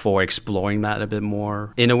allowance for exploring that a bit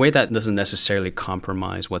more in a way that doesn't necessarily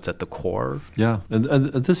compromise what's at the core. Yeah, and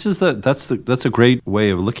this is that's a great way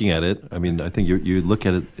of looking at it. I mean, I think you look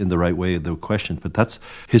at it in the right way, the question, but that's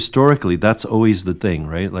historically that's always the thing,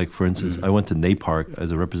 right? Like for instance, I went to NAPARC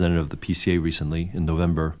as a representative of the PCA recently in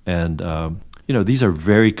November, and you know, these are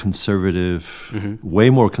very conservative, way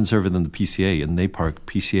more conservative than the PCA. In NAPARC,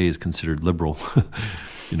 PCA is considered liberal,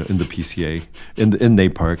 you know, in the PCA, in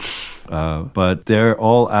NAPARC. But they're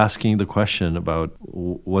all asking the question about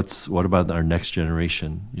what about our next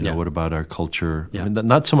generation? You know, what about our culture? I mean,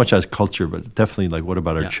 not so much as culture, but definitely like what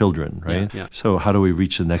about our children, right? So how do we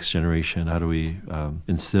reach the next generation? How do we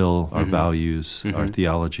instill our values, our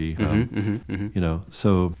theology? You know,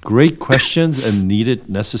 so great questions and needed,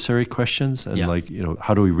 necessary questions, and like, you know,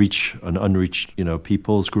 how do we reach an unreached, you know,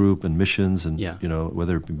 people's group and missions, and you know,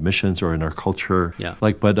 whether it be missions or in our culture,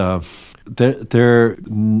 but they're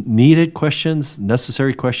needed questions,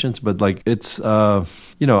 necessary questions, but like it's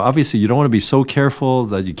you know, obviously you don't want to be so careful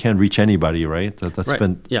that you can't reach anybody, right? That's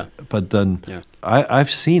been But then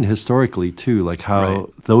I've seen historically too, like how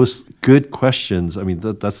those good questions. I mean,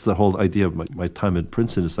 that's the whole idea of my time at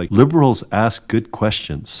Princeton. It's like liberals ask good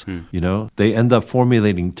questions. You know, they end up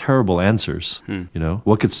formulating terrible answers. You know,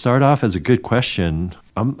 what could start off as a good question,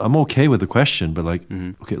 I'm okay with the question, but like,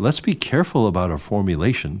 okay, let's be careful about our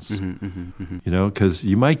formulations, you know, because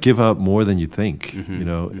you might give up more than you think, you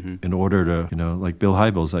know, in order to, you know, like Bill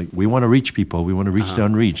Hybels, like, we want to reach people, we want to reach the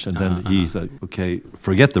unreached. And then he's like, okay,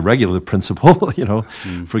 forget the regular principle, you know,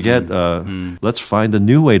 forget, let's find a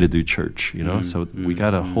new way to do church, you know. So we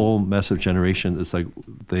got a whole massive generation. It's like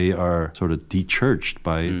they are sort of de-churched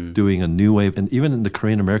by doing a new way. And even in the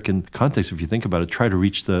Korean American context, if you think about it, try to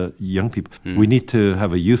reach the young people. We need to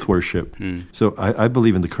have a youth worship. So I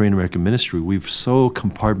believe in the Korean American ministry, we've so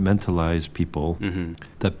compartmentalized people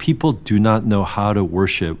that people do not know how to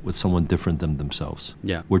worship with someone different than themselves.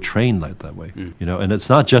 We're trained like that way, you know, and it's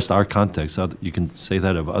not just our context. You can say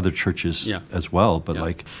that of other churches as well, but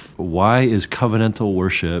like, why is covenantal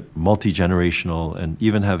worship multi-generational and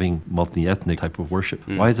even having multi-ethnic type of worship?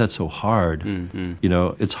 Why is that so hard? You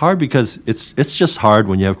know, it's hard because it's just hard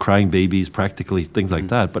when you have crying babies, practically, things like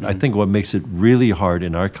that. But I think what makes it really hard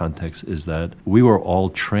in our context is that we were all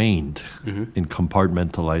trained in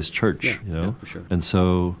compartmentalized church, you know? And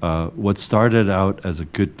so what started out as a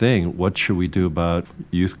good thing, what should we do about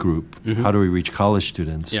youth group? How do we reach college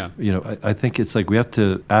students? You know, I think it's like we have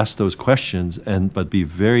to ask those questions but be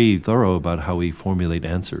very thorough about how we formulate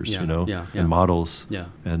answers, you know, and models.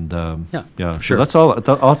 And so that's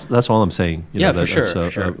all I'm saying. You know, for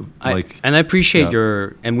sure. And I appreciate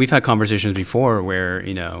and we've had conversations before where,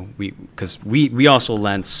 you know, because we also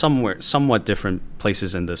land somewhat different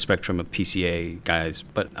places in the spectrum of PCA guys,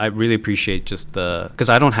 but I really appreciate just because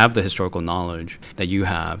I don't have the historical knowledge that you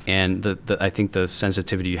have, and I think the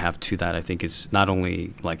sensitivity you have to that, I think is not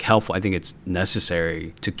only like helpful, I think it's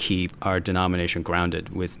necessary to keep our denomination grounded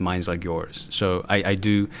with minds like yours. So I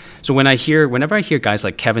do. So whenever I hear guys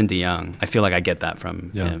like Kevin DeYoung, I feel like I get that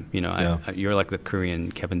from him. You know, you're like the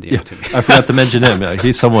Korean Kevin DeYoung to me. I forgot to mention him.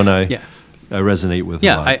 He's someone I resonate with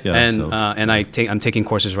a lot. I'm taking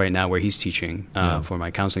courses right now where he's teaching for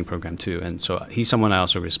my counseling program too, and so he's someone I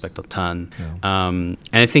also respect a ton. And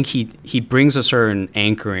I think he brings a certain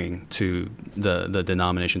anchoring to the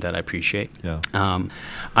denomination that I appreciate.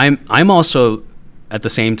 I'm also at the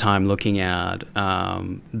same time looking at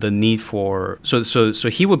the need for so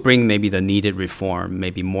he would bring maybe the needed reform,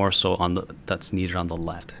 maybe more so that's needed on the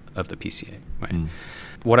left of the PCA, right?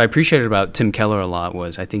 What I appreciated about Tim Keller a lot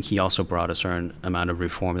was I think he also brought a certain amount of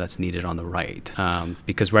reform that's needed on the right,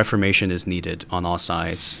 because reformation is needed on all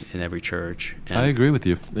sides in every church. And I agree with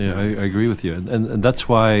you. I agree with you, and that's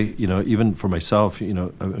why even for myself,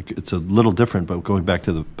 it's a little different. But going back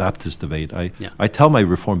to the Baptist debate, I tell my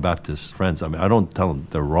Reformed Baptist friends, I mean, I don't tell them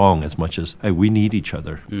they're wrong as much as, hey, we need each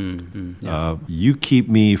other. You keep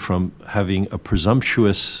me from having a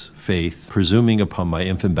presumptuous faith, presuming upon my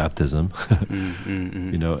infant baptism,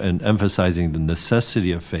 and emphasizing the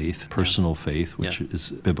necessity of faith, personal faith, which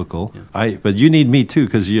is biblical. But you need me too,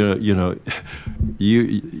 because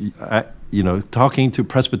talking to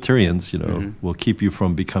Presbyterians, will keep you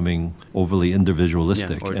from becoming overly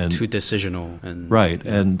individualistic or too decisional,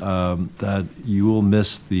 and that you will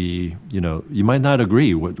miss the, you might not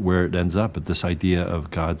agree where it ends up, but this idea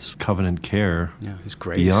of God's covenant care, His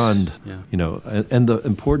grace beyond, and the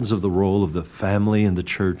importance of the role of the family and the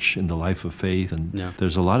church in the life of faith, and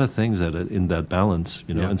there's a lot of things that in that balance,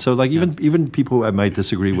 and so like even people I might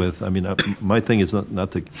disagree with. I mean, my thing is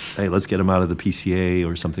not to, hey, let's get them out of the PCA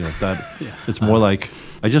or something like that. It's more like,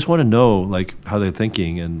 I just want to know like how they're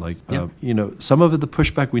thinking, and like some of the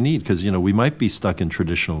pushback we need, because we might be stuck in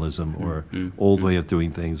traditionalism or old way of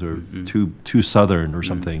doing things, or too southern or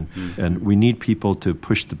something, and we need people to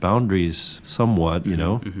push the boundaries somewhat,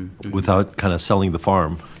 without kind of selling the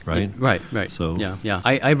farm, right? Right. So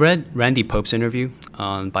I read Randy Pope's interview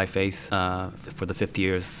on By Faith for the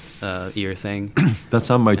 50th year thing.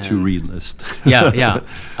 That's on my to-read list.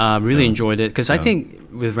 Really enjoyed it, because I think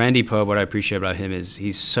with Randy Pope, what I appreciate about him is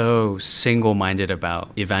he's so single-minded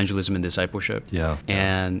about evangelism and discipleship.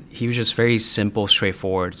 And he was just very simple,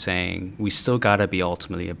 straightforward, saying we still gotta be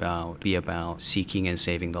ultimately about seeking and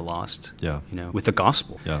saving the lost. With the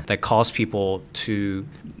gospel that calls people to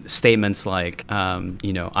statements like,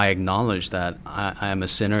 I acknowledge that I am a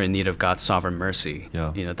sinner in need of God's sovereign mercy.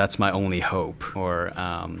 That's my only hope, or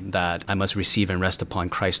that I must receive and rest upon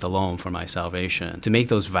Christ alone for my salvation. To make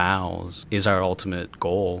those vows is our ultimate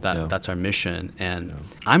goal. That's our mission, and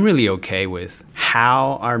I'm really okay with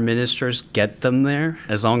how our ministers get them there,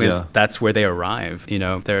 as long as that's where they arrive.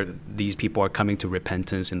 These people are coming to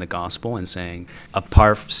repentance in the gospel and saying,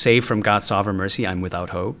 saved from God's sovereign mercy, I'm without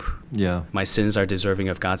hope. My sins are deserving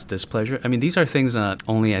of God's displeasure. I mean, these are things that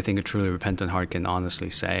only I think a truly repentant heart can honestly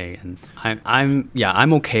say, and I'm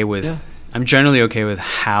okay with. I'm generally okay with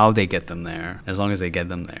how they get them there, as long as they get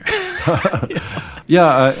them there.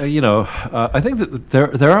 I think that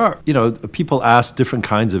there are, people ask different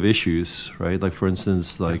kinds of issues, right? Like, for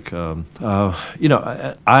instance,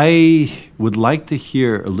 I would like to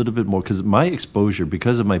hear a little bit more, because my exposure,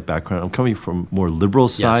 because of my background, I'm coming from more liberal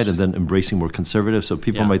side and then embracing more conservative. So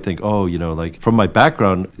people might think, from my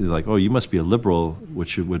background, like, oh, you must be a liberal,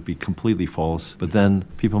 which would be completely false. But then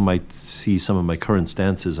people might see some of my current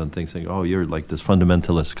stances on things, saying, oh, you're like this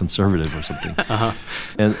fundamentalist conservative or something.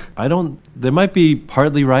 And they might be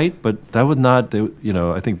partly right, but that would not,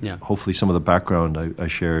 I think hopefully some of the background I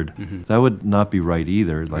shared, that would not be right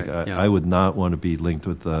either. Like, I would not want to be linked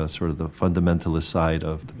with sort of the fundamentalist side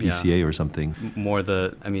of the PCA or something. More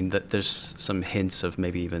there's some hints of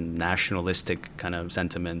maybe even nationalistic kind of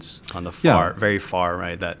sentiments on the very far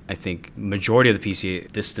right, that I think majority of the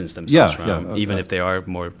PCA distance themselves from, even if they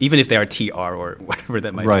are TR or whatever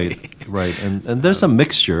that might be. Right. And there's a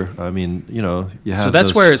mixture. I mean, you have. So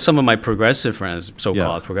that's where some of my progressive friends,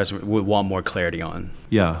 so-called progressive, would want more clarity on.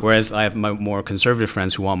 Whereas I have my more conservative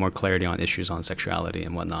friends who want more clarity on issues on sexuality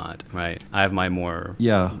and whatnot. Right. I have my more.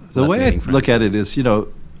 The way I look at it is,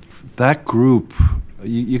 that group,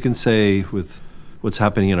 you can say with what's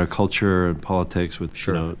happening in our culture and politics with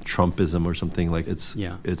Trumpism or something, like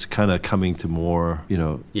it's kind of coming to more,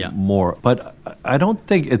 more. But I don't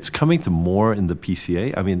think it's coming to more in the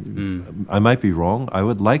PCA. I mean, I might be wrong. I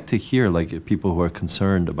would like to hear like people who are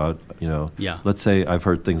concerned about, let's say I've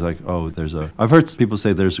heard things like, I've heard people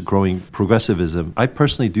say there's a growing progressivism. I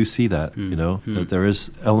personally do see that, that there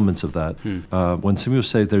is elements of that. When some people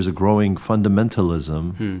say there's a growing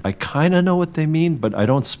fundamentalism, I kind of know what they mean, but I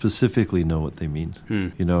don't specifically know what they mean.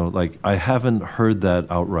 Like I haven't heard that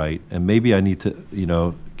outright, and maybe I need to,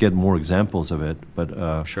 get more examples of it. But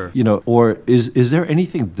sure. Or is there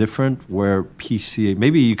anything different where PCA?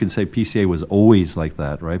 Maybe you can say PCA was always like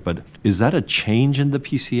that, right? But is that a change in the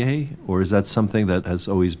PCA, or is that something that has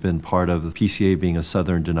always been part of the PCA being a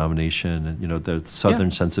Southern denomination, and the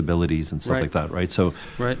Southern sensibilities and stuff like that, right? So,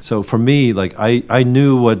 so for me, like I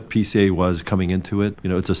knew what PCA was coming into it.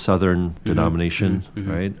 It's a Southern denomination,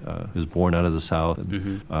 right? It was born out of the South,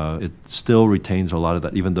 and it still retains a lot of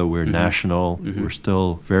that. Even though we're national, we're still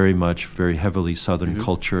very heavily Southern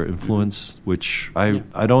culture influence, which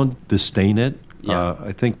I don't disdain it.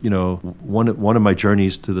 I think one of my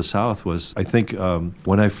journeys to the South was, I think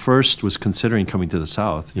when I first was considering coming to the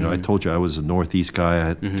South, I told you I was a Northeast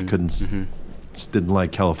guy. I didn't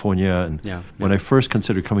like California, and when I first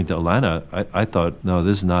considered coming to Atlanta, I thought, no,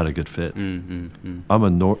 this is not a good fit.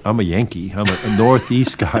 I'm a Yankee. I'm a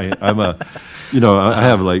Northeast guy. I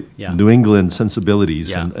have like New England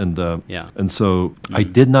sensibilities, and so I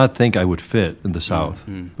did not think I would fit in the South.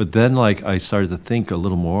 But then I started to think a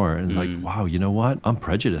little more, and wow, you know what? I'm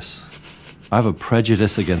prejudiced. I have a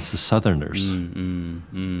prejudice against the Southerners.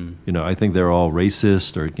 I think they're all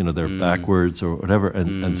racist, or they're backwards or whatever.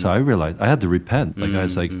 And so I realized I had to repent. I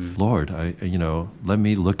was like, Lord, let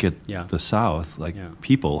me look at the South like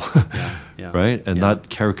people, right, and not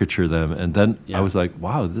caricature them. And then I was like,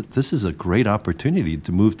 wow, this is a great opportunity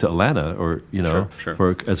to move to Atlanta, or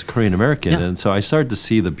or as a Korean American. And so I started to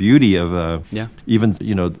see the beauty of even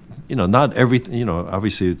not everything,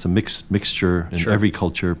 obviously it's a mixture in every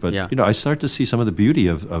culture, but, I start to see some of the beauty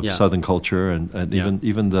of Southern culture, and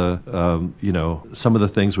even the, some of the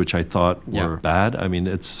things which I thought were bad. I mean,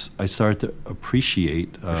 I started to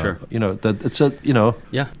appreciate, that it's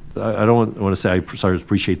I don't want to say I started to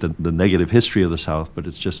appreciate the negative history of the South, but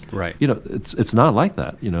it's just, it's not like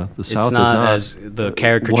that. The South is not as the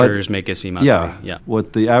caricatures make it seem out to be.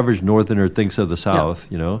 What the average Northerner thinks of the South,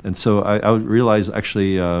 and so I would realize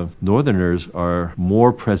actually Northerners are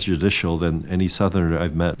more prejudicial than any Southerner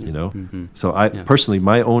I've met, So I personally,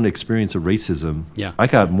 my own experience of racism, I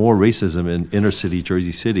got more racism in inner city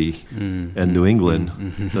Jersey City and New England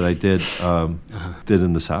than I did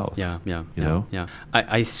in the South.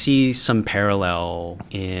 I see some parallel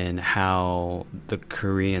in how the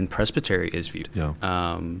Korean presbytery is viewed.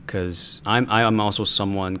 Because I'm also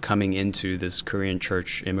someone coming into this Korean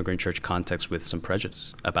church, immigrant church context with some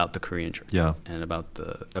prejudice about the Korean church and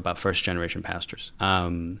about first generation pastors.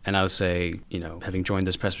 And I would say, having joined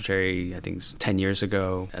this presbytery, I think 10 years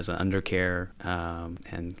ago as an undercare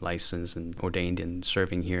and licensed and ordained and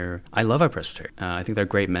serving here, I love our presbytery. I think they're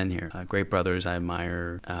great men here, great brothers I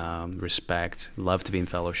admire, respect, love to be in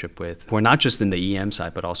fellowship with, who are not just in the EM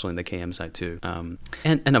side, but also in the KM side too.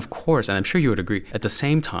 And of course, and I'm sure you would agree, at the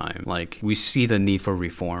same time, we see the need for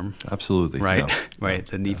reform. Absolutely. Right? Right.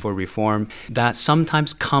 The need for reform that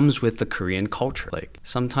sometimes comes with the Korean culture.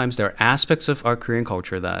 Sometimes there are aspects of our Korean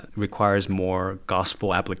culture that requires more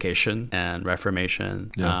gospel application and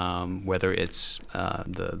reformation, whether it's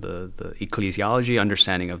the ecclesiology,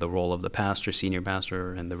 understanding of the role of the pastor, senior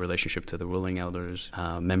pastor, and the relationship to the ruling elders,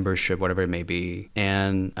 membership, whatever it may be.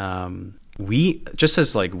 And we, just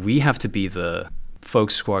as we have to be the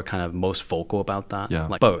folks who are kind of most vocal about that,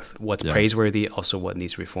 both what's praiseworthy, also what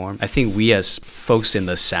needs reform. I think we as folks in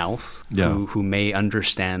the South who may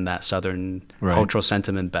understand that Southern cultural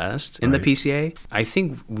sentiment best in the PCA, I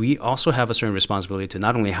think we also have a certain responsibility to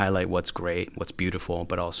not only highlight what's great, what's beautiful,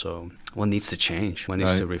 but also what needs to change, what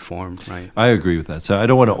needs to reform, right? I agree with that. So I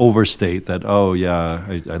don't want to overstate that,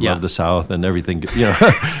 I love the South and everything.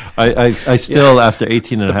 I still, after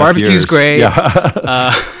 18 and a half years. The barbecue's great.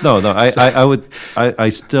 I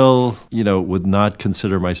still, would not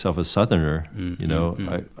consider myself a Southerner.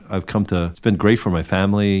 I've come to, it's been great for my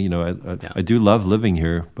family. I do love living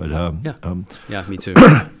here, but me too.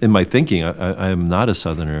 In my thinking, I am not a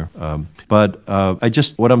Southerner. But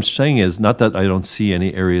what I'm saying is not that I don't see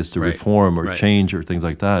any areas to reform or change or things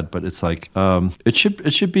like that, but it's there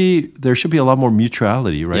should be a lot more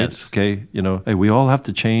mutuality, right? Yes. Okay, hey, we all have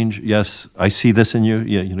to change. Yes, I see this in you.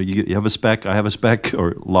 You have a speck, I have a speck,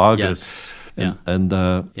 or log. Yes.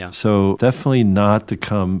 So definitely not to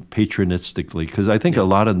come patronistically, because I think a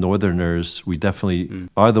lot of Northerners, we definitely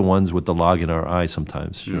are the ones with the log in our eye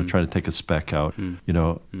sometimes, trying to take a speck out.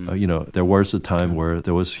 There was a time where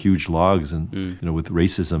there was huge logs and with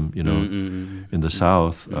racism, in the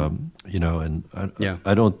South. And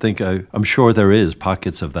I don't think I'm sure there is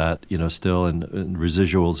pockets of that, still and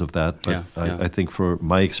residuals of that. But I think for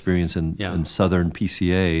my experience in Southern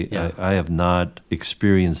PCA, I have not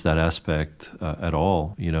experienced that aspect at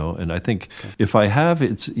all, And I think if I have,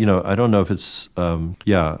 it's, I don't know if it's, You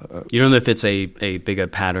don't know if it's a bigger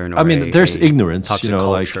pattern. Or I mean, there's ignorance,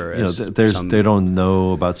 culture, they don't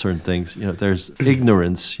know about certain things. There's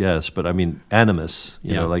ignorance, yes, but I mean animus.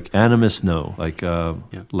 Like animus, no. Like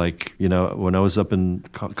when I was up in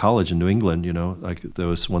college in New England, like there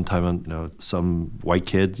was one time some white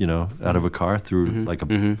kid, out of a car threw like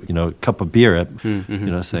a cup of beer at,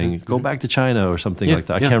 saying go back to China or something like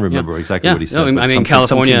that. I can't remember exactly what he said. No, I mean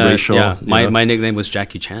California. Racial, my nickname was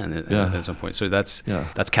Jackie Chan at some point. So that's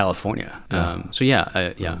California.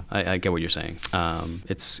 I get what you're saying.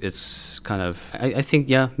 It's kind of I think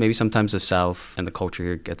maybe sometimes the South and the culture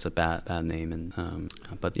here gets a bad name,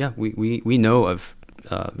 but we know of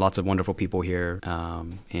lots of wonderful people here,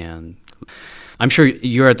 and I'm sure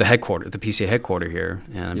you're at the PCA headquarter here,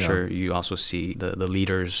 and I'm sure you also see the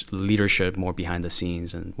leadership more behind the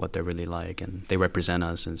scenes and what they're really like, and they represent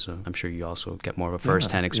us, and so I'm sure you also get more of a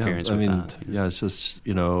first-hand experience with that. It's just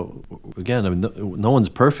again, I mean, no one's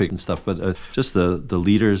perfect and stuff, but just the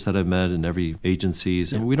leaders that I've met in every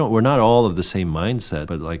agencies, and we're not all of the same mindset,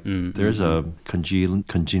 but like there's a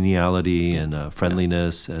congeniality and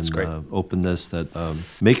friendliness and openness that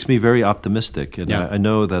makes me very optimistic, and I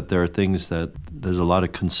know that there are things that there's a lot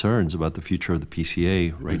of concerns about the future of the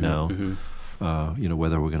PCA right now,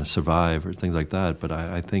 whether we're going to survive or things like that. But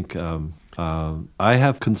I think I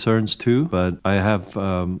have concerns too, but I have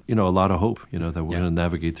a lot of hope, that we're going to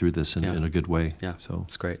navigate through this in a good way. Yeah, so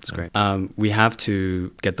it's great. It's great. We have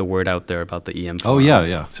to get the word out there about the EM Forum. Oh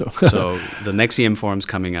yeah. So the next EM Forum's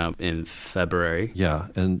coming up in February. Yeah,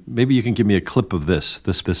 and maybe you can give me a clip of this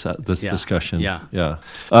discussion. Yeah.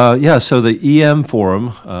 So the EM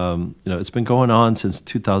Forum, it's been going on since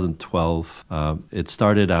 2012. It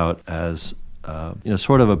started out as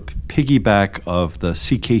sort of a piggyback of the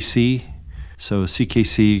CKC. So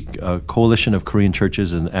CKC, Coalition of Korean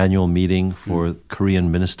Churches, an annual meeting for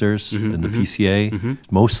Korean ministers in the PCA,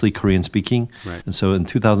 mostly Korean speaking. Right. And so in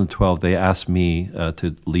 2012, they asked me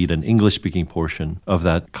to lead an English speaking portion of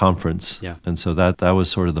that conference. Yeah. And so that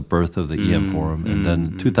was sort of the birth of the EM Forum. And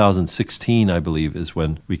then 2016, I believe, is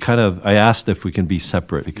when I asked if we can be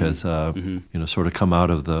separate because, sort of come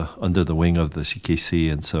out of under the wing of the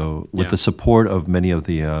CKC. And so with the support of many of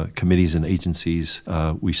the committees and agencies,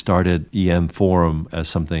 we started EM Forum as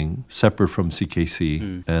something separate from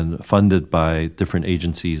CKC and funded by different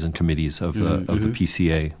agencies and committees of the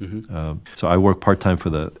PCA. So I work part-time for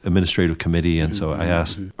the administrative committee, and so I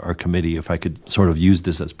asked our committee if I could sort of use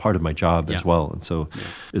this as part of my job as well. And so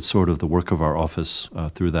it's sort of the work of our office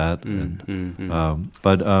through that.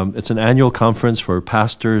 But it's an annual conference for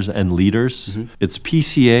pastors and leaders. It's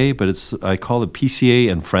PCA, but I call it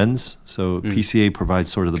PCA and Friends. So PCA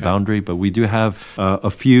provides sort of the boundary, but we do have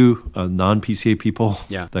a few non-PCA people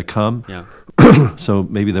that come. Yeah. So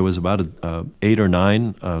maybe there was about 8 or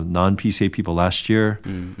 9 non-PCA people last year.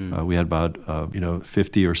 We had about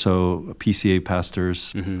 50 or so PCA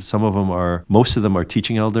pastors. Most of them are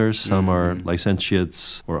teaching elders. Some are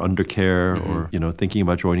licentiates or undercare or thinking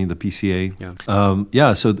about joining the PCA.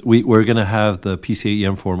 So we're going to have the PCA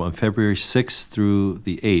EM Forum on February 6th through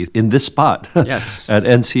the 8th in this spot. Yes. At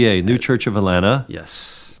NCA, New Church of Atlanta.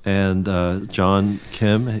 Yes. And John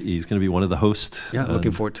Kim, he's going to be one of the hosts. Yeah,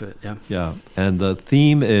 looking forward to it. Yeah. And the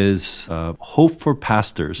theme is Hope for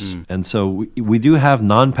Pastors. And so we do have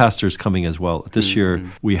non-pastors coming as well. This year,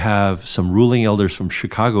 we have some ruling elders from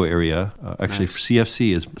Chicago area. Actually, nice.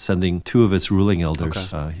 CFC is sending 2 of its ruling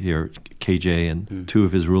elders here, KJ, and 2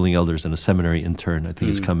 of his ruling elders and a seminary intern, I think,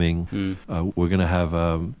 is coming. We're going to have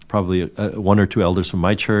probably 1 or 2 elders from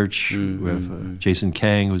my church. We have Jason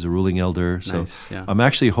Kang, who's a ruling elder. So I'm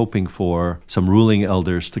actually hoping for some ruling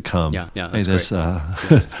elders to come. That's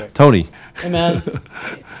great. Tony. Hey, man.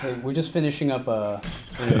 Hey, we're just finishing up an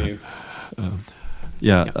interview.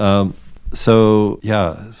 So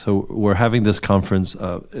we're having this conference.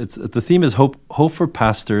 The theme is hope for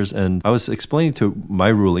pastors, and I was explaining to my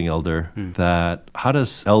ruling elder that how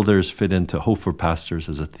does elders fit into hope for pastors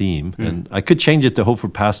as a theme, and I could change it to hope for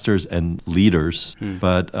pastors and leaders,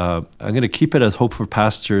 but I'm going to keep it as hope for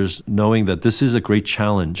pastors, knowing that this is a great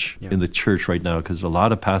challenge in the church right now because a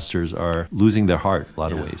lot of pastors are losing their heart a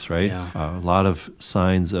lot of ways, right? A lot of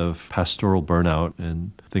signs of pastoral burnout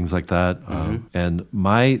and things like that, and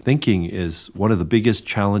my thinking is one of the biggest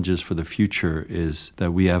challenges for the future is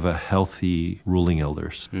that we have a healthy ruling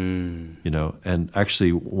elders. And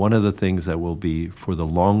actually one of the things that will be for the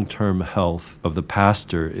long-term health of the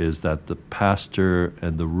pastor is that the pastor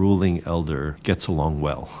and the ruling elder gets along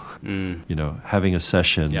well. Having a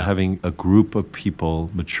session, having a group of people,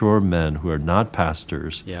 mature men who are not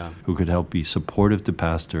pastors, who could help be supportive to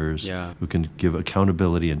pastors, who can give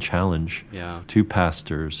accountability and challenge to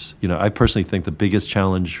pastors. I personally think the biggest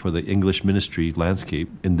challenge for the English ministry landscape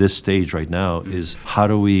in this stage right now is how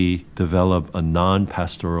do we develop a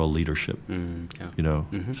non-pastoral leadership?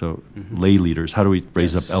 So lay leaders, how do we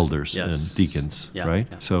raise up elders and deacons, right?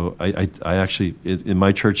 So I actually, in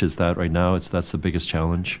my church is that right now, that's the biggest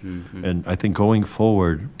challenge. And I think going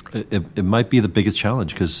forward, it might be the biggest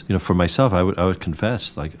challenge because, for myself, I would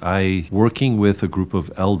confess, like working with a group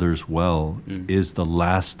of elders well is the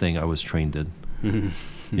last thing I was trained in.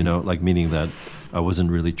 Meaning that I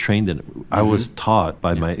wasn't really trained in it. I was taught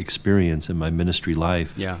by my experience in my ministry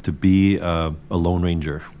life to be a lone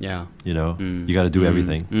ranger. You got to do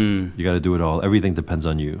everything. You got to do it all. Everything depends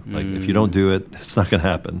on you. Like if you don't do it, it's not going to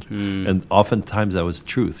happen. And oftentimes that was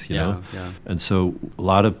truth, And so a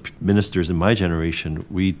lot of ministers in my generation,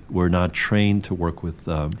 we were not trained to work with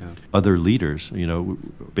other leaders.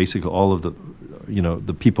 Basically all of the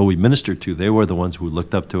people we ministered to, they were the ones who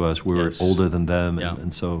looked up to us. We were older than them.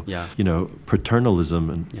 And so, paternalism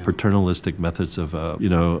and paternalistic methods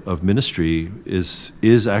of ministry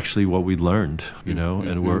is actually what we learned,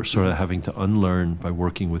 and we're sort of having to unlearn by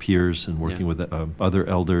working with peers and working with other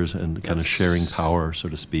elders and kind of sharing power, so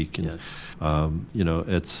to speak. And,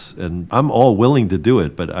 and I'm all willing to do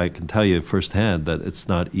it, but I can tell you firsthand that it's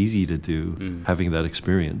not easy to do having that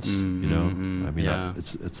experience,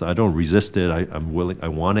 I don't resist it. I'm willing, I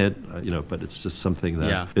want it, but it's just something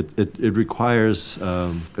that it requires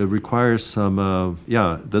some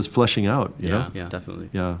that's fleshing out, definitely.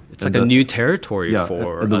 It's and like a new territory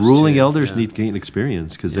for and the us ruling too. elders need to gain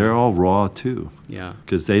experience because they're all raw too.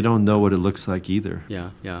 Because they don't know what it looks like either. I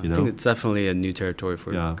think it's definitely a new territory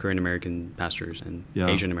for Korean American pastors and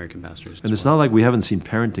Asian American pastors. And it's not like we haven't seen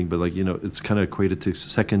parenting, but it's kind of equated to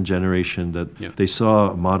second generation that they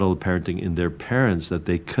saw a model of parenting in their parents that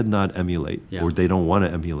they could not emulate or they don't want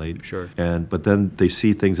to emulate. Sure. But then they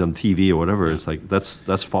see things on TV or whatever. It's like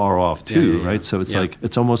that's far off too, right? So it's like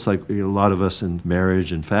it's almost like a lot of us in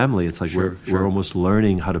marriage and family. It's like we're almost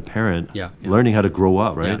learning how to parent, learning how to grow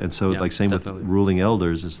up, right? And so like same definitely. with ruling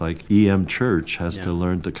elders, it's like EM Church has to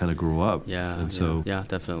learn to kind of grow up. And so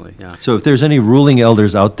definitely. So if there's any ruling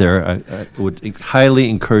elders out there, I would highly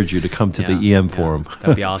encourage you to come to the EM forum.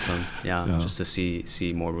 That'd be awesome. Just to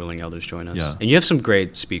see more ruling elders join us. And you have some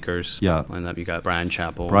great speakers. Lined up. You got Brian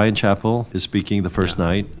Chappell. Brian Chappell is speaking the first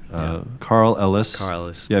night. Carl Ellis.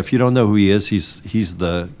 Yeah, if you don't know who he is, he's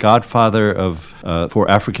the godfather of for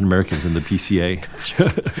African Americans in the PCA.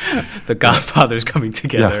 The godfathers coming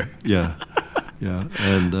together.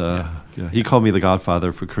 And he called me the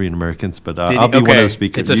godfather for Korean Americans, but I'll be one of the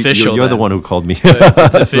speakers. It's official. You're the one who called me.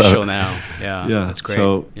 It's official now. That's great.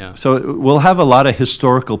 So we'll have a lot of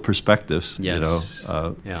historical perspectives,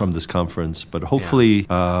 from this conference. But hopefully,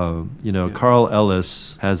 Carl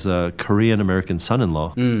Ellis has a Korean American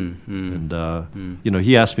son-in-law, and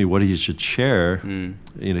he asked me what he should share.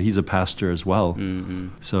 He's a pastor as well.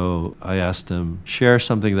 So I asked him, share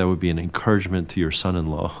something that would be an encouragement to your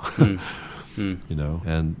son-in-law.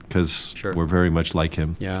 And because we're very much like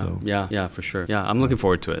him. For sure. I'm looking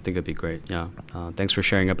forward to it. I think it'd be great. Thanks for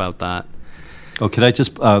sharing about that. Oh, can I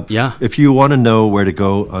just if you want to know where to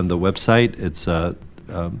go on the website, it's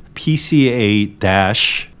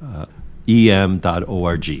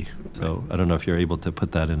pca-em.org. So I don't know if you're able to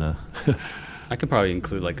put that in a I could probably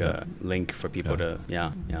include like a link for people to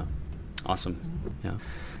awesome.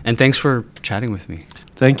 And thanks for chatting with me.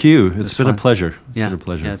 Thank you. It's been a pleasure. It's been a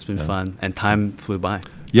pleasure. It's been fun. And time flew by.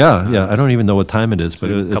 I don't even know what time it is,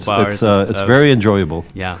 but it's very enjoyable.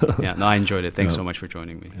 No, I enjoyed it. Thanks so much for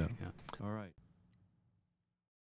joining me. All right.